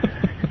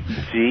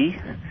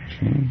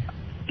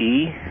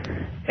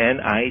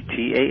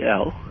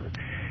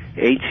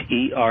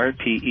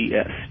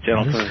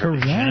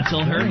GENITALHERPES.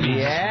 Genital herpes.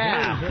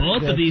 Yeah.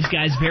 Both of these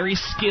guys very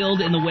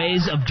skilled in the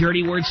ways of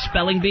dirty word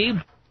spelling bee.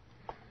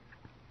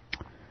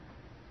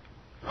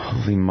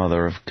 Holy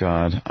mother of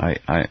God.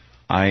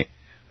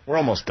 We're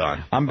almost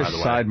done. I'm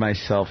beside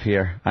myself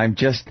here. I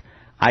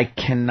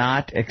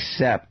cannot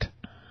accept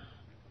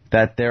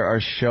that there are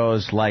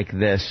shows like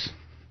this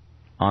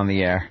on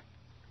the air.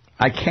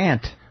 I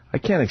can't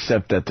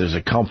accept that there's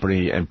a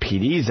company and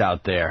PDs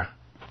out there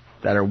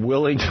that are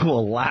willing to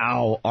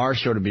allow our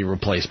show to be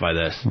replaced by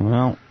this.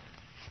 Well,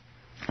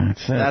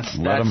 that's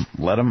it.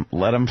 Let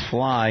them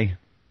fly.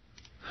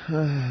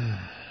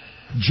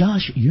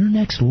 Josh, your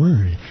next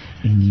word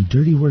in the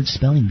dirty word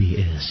spelling bee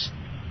is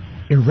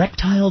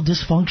erectile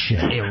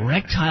dysfunction.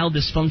 Erectile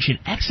dysfunction.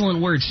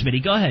 Excellent word,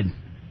 Smitty. Go ahead.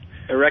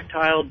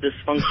 Erectile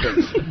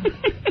dysfunction.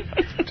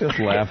 Just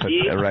laugh at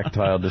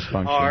erectile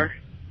dysfunction.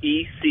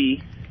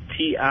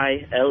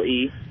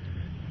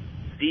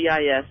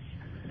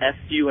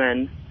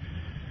 RECTILEDISFUNCTION.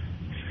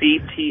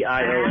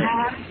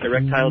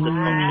 Erectile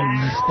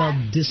dysfunction.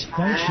 Spelled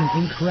dysfunction.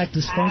 Incorrect.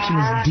 Dysfunction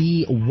is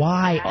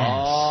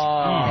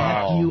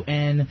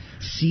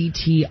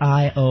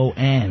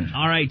DYSFUNCTION.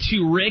 All right,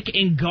 to Rick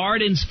in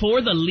Gardens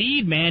for the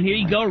lead, man. Here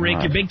you go,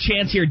 Rick. Your big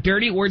chance here.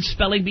 Dirty word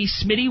spelling bee.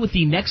 Smitty with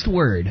the next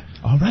word.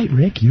 All right,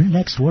 Rick. Your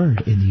next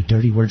word in the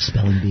dirty word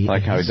spelling bee. I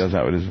like how he does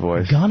that with his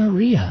voice.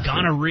 Gonorrhea.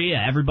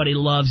 Gonorrhea. Everybody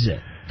loves it.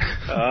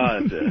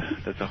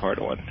 That's a hard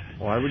one.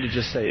 Why would you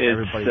just say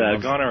everybody loves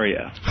loves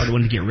gonorrhea? Hard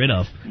one to get rid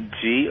of.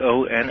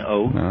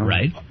 GONO.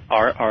 Right.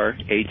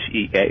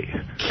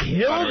 RRHEA.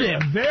 Killed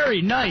him.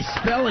 Very nice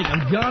spelling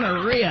of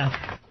gonorrhea.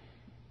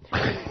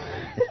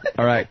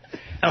 All right.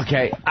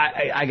 Okay.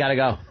 I gotta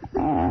go.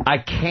 I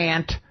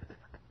can't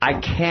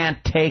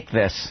take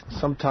this.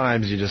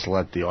 Sometimes you just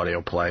let the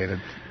audio play, and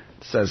it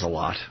says a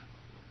lot.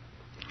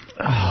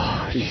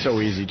 It's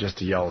so easy just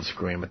to yell and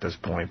scream at this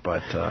point,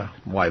 but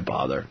why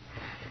bother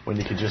when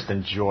you could just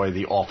enjoy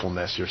the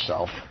awfulness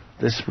yourself?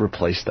 This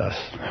replaced us.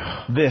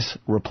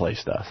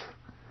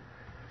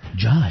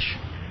 Josh,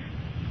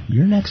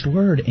 your next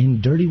word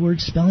in dirty word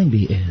spelling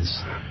bee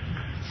is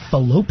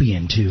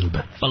fallopian tube.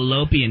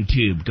 Fallopian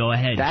tube. Go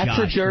ahead, That's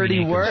Josh. A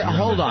dirty word?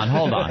 Hold on.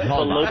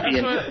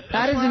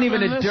 That isn't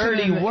even a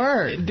dirty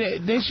word.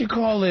 They should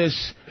call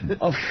this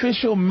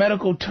official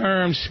medical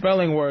term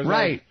spelling words.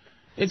 Right. Like,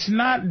 it's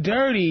not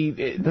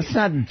dirty. That's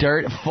not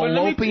dirt.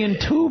 Fallopian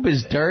tube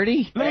is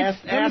dirty? Let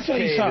me tell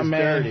you something,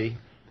 man. Dirty.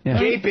 Yeah.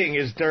 Gaping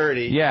is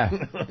dirty. Yeah.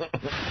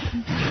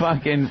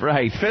 Fucking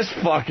right. Fist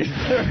fuck is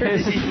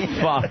dirty.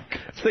 Fist fuck.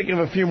 Let's think of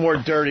a few more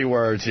dirty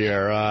words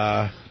here.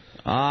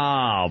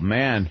 Oh,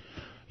 man.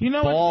 You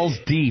know Balls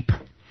deep.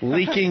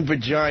 Leaking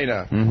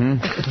vagina.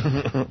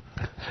 Mm-hmm.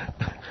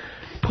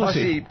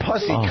 Pussy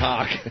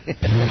cock.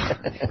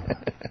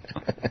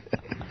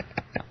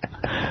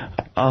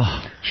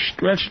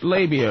 Stretched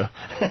labia.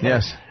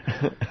 Yes.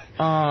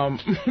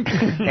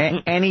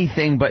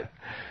 Anything but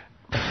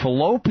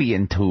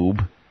fallopian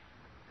tube.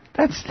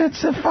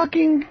 That's a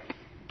fucking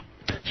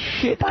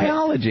shit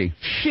biology.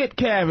 Shit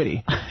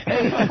cavity.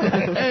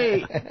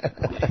 Hey,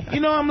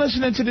 I'm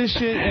listening to this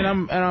shit and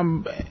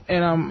I'm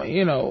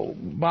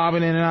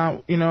bobbing in and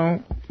out,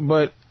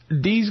 but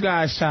these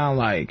guys sound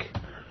like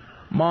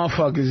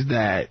motherfuckers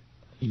that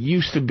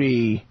used to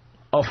be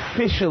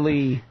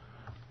officially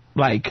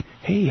like,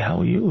 hey,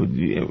 how are you?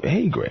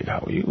 Hey, Greg,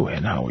 how are you?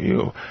 And how are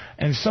you?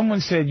 And someone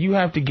said you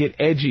have to get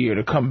edgier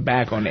to come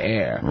back on the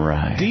air.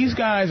 Right. These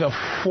guys are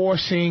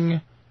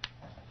forcing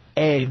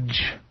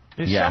edge.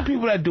 There's some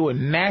people that do it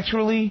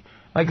naturally,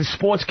 like the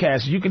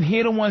sportscasters. You can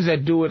hear the ones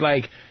that do it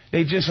like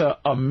they just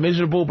are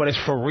miserable, but it's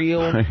for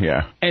real.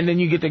 Yeah. And then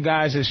you get the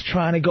guys that's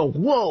trying to go,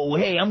 whoa,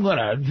 hey, I'm going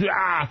to...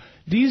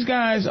 These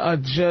guys are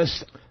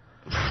just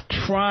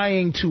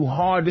trying too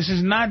hard. This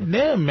is not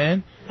them,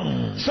 man.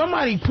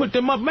 Somebody put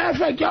them up. Matter of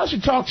fact, y'all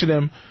should talk to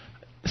them.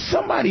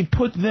 Somebody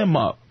put them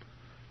up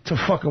to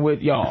fucking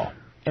with y'all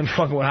and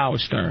fucking with Howard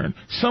Stern.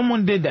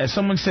 Someone did that.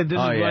 Someone said this is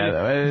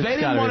right. They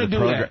didn't want to do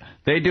that.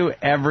 They do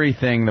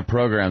everything the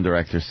program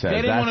director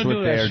says. That's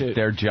what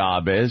their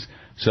job is.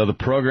 So the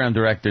program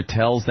director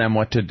tells them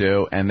what to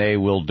do, and they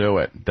will do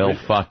it. They'll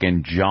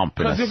fucking jump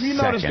in a second. Because if you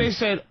notice, they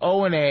said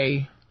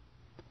O&A,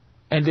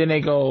 and then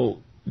they go,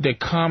 the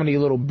comedy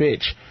little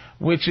bitch,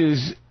 which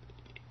is,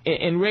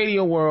 in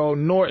radio world,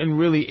 Norton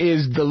really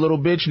is the little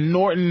bitch.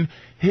 Norton,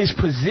 his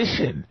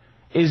position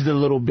is the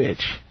little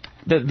bitch,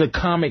 the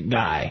comic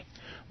guy.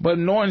 But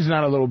Norton's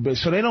not a little bitch,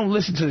 so they don't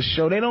listen to the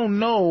show. They don't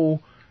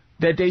know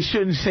that they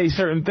shouldn't say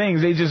certain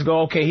things. They just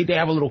go, okay, they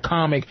have a little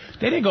comic.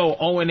 They didn't go,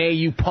 O&A,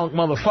 you punk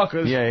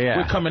motherfuckers. Yeah.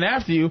 We're coming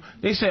after you.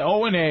 They said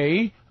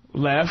O&A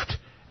left,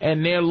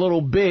 and they're a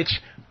little bitch,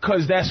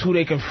 because that's who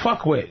they can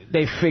fuck with,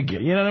 they figure.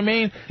 You know what I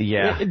mean?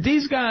 Yeah.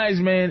 These guys,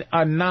 man,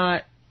 are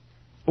not,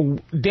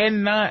 they're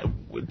not,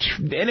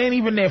 it ain't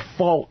even their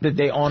fault that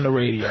they're on the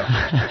radio.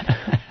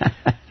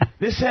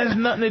 This has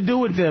nothing to do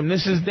with them.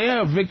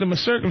 They're a victim of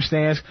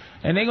circumstance,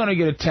 and they're going to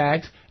get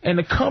attacked. And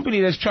the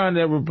company that's trying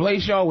to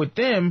replace y'all with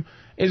them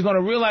is going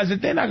to realize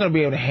that they're not going to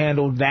be able to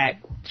handle that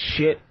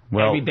shit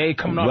every day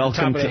coming off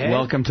the top of their head.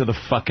 Welcome to the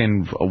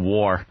fucking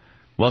war.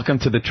 Welcome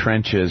to the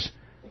trenches.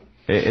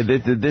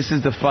 This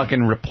is the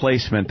fucking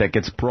replacement that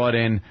gets brought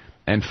in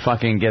and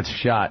fucking gets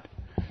shot.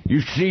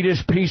 You see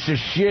this piece of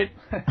shit?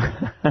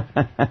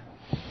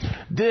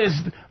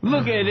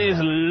 Look at this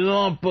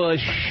lump of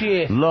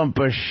shit. Lump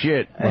of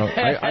shit. Well,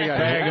 I gotta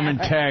bag him and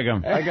tag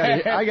him. I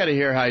got to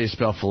hear how you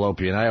spell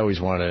fallopian. I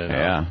always wanted to know.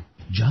 Yeah.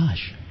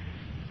 Josh,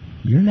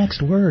 your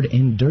next word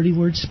in Dirty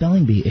Word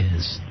Spelling Bee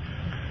is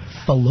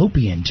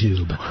fallopian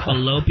tube.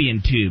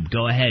 Fallopian tube.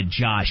 Go ahead,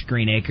 Josh.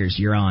 Green Acres,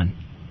 you're on.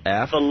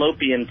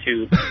 Fallopian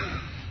tube.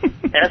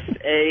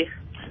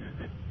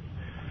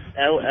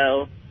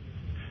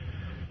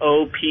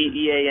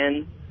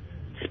 SALLOPEAN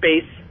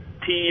space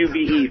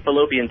TUBE,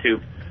 fallopian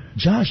tube.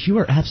 Josh, you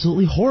are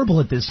absolutely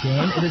horrible at this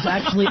game. It is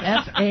actually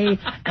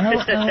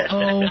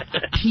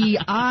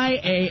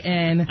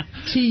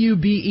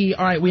FALLOPIANTUBE.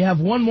 All right, we have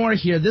one more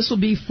here. This will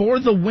be for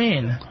the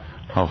win.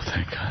 Oh,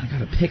 thank God. I got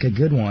to pick a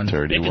good one.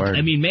 Dirty word.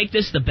 I mean, make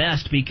this the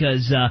best,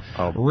 because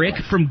Rick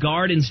from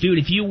Gardens, dude,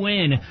 if you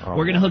win,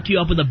 we're going to hook you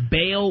up with a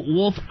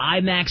Beowulf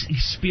IMAX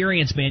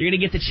experience, man. You're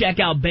going to get to check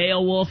out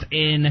Beowulf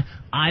in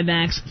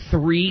IMAX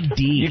 3D.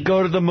 You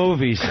go to the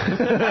movies.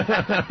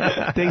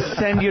 They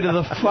send you to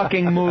the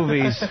fucking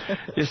movies.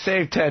 You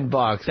save $10.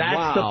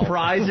 That's the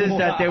prizes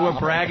that they were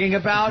bragging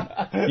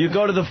about? You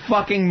go to the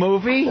fucking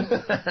movie?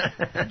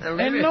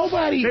 And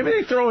nobody... Maybe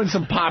they throw in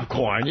some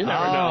popcorn. You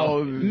never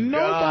know.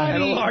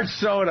 Nobody... And a large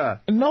soda.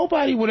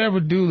 Nobody would ever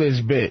do this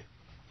bit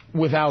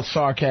without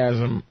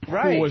sarcasm.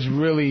 Right. Who was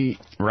really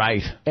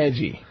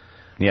edgy.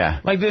 Yeah.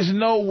 Like, there's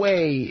no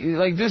way.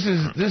 Like, this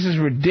is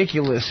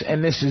ridiculous,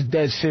 and this is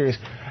dead serious.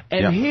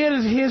 And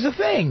here's the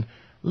thing.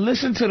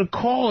 Listen to the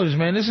callers,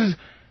 man. This is...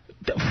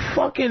 The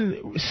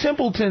fucking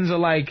simpletons are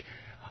like,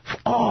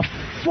 oh,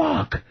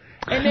 fuck.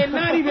 And they're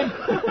not even...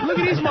 Look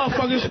at these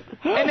motherfuckers.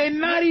 And they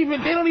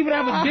don't even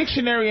have a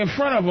dictionary in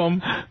front of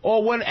them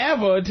or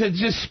whatever to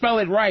just spell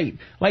it right.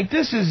 Like,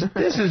 this is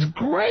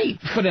great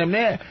for them.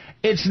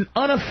 It's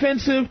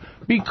unoffensive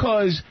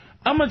because...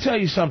 I'm going to tell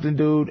you something,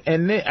 dude,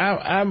 and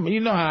I'm you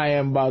know how I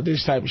am about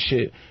this type of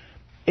shit.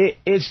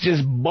 It's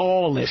just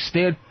ballless.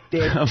 They're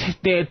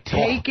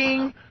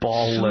taking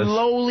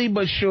slowly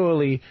but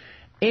surely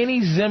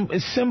any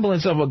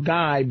semblance of a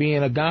guy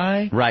being a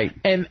guy. Right.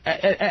 And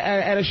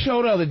at a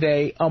show the other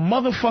day, a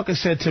motherfucker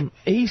said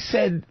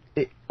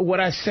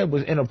what I said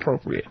was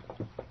inappropriate.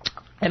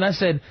 And I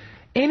said,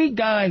 any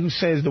guy who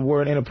says the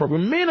word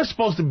inappropriate, men are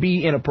supposed to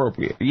be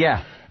inappropriate.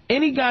 Yeah.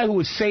 Any guy who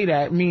would say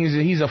that means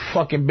that he's a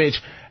fucking bitch.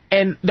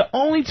 And the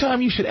only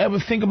time you should ever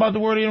think about the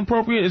word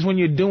inappropriate is when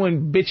you're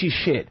doing bitchy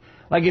shit.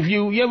 Like if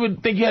you ever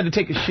think you had to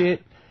take a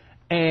shit,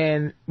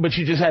 but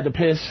you just had to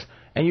piss,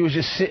 and you was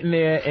just sitting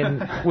there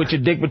and with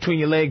your dick between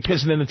your legs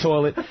pissing in the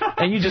toilet,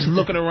 and you just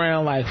looking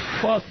around like,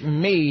 fuck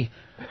me,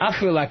 I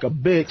feel like a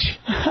bitch.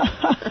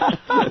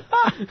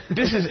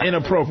 This is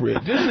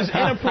inappropriate. This is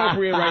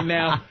inappropriate right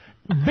now.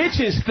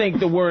 Bitches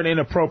think the word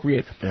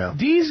inappropriate. Yeah.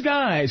 These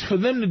guys, for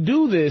them to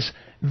do this,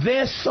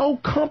 they're so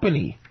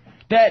company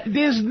that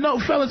there's no...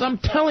 Fellas, I'm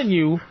telling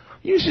you,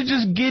 you should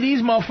just give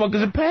these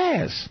motherfuckers a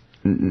pass.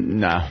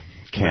 No,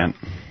 can't.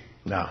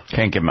 No.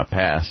 Can't give them a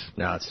pass.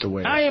 No, it's the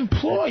way... I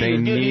implore you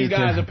to give these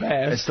guys a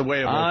pass. It's the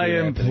way of... I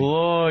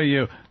implore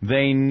you.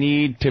 They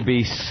need to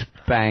be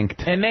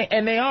spanked. And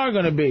they are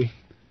going to be.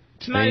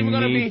 It's not even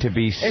going to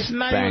be... It's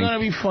not even going to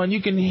be fun.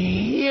 You can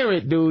hear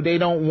it, dude. They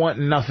don't want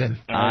nothing.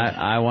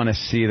 I want to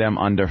see them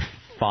under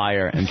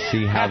fire and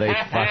see how they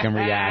fucking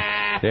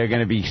react. They're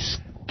going to be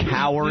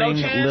cowering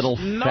little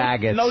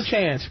faggots. No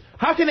chance.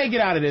 How can they get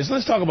out of this?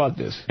 Let's talk about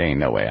this. Ain't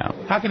no way out.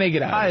 How can they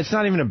get out of this? It's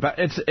not even about.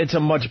 It's a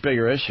much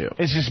bigger issue.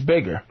 It's just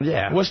bigger.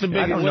 Yeah. What's the big?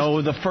 I don't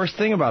know the first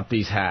thing about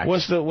these hacks.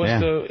 What's the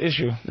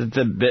issue?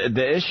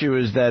 The issue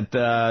is that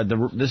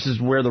this is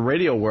where the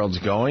radio world's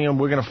going, and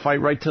we're going to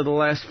fight right to the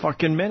last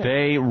fucking minute.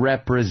 They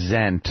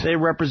represent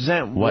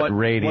what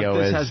radio what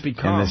this is has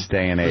become. in this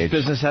day and age.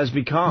 This business has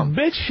become.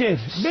 Bitch shit.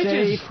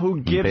 Safe,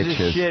 who gives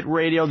a shit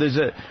radio.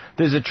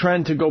 There's a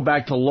trend to go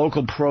back to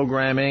local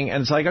programming,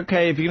 and it's like,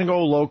 okay, if you're going to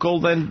go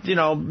local, then,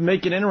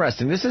 make it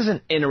interesting. This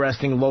isn't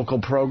interesting local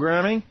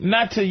programming.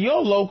 Not to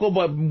your local,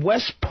 but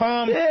West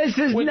Palm. This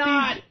is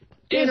not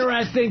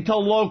interesting to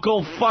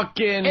local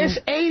fucking... It's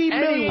 80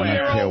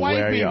 million-year-old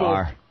white people. You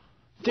are.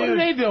 Dude, what are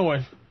they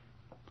doing?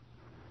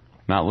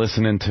 Not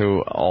listening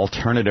to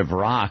alternative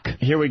rock.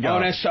 Here we go. Oh,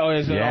 that's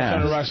alternative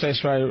rock.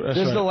 That's right. This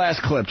is the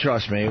last clip,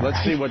 trust me.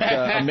 Let's see what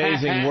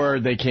amazing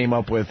word they came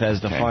up with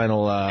as the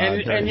final...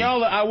 and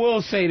y'all, I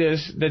will say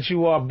this, that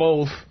you are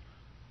both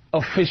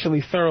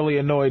officially thoroughly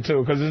annoyed,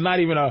 too, because it's not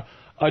even a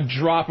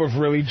drop of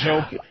really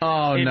joke.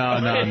 Oh, no.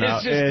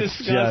 It's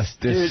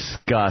just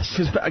disgust.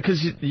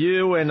 Because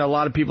you and a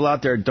lot of people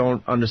out there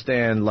don't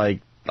understand,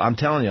 like, I'm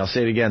telling you, I'll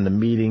say it again, the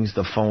meetings,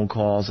 the phone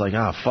calls, like,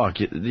 fuck.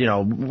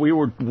 We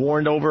were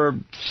warned over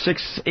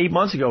 6-8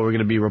 months ago we're going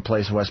to be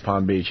replaced in West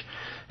Palm Beach.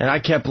 And I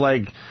kept,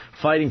 like,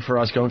 fighting for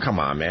us, going, come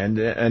on, man.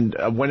 And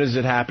when does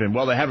it happen?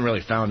 Well, they haven't really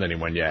found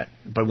anyone yet.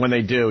 But when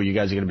they do, you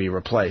guys are going to be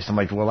replaced. I'm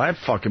like, well, that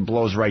fucking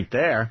blows right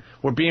there.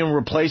 We're being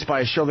replaced by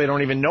a show they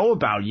don't even know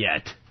about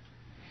yet.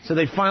 So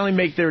they finally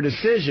make their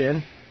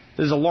decision.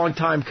 This is a long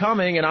time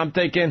coming, and I'm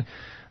thinking...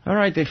 All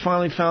right, they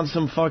finally found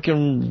some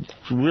fucking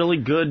really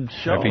good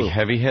show.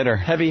 Heavy hitter.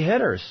 Heavy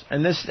hitters.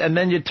 And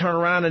then you turn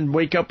around and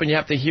wake up and you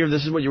have to hear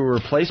this is what you were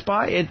replaced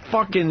by? It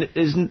fucking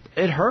isn't,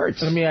 it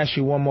hurts. Let me ask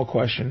you one more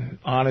question.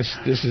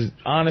 This is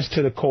honest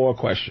to the core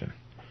question.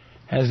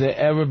 Has there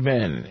ever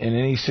been in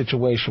any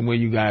situation where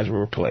you guys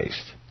were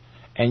replaced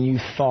and you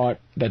thought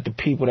that the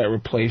people that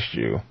replaced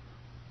you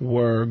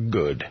were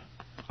good?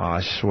 Oh,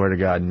 I swear to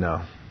God, no.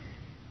 I'm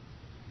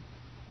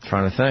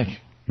trying to think.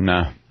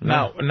 No.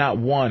 Not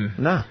one.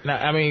 No.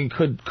 I mean,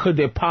 could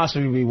there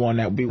possibly be one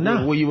that would be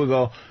where you would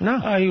go, no,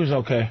 he was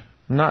okay?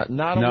 Not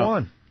a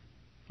one.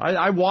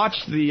 I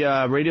watched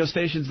the radio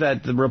stations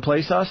that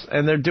replace us,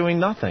 and they're doing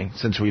nothing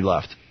since we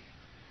left.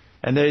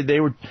 And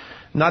they were,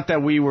 not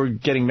that we were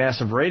getting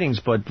massive ratings,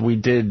 but we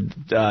did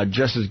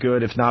just as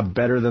good, if not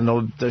better, than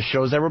the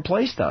shows that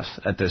replaced us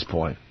at this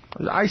point.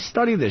 I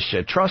study this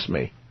shit, trust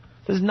me.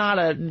 There's not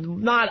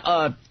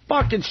a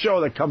fucking show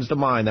that comes to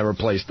mind that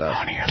replaced us.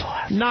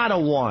 Not a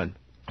one.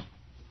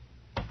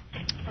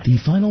 The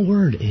final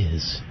word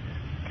is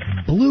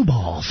blue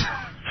balls.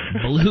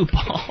 Blue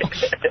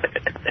balls.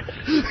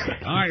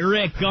 All right,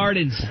 Rick,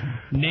 Gardens.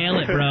 Nail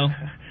it, bro.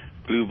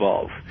 Blue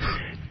balls.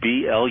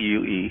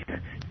 BLUEBALLS.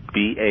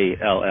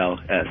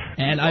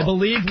 And I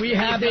believe we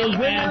have a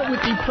winner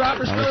with the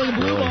proper spelling of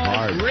blue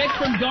balls. Rick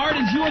from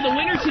Gardens, you are the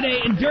winner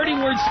today in Dirty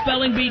Word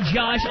Spelling Bee.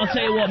 Josh, I'll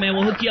tell you what, man,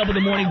 we'll hook you up with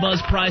the Morning Buzz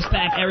prize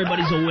pack.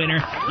 Everybody's a winner.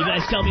 You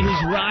guys tell me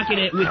who's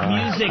rocking it with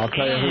music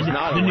and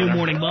the new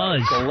Morning Buzz.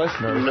 The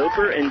listeners.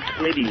 Loper and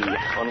Smitty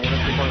on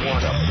 102.1.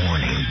 The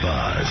Morning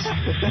Buzz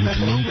with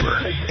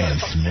Loper and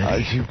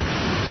Smitty.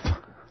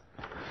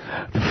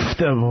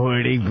 The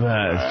Morning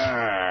Buzz.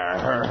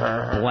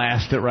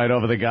 Blast it right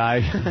over the guy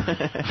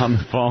on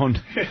the phone.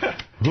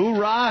 Who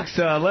rocks?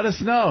 Let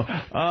us know.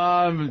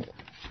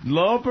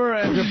 Loper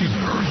and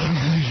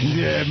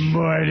the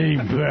Morning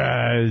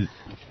Buzz.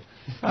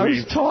 I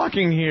was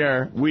talking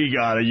here. We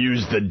gotta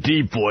use the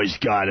deep voice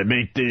guy to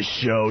make this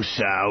show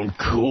sound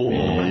cool.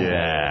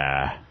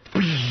 Yeah.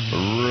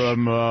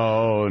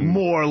 Ramon.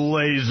 More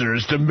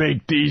lasers to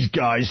make these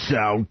guys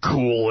sound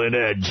cool and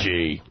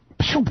edgy.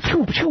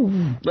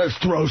 Let's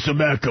throw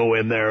some echo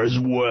in there as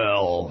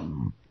well.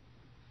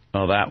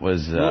 Oh, that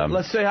was...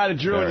 let's say hi to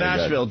Drew in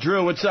Nashville. Good.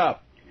 Drew, what's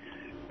up?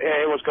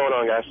 Hey, what's going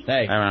on, guys?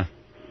 Hey. Hey, man.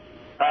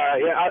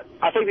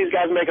 I think these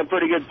guys make a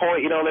pretty good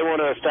point. They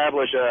want to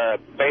establish a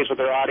base with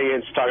their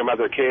audience, talking about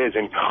their kids,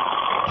 and...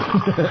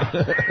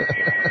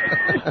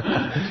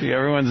 See,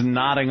 everyone's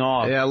nodding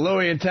off. Yeah,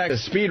 Louie in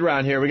Texas. Speed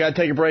round here. We got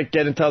to take a break,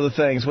 get into other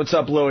things. What's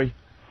up, Louie?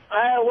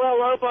 Well,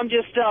 Lope, I'm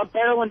just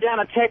barreling down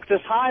a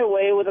Texas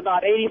highway with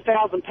about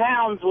 80,000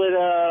 pounds with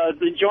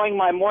enjoying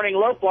my morning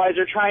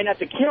Lopeweiser, trying not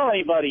to kill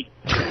anybody.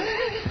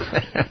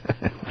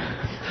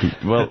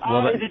 well,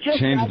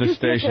 change the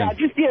station. I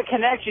just see a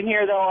connection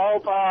here, though, I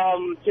hope,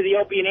 to the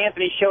Opie and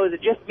Anthony show. Is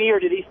it just me, or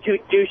do these two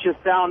douches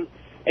sound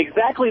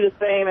exactly the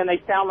same, and they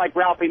sound like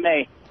Ralphie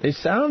May? They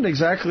sound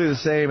exactly the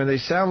same, and they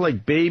sound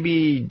like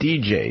baby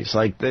DJs.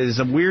 Like, there's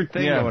a weird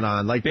thing going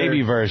on. Like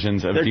baby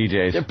versions of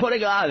DJs. They're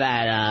putting on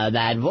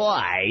that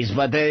voice,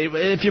 but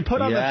if you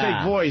put on the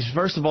fake voice,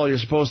 first of all, you're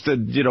supposed to,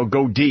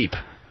 go deep.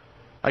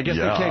 I guess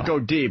they can't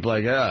go deep.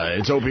 Like,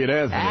 it's Opie and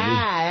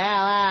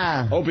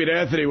Anthony. Opie and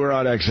Anthony, we're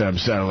on XM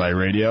Satellite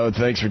Radio.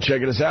 Thanks for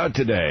checking us out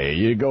today.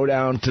 You go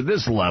down to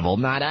this level,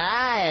 not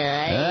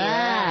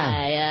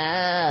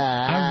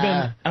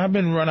I've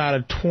been run out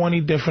of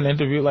 20 different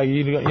interviews. Like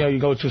you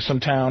go to some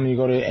town, you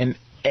go to, and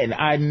And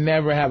I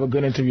never have a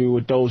good interview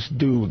with those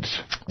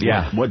dudes.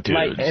 Yeah. What dudes?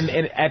 Like, and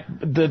at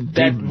the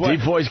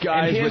deep voice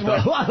guys with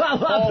the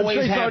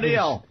always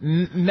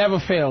happens. Never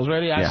fails.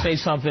 Ready? I Yeah. say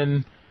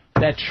something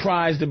that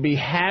tries to be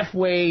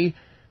halfway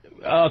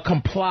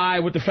comply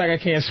with the fact I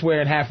can't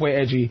swear and halfway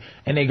edgy,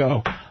 and they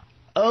go,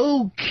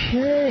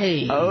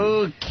 okay.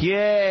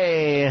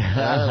 Okay.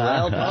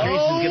 Well,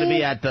 Patrice is going to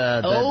be at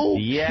the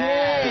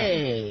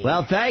Okay.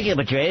 Well, thank you,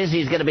 Patrice.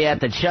 He's going to be at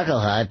the Chuckle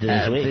Hut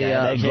this week.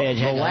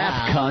 The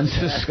laugh cunts.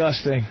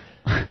 Disgusting.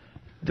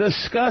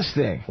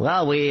 Disgusting.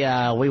 Well, we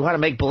want to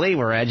make believe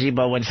we're edgy,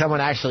 but when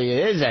someone actually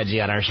is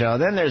edgy on our show,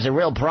 then there's a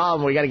real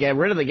problem. We got to get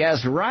rid of the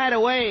guest right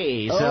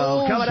away.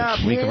 So coming up,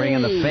 we can bring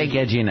in the fake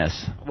edginess.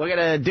 we're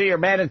gonna do your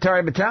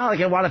mandatory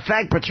Metallica. Want to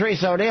thank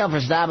Patrice O'Neill for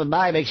stopping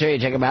by. Make sure you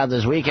check him out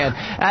this weekend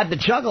at the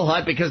Chuckle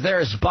Hut because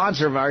they're a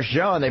sponsor of our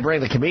show and they bring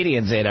the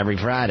comedians in every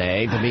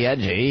Friday to be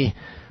edgy.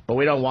 But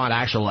we don't want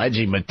actual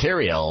edgy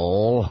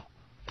material.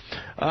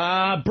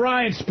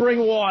 Brian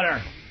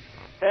Springwater.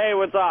 Hey,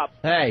 what's up?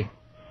 Hey.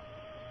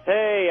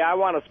 Hey, I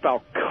want to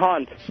spell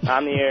cunt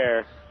on the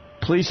air.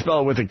 Please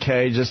spell it with a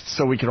K, just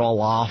so we can all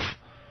laugh.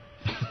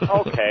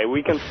 Okay,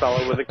 we can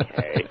spell it with a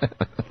K.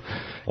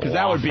 Because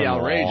that would be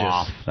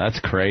outrageous. That's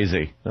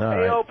crazy. All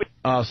right. Opie.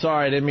 Oh,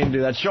 sorry, I didn't mean to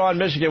do that. Sean,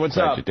 Michigan, what's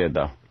Glad up? you did,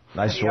 though.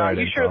 I swear I Are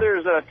you didn't. sure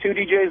there's two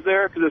DJs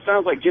there? Because it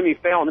sounds like Jimmy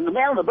Fallon in the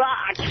man of the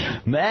box.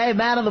 Hey,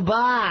 man of the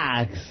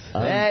box.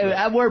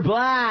 Hey, we're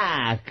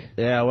black.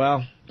 Yeah,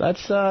 well,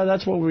 that's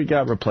what we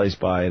got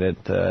replaced by, and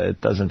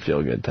it doesn't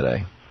feel good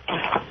today.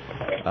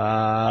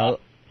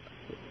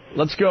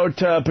 Let's go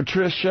to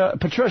Patricia,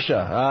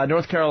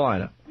 North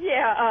Carolina.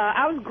 Yeah,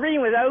 I was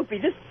agreeing with Opie.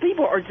 These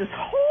people are just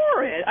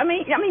horrid. I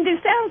mean, they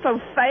sound so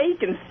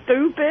fake and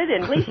stupid,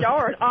 and at least y'all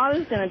are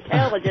honest and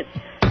intelligent.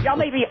 Y'all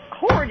may be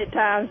horrid at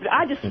times, but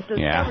I just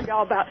discovered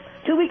y'all about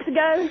 2 weeks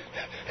ago.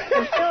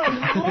 I fell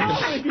in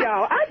love with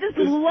y'all. I just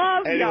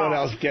love y'all. Anyone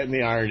else getting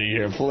the irony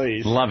here,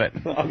 please? Love it.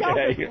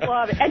 Y'all just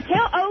love it. And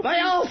tell Opie. They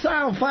all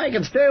sound fake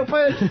and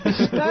stupid.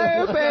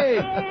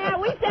 Stupid. Yeah,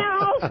 we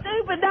sound all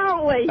stupid,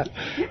 don't we?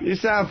 You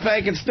sound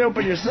fake and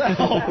stupid yourself.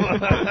 Tell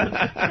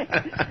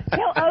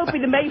Opie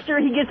to make sure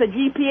he gets a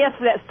GPS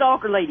for that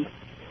stalker lady.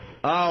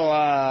 Oh,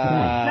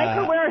 make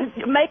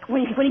her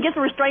when he gets a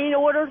restraining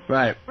order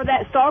right. for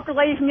that stalker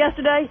lady from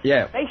yesterday.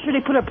 Yeah. Make sure they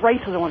put a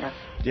bracelet on her.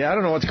 Yeah, I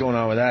don't know what's going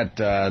on with that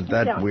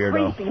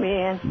weirdo. Creepy,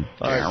 man.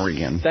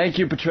 Right. Thank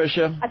you,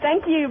 Patricia.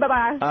 Thank you.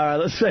 Bye-bye. All right,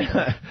 let's say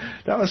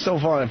that was so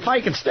fun.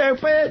 Fake and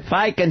stupid.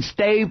 Fake and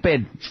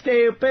stupid.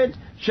 Stupid.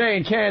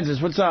 Shane,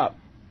 Kansas, what's up?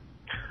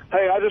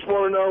 Hey, I just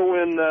want to know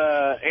when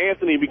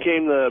Anthony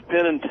became the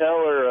Penn and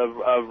Teller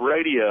of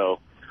radio.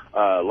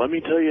 Let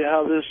me tell you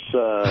how this.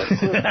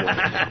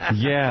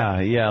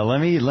 Yeah. Let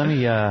me.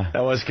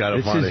 That was kind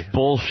of funny. This is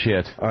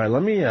bullshit. All right,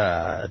 let me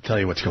tell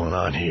you what's going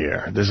on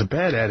here. There's a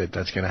bad edit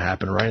that's going to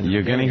happen right in the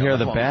You're going to hear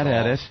the bad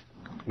edit,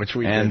 which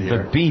we and did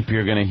hear. the beep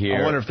you're going to hear.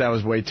 I wonder if that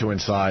was way too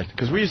inside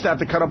because we used to have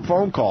to cut up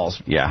phone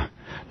calls. Yeah,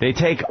 they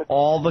take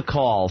all the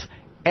calls.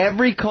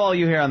 Every call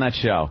you hear on that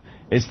show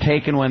is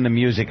taken when the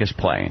music is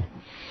playing.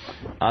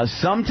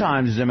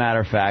 Sometimes, as a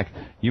matter of fact,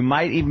 you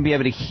might even be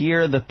able to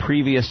hear the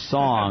previous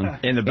song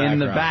in the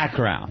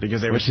background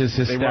because which is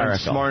hysterical. They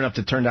weren't smart enough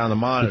to turn down the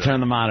monitor. To turn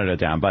the monitor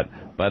down, but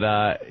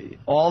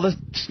all the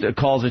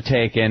calls are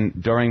taken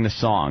during the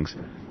songs,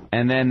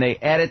 and then they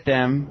edit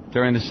them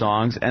during the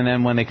songs, and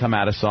then when they come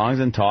out of songs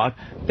and talk,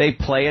 they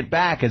play it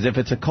back as if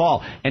it's a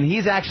call. And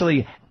he's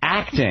actually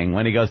acting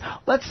when he goes,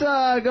 let's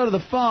go to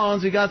the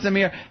phones. We got some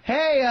here.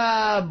 Hey,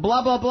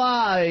 blah blah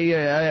blah.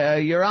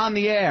 You're on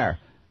the air.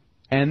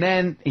 And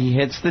then he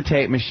hits the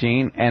tape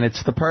machine, and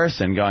it's the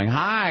person going,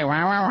 hi.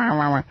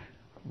 Why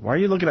are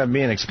you looking at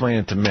me and explaining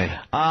it to me?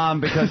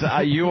 Because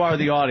you are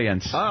the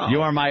audience. Oh.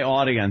 You are my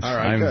audience. All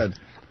right, good.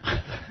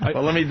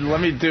 Well, let me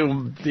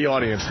do the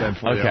audience then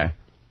for you. Okay.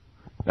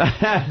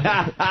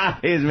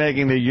 He's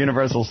making the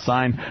universal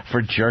sign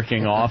for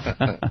jerking off.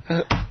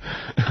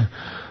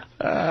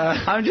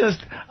 I'm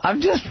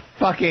just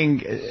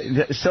fucking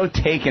so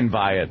taken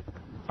by it.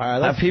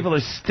 All right, people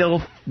are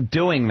still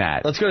doing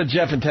that. Let's go to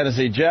Jeff in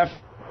Tennessee. Jeff?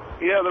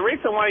 Yeah, the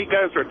reason why you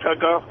guys are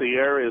took off the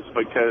air is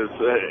because,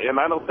 and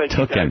I don't think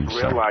you guys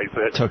realize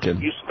it,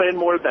 you spend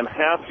more than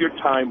half your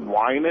time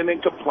whining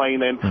and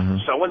complaining.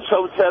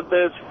 So-and-so said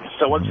this,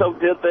 so-and-so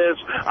did this,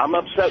 I'm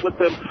upset with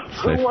them.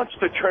 Who wants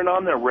to turn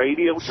on their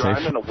radio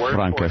driving to work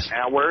for an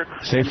hour?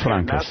 Say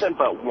Francus. Nothing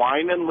but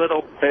whining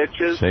little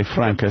bitches. Say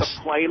Francus.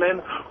 Complaining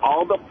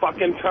all the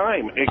fucking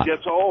time. It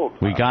gets old.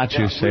 We got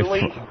you. Say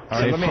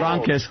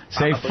Francus.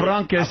 Say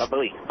Francus.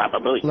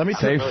 Let me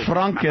say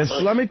Francus.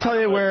 Let me tell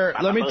you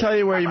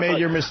where you made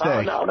your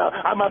mistake. No,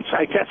 I'm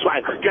upset. Guess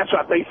what?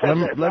 They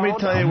said let me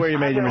tell you where you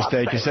made your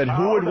mistake. You said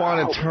who would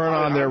want to turn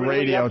on their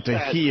radio to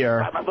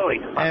hear,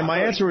 and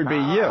my answer would be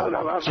you,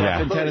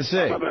 Jeff in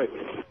Tennessee.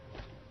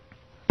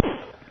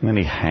 And then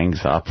he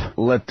hangs up.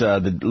 Let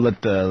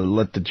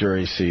the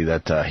jury see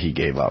that he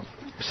gave up.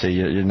 See,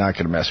 you're not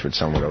going to mess with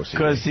someone else.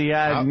 Because he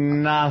had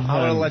nothing. I'm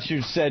going to let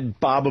you said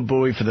Baba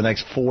Booey for the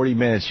next 40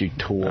 minutes, you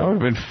tool. That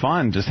would have been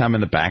fun. Just have him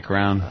in the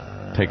background,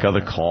 take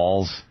other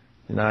calls.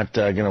 You're not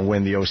going to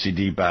win the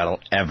OCD battle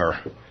ever.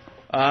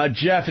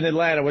 Jeff in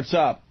Atlanta, what's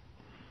up?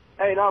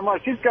 Hey, not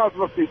much. These guys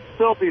must be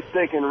filthy,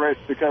 stinking rich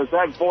because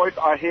that voice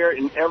I hear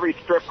in every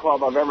strip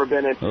club I've ever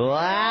been in.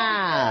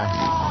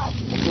 Wow.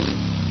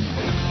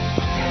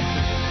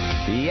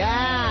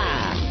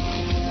 Yeah.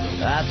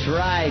 That's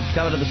right.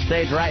 Coming to the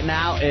stage right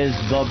now is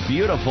the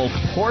beautiful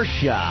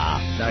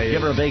Portia.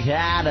 Give her a big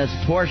hand. It's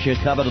Portia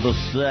coming to the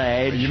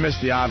stage. You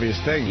missed the obvious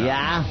thing, though.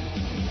 Yeah.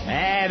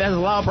 Hey, this is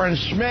Loper and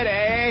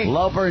Smitty.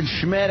 Loper and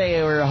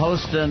Smitty, we're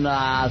hosting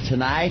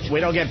tonight. We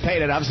don't get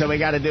paid enough, so we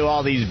got to do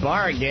all these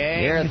bar games.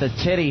 Here at the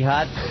Titty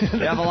Hut. We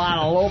have a lot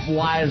of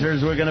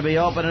Lopeweisers we're going to be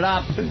opening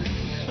up.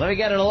 Let me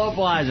get an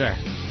Lopeweiser.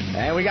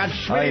 And we got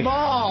Smitty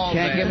balls.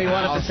 Can't give me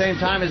one at the same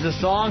time as the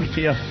song,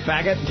 you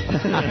faggot.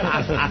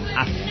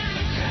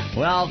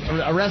 Well,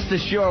 rest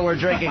assured we're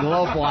drinking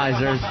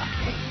Lopeweisers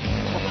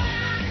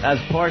as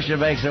Portia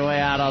makes her way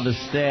out on the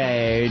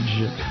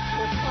stage.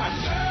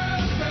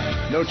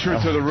 No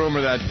truth to the rumor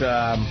that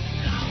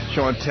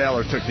Sean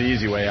Taylor took the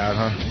easy way out,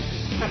 huh?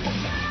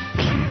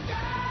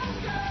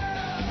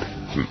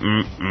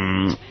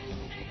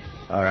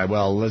 All right,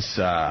 well, let's.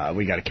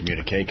 We got a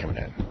communique coming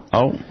in.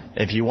 Oh.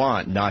 If you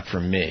want, not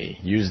from me,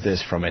 use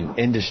this from an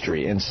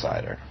industry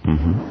insider.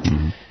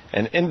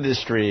 An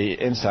industry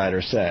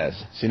insider says,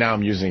 see, now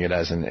I'm using it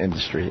as an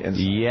industry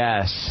insider.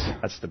 Yes.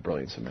 That's the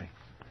brilliance of me.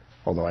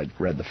 Although I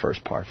read the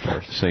first part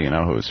first. So you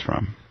know who it's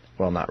from.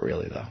 Well, not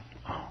really, though.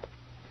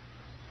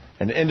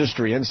 An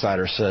industry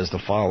insider says the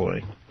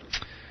following.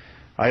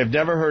 I have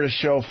never heard a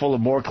show full of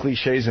more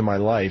cliches in my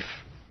life.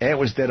 Ant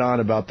was dead on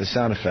about the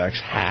sound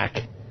effects.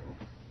 Hack.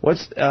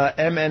 What's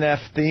MNF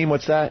theme?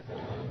 What's that?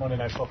 Monday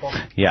Night Football.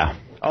 Yeah.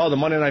 Oh, the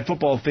Monday Night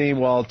Football theme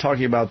while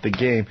talking about the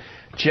game.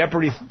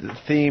 Jeopardy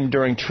theme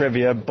during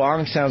trivia.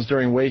 Bong sounds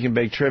during Wake and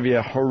Bake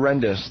trivia.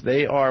 Horrendous.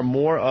 They are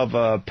more of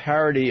a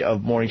parody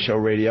of morning show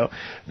radio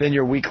than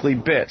your weekly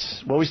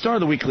bits. Well, we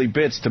started the weekly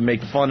bits to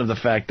make fun of the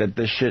fact that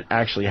this shit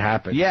actually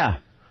happened. Yeah.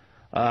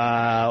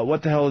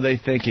 What the hell are they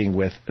thinking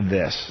with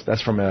this?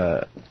 That's from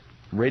a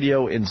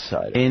radio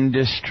insider.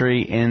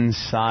 Industry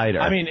insider.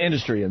 I mean,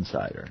 industry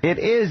insider. It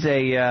is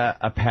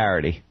a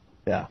parody.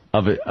 Yeah.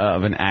 Of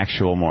an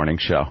actual morning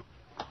show.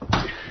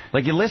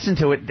 Like, you listen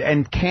to it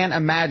and can't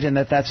imagine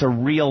that that's a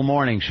real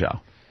morning show.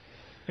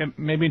 Yeah,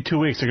 maybe in 2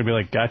 weeks they're going to be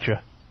like,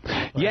 gotcha.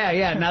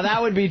 Yeah. Now,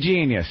 that would be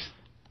genius.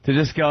 To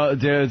just go,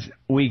 dudes,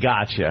 we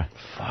gotcha.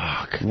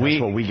 Fuck.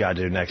 That's what we got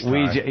to do next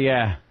time.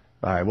 Yeah.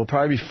 All right, we'll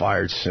probably be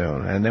fired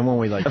soon. And then when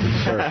we,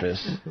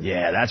 resurface,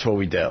 yeah, that's what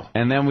we do.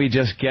 And then we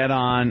just get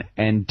on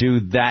and do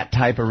that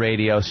type of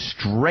radio,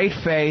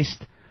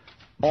 straight-faced,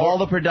 all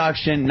the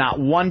production, not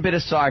one bit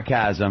of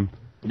sarcasm.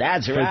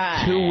 That's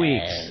right. For 2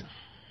 weeks.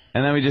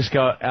 And then we just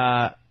go,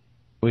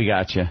 we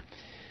got you.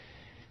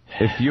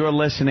 If you're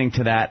listening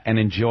to that and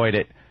enjoyed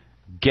it,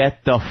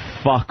 get the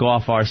fuck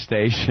off our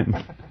station.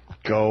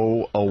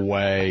 Go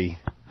away.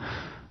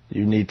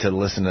 You need to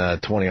listen to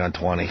 20 on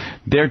 20.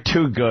 They're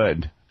too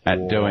good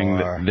at doing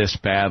this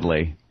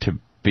badly to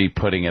be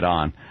putting it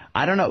on.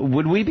 I don't know.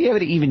 Would we be able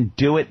to even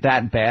do it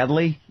that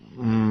badly?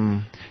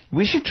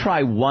 We should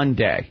try one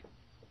day.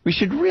 We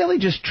should really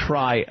just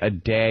try a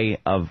day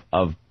of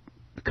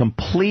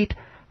complete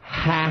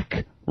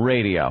hack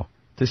radio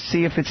to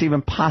see if it's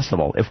even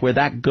possible, if we're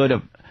that good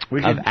of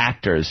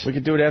actors. We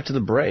could do it after the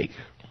break.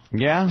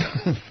 Yeah?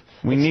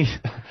 We need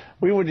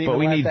we wouldn't even but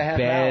we need the half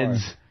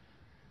beds.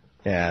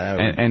 Hour.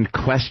 Yeah, and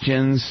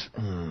questions.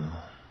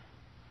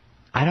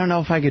 I don't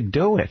know if I could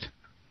do it.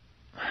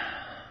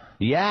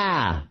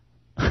 Yeah.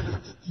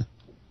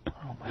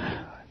 Oh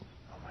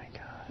my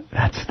god.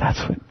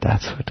 That's what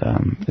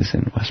is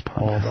in West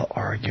Palm. All the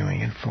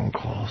arguing and phone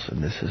calls,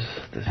 and this is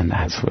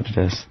that's what it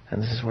is.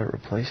 And this is what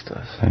replaced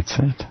us. That's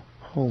it.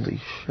 Holy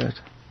shit.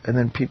 And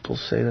then people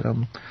say that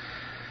I'm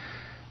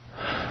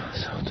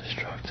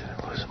self-destructive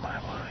and losing my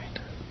mind.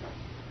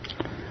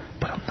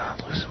 But I'm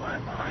not losing my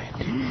mind.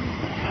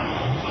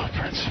 Oh,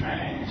 Prince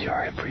Smitty. You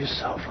heard it for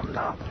yourself. I'm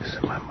not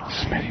losing my mind.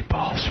 Smitty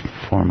Balls,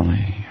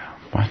 formerly,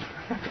 what?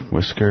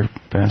 Whisker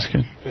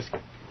Basket?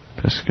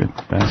 Biscuit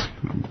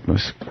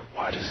Basket.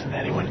 Why doesn't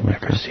anyone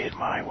ever see it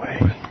my way?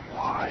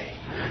 Why?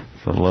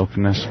 The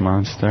Lopeness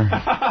Monster?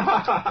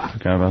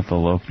 Forgot about the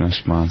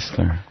Lopeness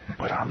Monster.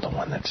 But I'm the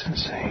one that's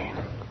insane.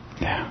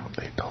 Yeah.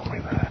 They told me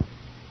that.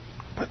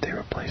 But they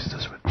replaced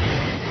us with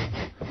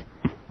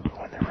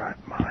when their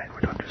right mind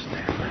would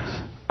understand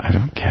this. I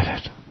don't get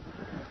it.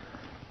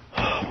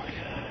 Oh my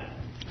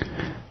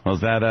god. Well,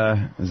 is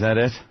that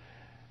it?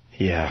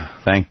 Yeah.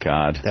 Thank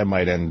God. That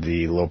might end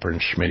the Loper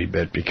and Smitty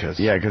bit because...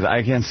 Yeah, because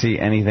I can't see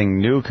anything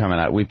new coming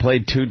out. We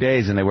played 2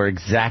 days and they were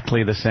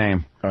exactly the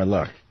same. All right,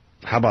 look.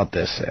 How about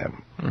this,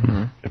 Sam?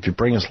 If you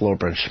bring us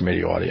Loper and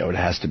Smitty audio, it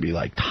has to be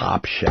like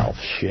top shelf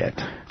shit.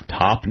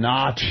 Top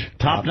notch.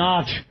 Top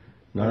notch.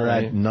 None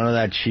of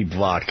that cheap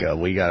vodka.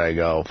 We gotta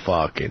go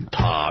fucking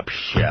top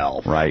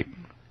shelf. Right.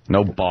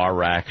 No bar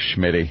rack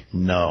Schmitty.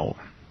 No.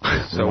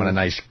 So want a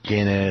nice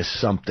Guinness,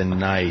 something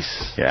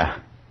nice. Yeah.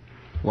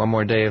 One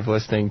more day of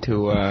listening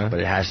to... But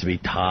it has to be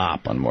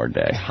top. One more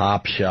day.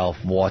 Top shelf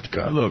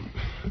vodka. Look,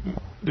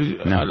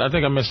 I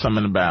think I missed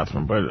something in the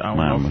bathroom, but I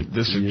don't know if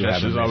this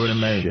suggestion's already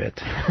made. Shit.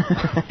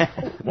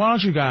 Why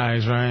don't you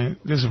guys, right?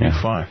 This would be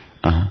fun.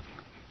 And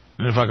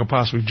if I could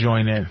possibly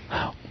join in.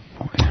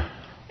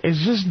 Is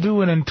just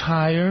do an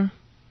entire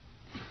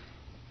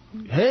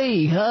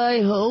Hey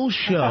Hi Ho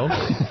show.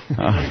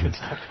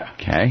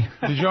 Okay.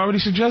 Did you already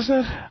suggest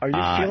that? Are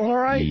you feeling all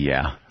right?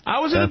 Yeah. I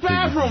was in the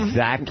bathroom.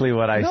 Exactly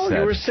what I said. No,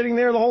 you were sitting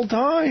there the whole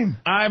time.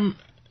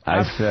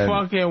 I said,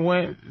 fucking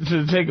went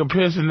to take a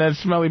piss in that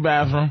smelly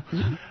bathroom.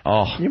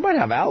 Oh. You might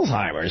have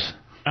Alzheimer's.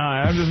 All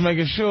right, I'm just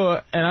making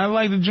sure. And I'd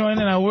like to join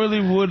in. I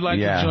really would like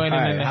to join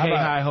in the Hey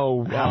Hi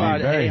Ho. How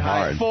about Hey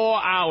Hi?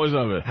 4 hours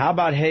of it. How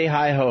about Hey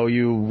Hi Ho?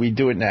 We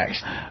do it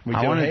next. I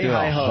want to do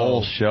a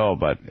whole show,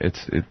 but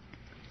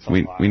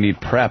we need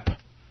prep.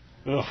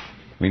 Ugh.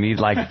 We need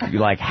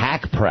like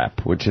hack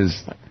prep, which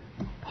is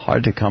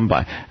hard to come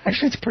by.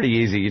 Actually, it's pretty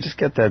easy. You just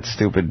get that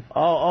stupid.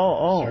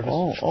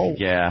 Oh.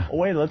 Yeah. Oh,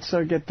 wait, let's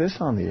get this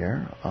on the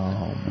air.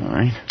 All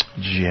right.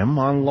 Jim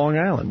on Long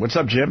Island. What's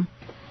up, Jim?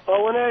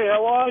 Oh, and hey,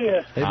 how are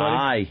you? Hey, buddy.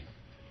 Hi.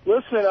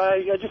 Listen,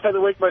 I just had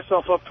to wake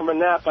myself up from a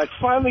nap. I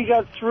finally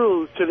got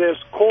through to this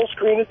call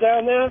screener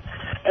down there,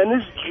 and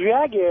this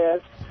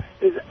jackass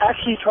is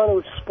actually trying to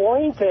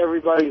explain to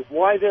everybody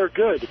why they're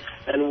good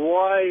and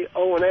why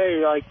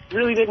O&A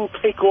really didn't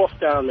take off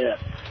down there.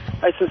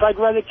 I says, I'd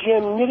rather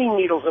jam knitting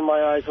needles in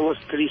my eyes than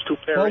listen to these two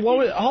parrots.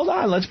 Well, hold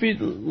on.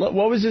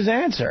 What was his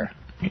answer?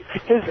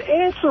 His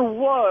answer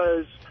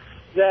was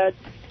that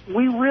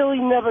we really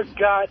never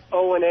got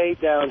O&A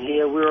down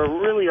here. We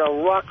were really a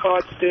rock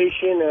hard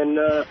station, and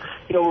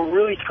we're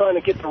really trying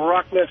to get the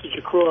rock message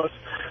across.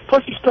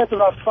 Plus, he spent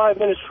about 5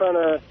 minutes trying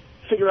to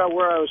figure out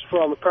where I was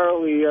from.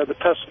 Apparently, the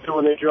pests are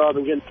doing their job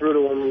and getting through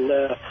to him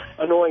and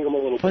annoying him a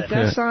little bit. But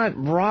that's not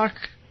rock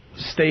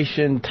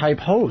station type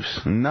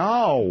host.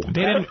 No.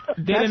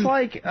 That's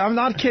like, I'm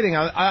not kidding.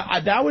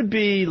 That would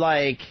be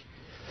like,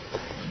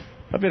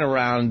 I've been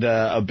around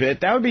a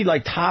bit. That would be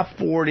like top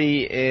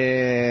 40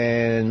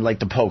 in like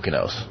the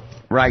Poconos.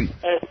 Right.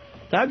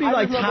 That would be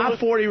like top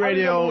 40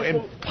 radio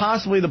and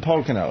possibly the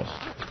Poconos.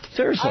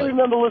 Seriously. I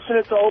remember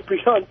listening to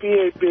Opie on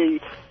BAB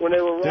when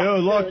they were...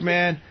 Dude, look,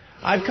 man.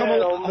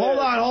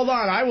 Hold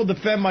on. I will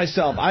defend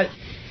myself.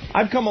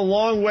 I've come a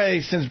long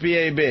way since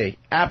BAB.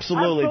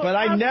 Absolutely. But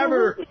I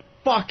never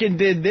fucking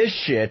did this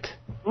shit.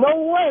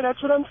 No way.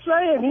 That's what I'm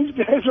saying.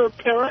 These guys are a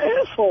pair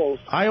of assholes.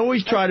 I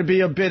always try to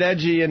be a bit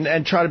edgy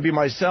and try to be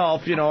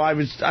myself. You know, I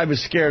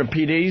was scared of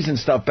PDs and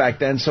stuff back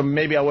then, so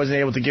maybe I wasn't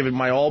able to give it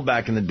my all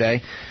back in the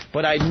day.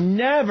 But I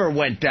never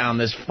went down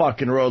this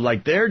fucking road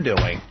like they're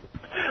doing.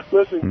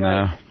 Listen,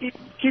 guys,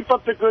 keep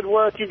up the good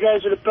work. You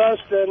guys are the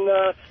best, and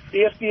the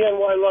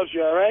FDNY loves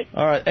you, all right?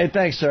 All right. Hey,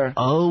 thanks, sir.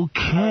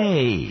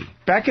 Okay.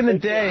 Back in the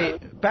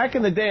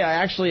day, I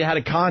actually had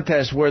a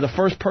contest where the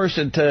first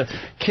person to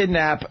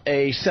kidnap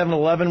a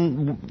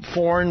 7-Eleven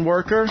foreign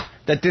worker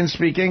that didn't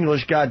speak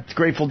English got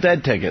Grateful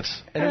Dead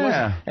tickets.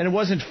 And it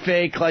wasn't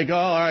fake, like, oh,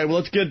 all right, well,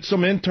 let's get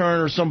some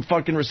intern or some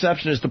fucking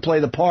receptionist to play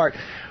the part.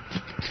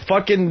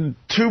 Fucking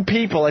 2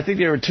 people, I think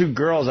they were 2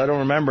 girls, I don't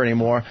remember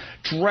anymore,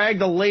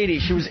 dragged a lady.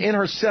 She was in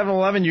her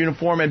 7-Eleven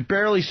uniform and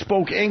barely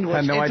spoke English.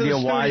 Had no idea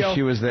why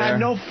she was there. Had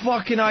no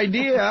fucking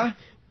idea.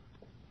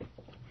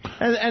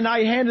 And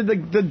I handed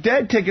the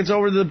dead tickets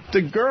over to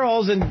the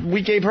girls, and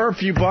we gave her a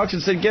few bucks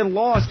and said, get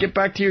lost, get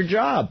back to your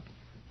job.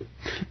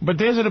 But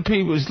these are the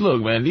people,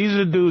 look, man, these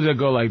are the dudes that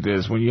go like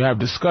this. When you have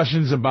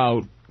discussions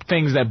about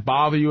things that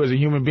bother you as a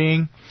human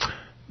being,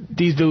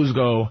 these dudes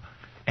go,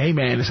 hey,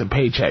 man, it's a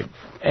paycheck.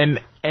 And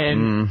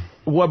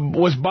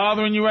what's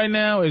bothering you right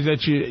now is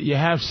that you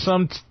have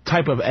some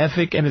type of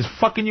ethic, and it's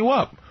fucking you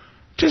up.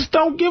 Just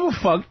don't give a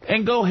fuck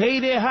and go, hey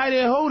there, hi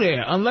there, ho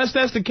there. Unless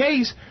that's the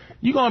case,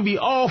 you're going to be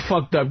all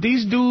fucked up.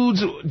 These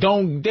dudes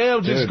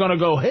they're just going to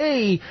go,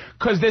 hey,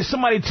 because there's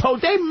somebody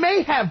told. They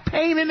may have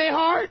pain in their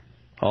heart.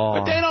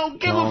 But they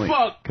don't give a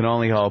fuck. Can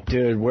only hope.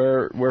 Dude,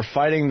 we're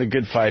fighting the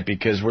good fight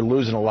because we're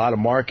losing a lot of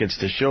markets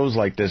to shows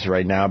like this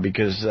right now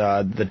because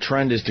the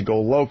trend is to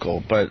go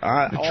local. But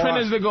the trend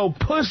is to go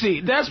pussy.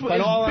 That's what.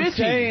 But all I'm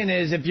saying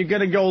is, if you're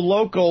gonna go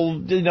local,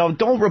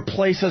 don't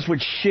replace us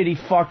with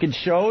shitty fucking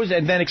shows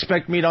and then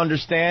expect me to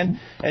understand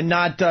and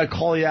not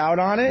call you out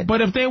on it.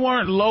 But if they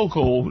weren't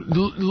local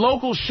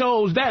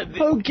shows,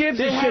 who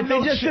gives a shit?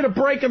 They just did a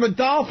break of the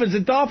Dolphins.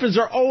 The Dolphins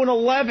are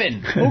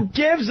 0-11. Who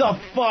gives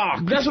a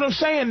fuck? That's what I'm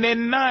saying. They're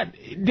not.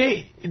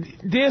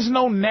 There's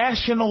no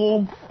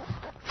national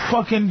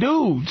fucking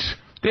dudes.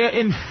 They're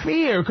in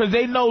fear because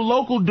they know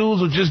local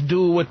dudes will just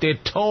do what they're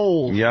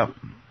told. Yep.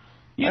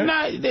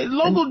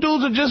 Local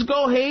dudes will just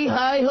go, hey,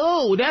 hi,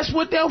 ho. That's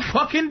what they'll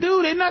fucking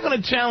do. They're not going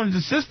to challenge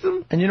the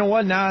system. And you know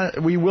what? Now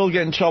we will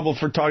get in trouble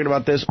for talking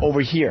about this over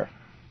here.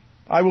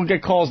 I will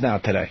get calls now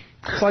today.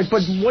 It's like,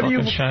 but what do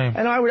you? Shame.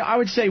 And I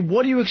would say,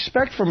 what do you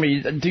expect from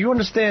me? Do you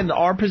understand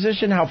our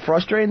position? How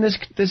frustrating this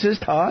is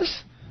to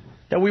us?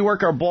 That we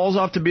work our balls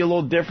off to be a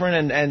little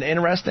different and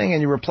interesting,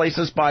 and you replace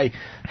us by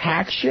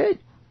hack shit?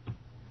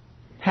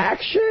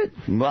 Hack shit?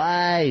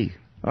 Why?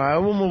 All right,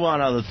 we'll move on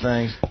to other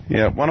things.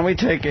 Yeah, why don't we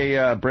take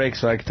a break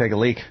so I can take a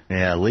leak?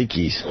 Yeah,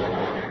 leakies.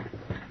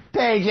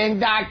 Paging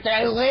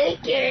Dr.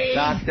 Leakey.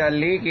 Dr.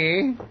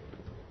 Leakey.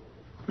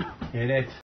 Hit it.